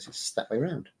 because it's that way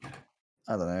around.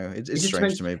 I don't know. It's just strange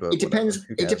depends- to me, but It depends. whatever.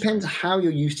 Who It cares, depends right? how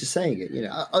you're used to saying it. You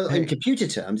know, in Hey. computer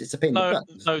terms, it's a pain in the No,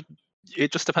 butt. no.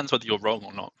 It just depends whether you're wrong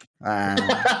or not.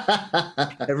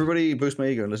 Ah. Everybody boost my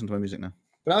ego and listen to my music now.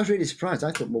 But I was really surprised.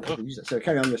 I thought more people use that. So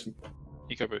carry on listening.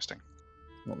 Ego boosting.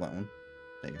 Not that one.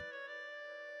 There you go.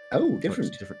 Oh, It's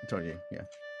different. different. Told you. Yeah.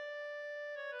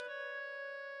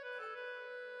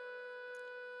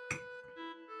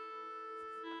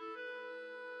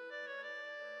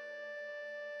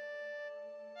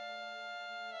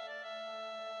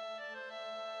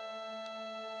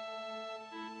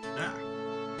 Ah.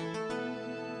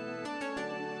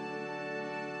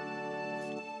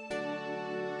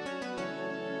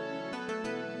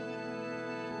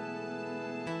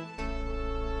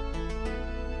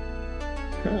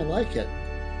 I like it.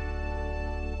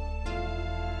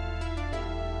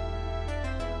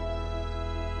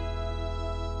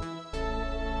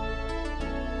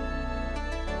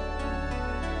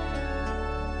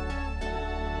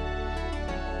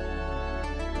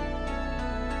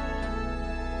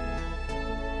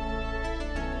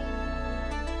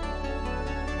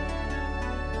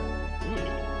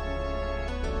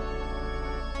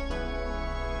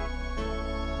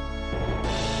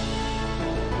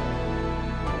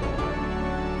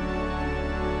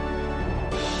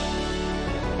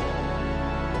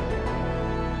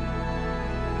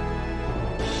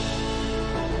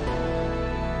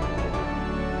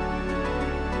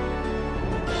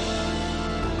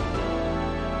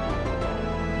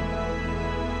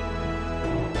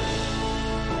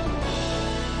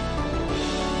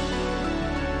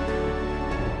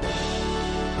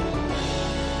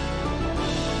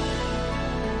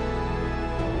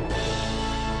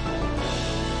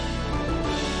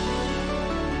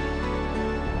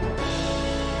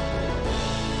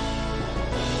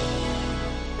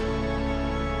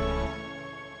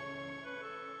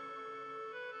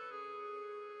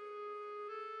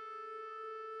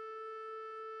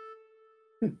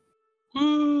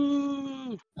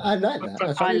 Woo! I like that.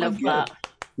 That's I really love good. that.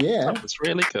 Yeah. That was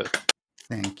really good.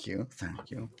 Thank you.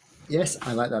 Yes,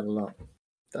 I like that a lot.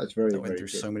 That's very, That went very through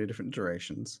good. so many different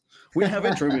iterations. We have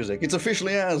intro music. It's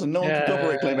officially ours, and no one can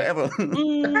copyright claim it ever.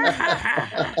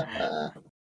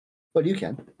 Well, you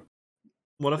can.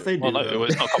 What if they do? Well, no, though?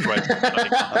 it's not copyrighted.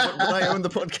 But I own the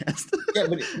podcast. Yeah,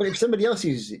 but if somebody else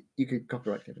uses it, you could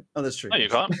copyright it. Oh, that's true. No, you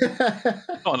can't.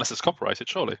 Not unless it's copyrighted,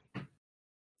 surely.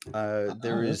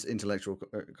 There is intellectual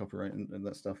copyright and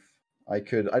that stuff. I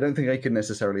don't think I could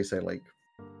necessarily say like.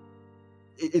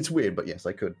 It's weird, but yes,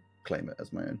 I could claim it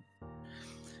as my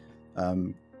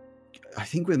own. I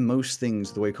think with most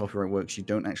things, the way copyright works, you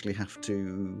don't actually have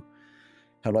to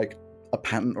have like a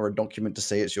patent or a document to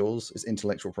say it's yours. It's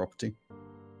intellectual property.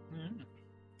 Mm.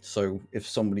 So if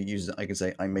somebody uses it, I can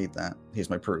say, I made that. Here's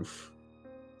my proof.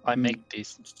 I make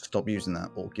these. Stop using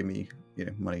that or give me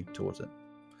money towards it.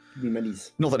 Give me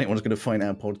monies. Not that anyone's going to find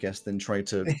our podcast and try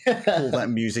to pull that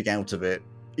music out of it,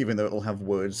 even though it'll have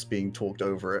words being talked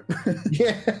over it.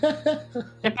 Yeah.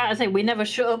 In fact, I say we never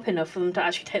shut up enough for them to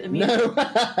actually take the music. No.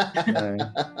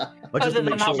 Other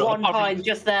than that one line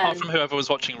just there. Apart from whoever was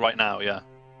watching right now, yeah.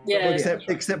 Yeah.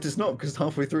 Except it's not, because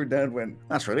halfway through Dad went,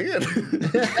 that's really good.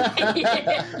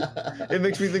 It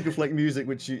makes me think of like music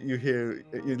which you hear,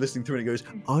 you're listening through and it goes,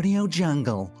 Audio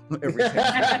Jungle. Every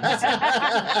time.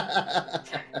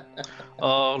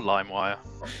 Oh, LimeWire.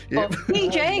 Yep.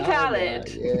 DJ Khaled.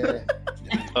 Yeah.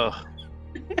 Ugh.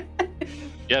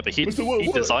 Yeah, but he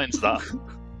designs that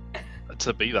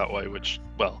to be that way, which,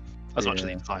 well, as much as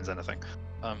he designs anything.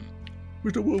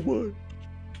 Mr. Worldwide.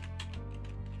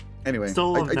 Anyway,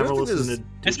 Still, I've never listened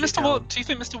to. Is Mr. World? Do you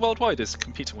think Mr. Worldwide is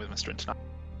competing with Mr. International?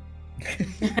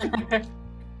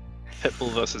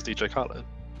 Pitbull versus DJ Khaled.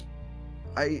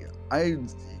 I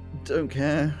don't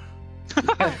care.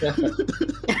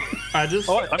 I just.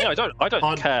 Oh, I mean, I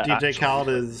don't care. DJ actually. Khaled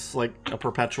is like a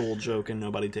perpetual joke, and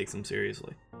nobody takes him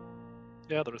seriously.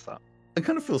 Yeah, there is that. I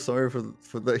kind of feel sorry for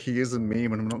that he is a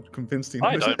meme, and I'm not convinced he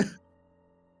I knows don't. it.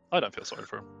 I don't feel sorry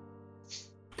for him.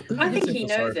 I think he feel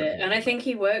sorry knows for it, him. and I think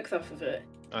he works off of it.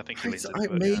 I think he leads into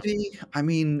it. Maybe. I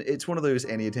mean, it's one of those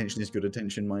any attention is good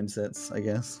attention mindsets, I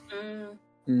guess.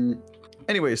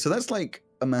 Anyway, so that's like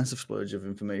a massive splurge of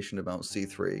information about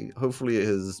C3. Hopefully it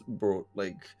has brought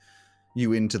like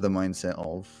you into the mindset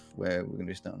of where we're going to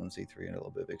be starting on C3 and a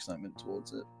little bit of excitement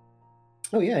towards it.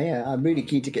 Oh yeah. I'm really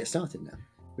keen to get started now.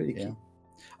 Really keen. Yeah.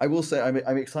 I will say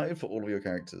I'm excited for all of your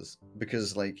characters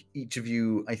because like each of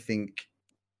you, I think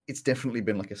it's definitely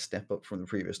been like a step up from the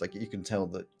previous. Like you can tell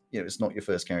that it's not your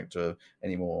first character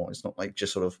anymore. It's not like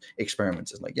just sort of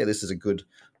experiments. It's like this is a good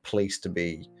place to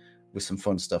be with some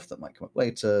fun stuff that might come up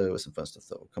later, with some fun stuff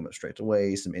that will come up straight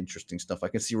away, some interesting stuff. I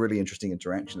can see really interesting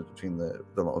interactions between the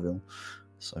lot of you.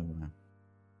 So I'm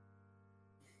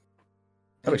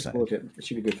excited. It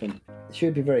should be good fun. It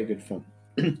should be very good fun.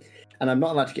 And I'm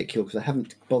not allowed to get killed because I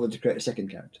haven't bothered to create a second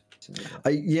character. So,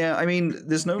 I mean,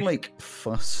 there's no like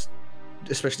fuss,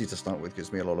 especially to start with,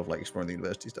 gives me a lot of like exploring the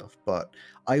university stuff. But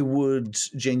I would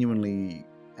genuinely,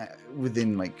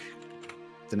 within like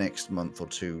the next month or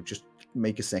two, just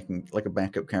make a second, like a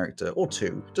backup character or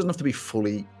two. It doesn't have to be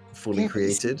fully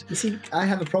created. You see, I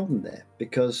have a problem there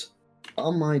because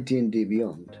on my D&D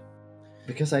Beyond,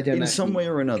 because I don't in some way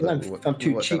or another, I'm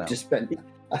too cheap to spend.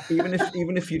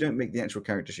 even if you don't make the actual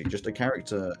character sheet, just a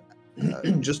character.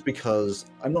 Just because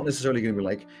I'm not necessarily going to be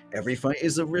like every fight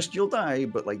is a risk you'll die,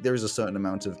 but like there is a certain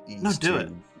amount of ease. No, do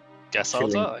it. Guess I'll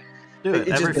die. Do it.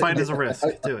 Every fight is a risk.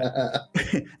 Do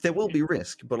it. There will be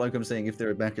risk, but like I'm saying, if there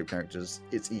are backup characters,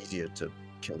 it's easier to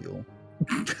kill you all.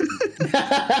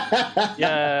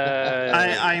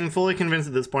 Yeah. I'm fully convinced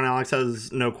at this point Alex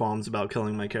has no qualms about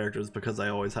killing my characters because I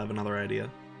always have another idea.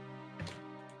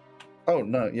 Oh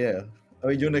no, yeah. I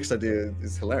mean, your next idea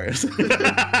is hilarious.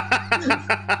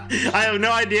 I have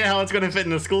no idea how it's going to fit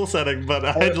in a school setting, but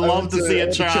I'd love to see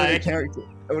it try. I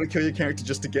want to kill your character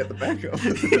just to get the backup.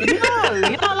 No,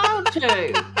 you're not allowed to.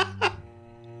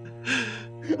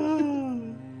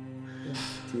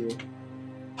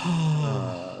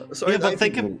 So yeah, I but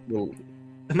think of we'll...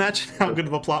 imagine how good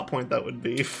of a plot point that would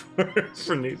be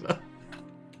for Neva.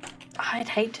 I'd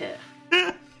hate it.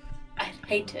 I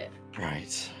hate it.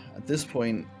 Right. At this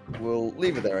point, we'll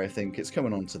leave it there. I think it's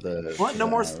coming on to the What? No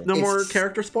more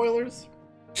character spoilers?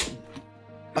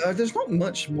 There's not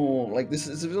much more. Like this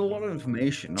is there's a lot of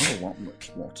information. Not a lot much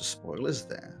more to spoil, is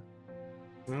there?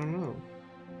 I don't know.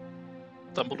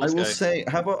 Dumbledore's I will gay. say.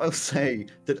 How about I'll say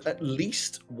that at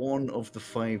least one of the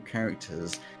 5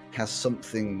 characters has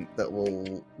something that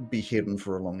will be hidden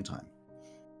for a long time.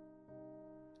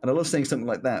 And I love saying something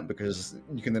like that because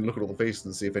you can then look at all the faces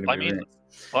and see if anybody reacts.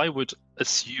 I would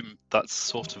assume that's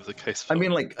sort of the case for I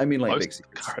mean like most big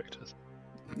secrets. characters.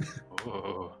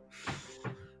 Oh.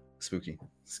 Spooky,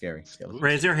 scary.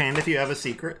 Raise your hand if you have a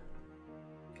secret.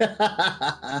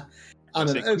 I'm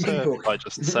an open book. I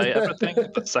just say everything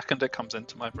the second it comes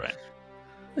into my brain.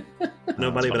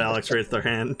 Nobody but Alex raised their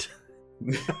hand.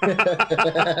 Yeah,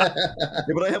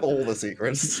 but I have all the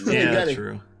secrets. Yeah,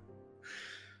 true.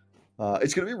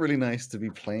 It's going to be really nice to be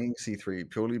playing C3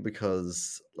 purely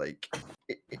because, like,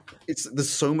 there's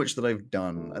so much that I've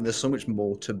done and there's so much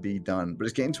more to be done. But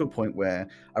it's getting to a point where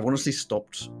I've honestly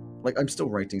stopped. Like, I'm still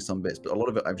writing some bits, but a lot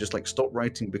of it I've just like stopped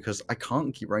writing because I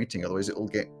can't keep writing. Otherwise, it'll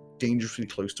get dangerously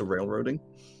close to railroading.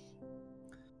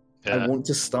 Yeah. I want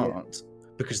to start.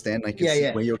 Because then I can see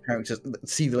where your characters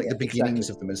see the beginnings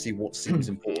of them and see what seems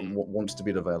important, what wants to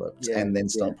be developed, and then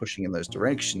start pushing in those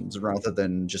directions rather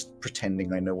than just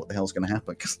pretending I know what the hell's going to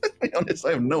happen. Because to be honest,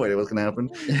 I have no idea what's going to happen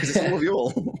because it's all of you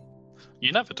all.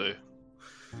 You never do.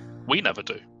 We never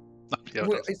do.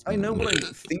 Well, I know what I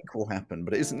think will happen,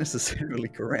 but it isn't necessarily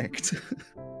correct.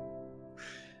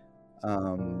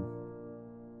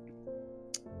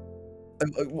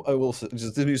 I will say,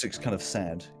 the music's kind of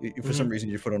sad. For some reason,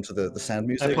 you put onto the sad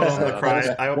music. I put on the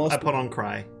cry. I put on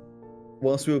cry.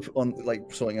 Whilst we were on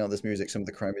sorting out this music, some of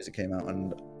the cry music came out,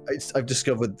 and I've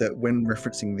discovered that when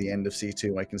referencing the end of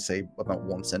C2, I can say about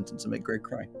one sentence and make Greg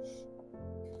cry.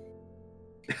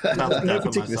 No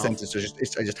particular sentence. I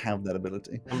just have that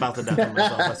ability. I'm about to deafen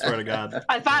myself. I swear to God.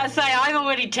 I was about to say I'm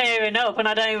already tearing up, and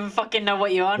I don't even fucking know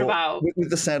what you're on about. With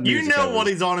the sad music, You know what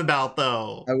he's on about,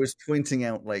 though. I was pointing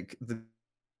out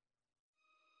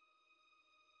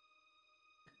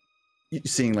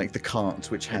seeing like the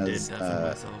cart which has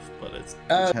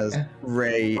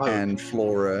Ray and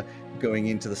Flora going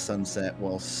into the sunset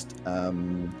whilst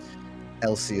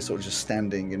Elsie is sort of just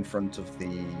standing in front of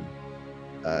the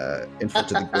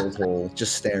guild hall,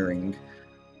 just staring,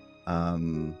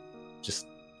 just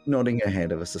nodding her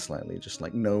head ever so slightly, just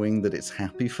like knowing that it's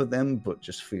happy for them, but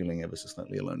just feeling ever so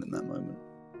slightly alone in that moment.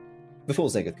 Before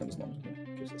Zegeth comes along,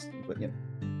 but yeah.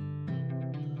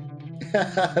 You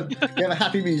have a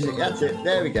happy music, that's it.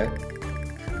 There we go.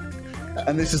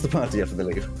 And this is the party after they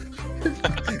leave.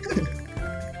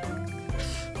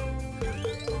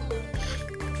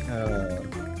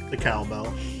 The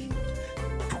cowbell.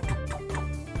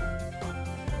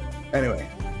 Anyway,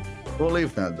 we'll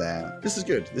leave that there. This is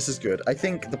good. I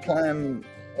think the plan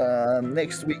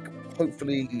next week,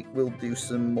 hopefully, we'll do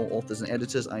some more authors and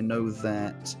editors. I know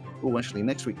that... Oh, actually,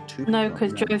 next week, too. No,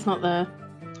 because Joe's not there.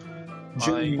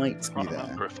 Joe might be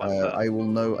there. I will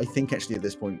know. I think actually at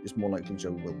this point it's more likely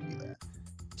Joe will be there.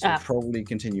 So we'll probably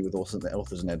continue with the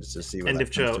authors and editors. See what and if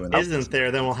Joe isn't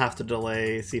there, then we'll have to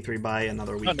delay C3 by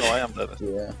another week. Oh, no, I am there.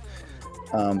 Yeah.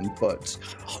 But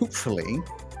hopefully,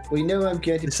 we know I'm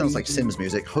getting. This sounds like Sims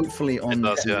music. Hopefully on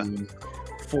the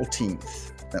 14th.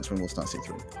 That's when we'll start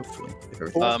C3, hopefully.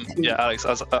 Yeah, Alex,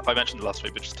 as I mentioned last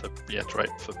week, but just to reiterate,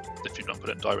 if you've not put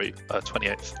it in diary,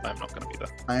 28th, I'm not going to be there.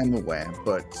 I am aware,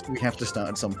 but we have to start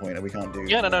at some point, and we can't do...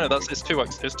 Yeah, no, it's 2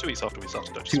 weeks. It's 2 weeks after we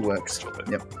started. 2 works.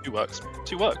 Yep. 2 works.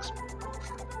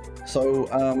 So,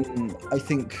 I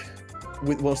think,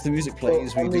 whilst the music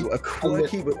plays, we do a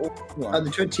quirky but awkward... On the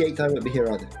 28th, I won't be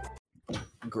here either.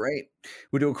 Great.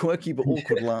 We do a quirky but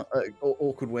awkward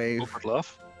awkward wave. Awkward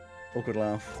laugh. Awkward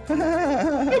laugh.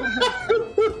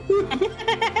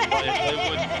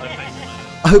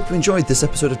 I hope you enjoyed this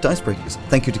episode of Dicebreakers.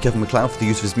 Thank you to Kevin MacLeod for the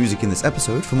use of his music in this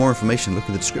episode. For more information, look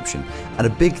in the description. And a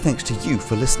big thanks to you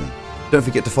for listening. Don't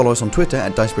forget to follow us on Twitter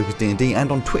at DicebreakersDND and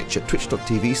on Twitch at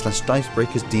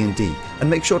twitch.tv/DicebreakersDND. And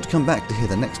make sure to come back to hear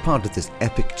the next part of this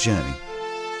epic journey.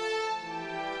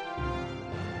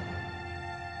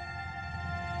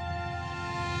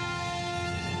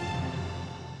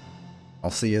 I'll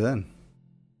see you then.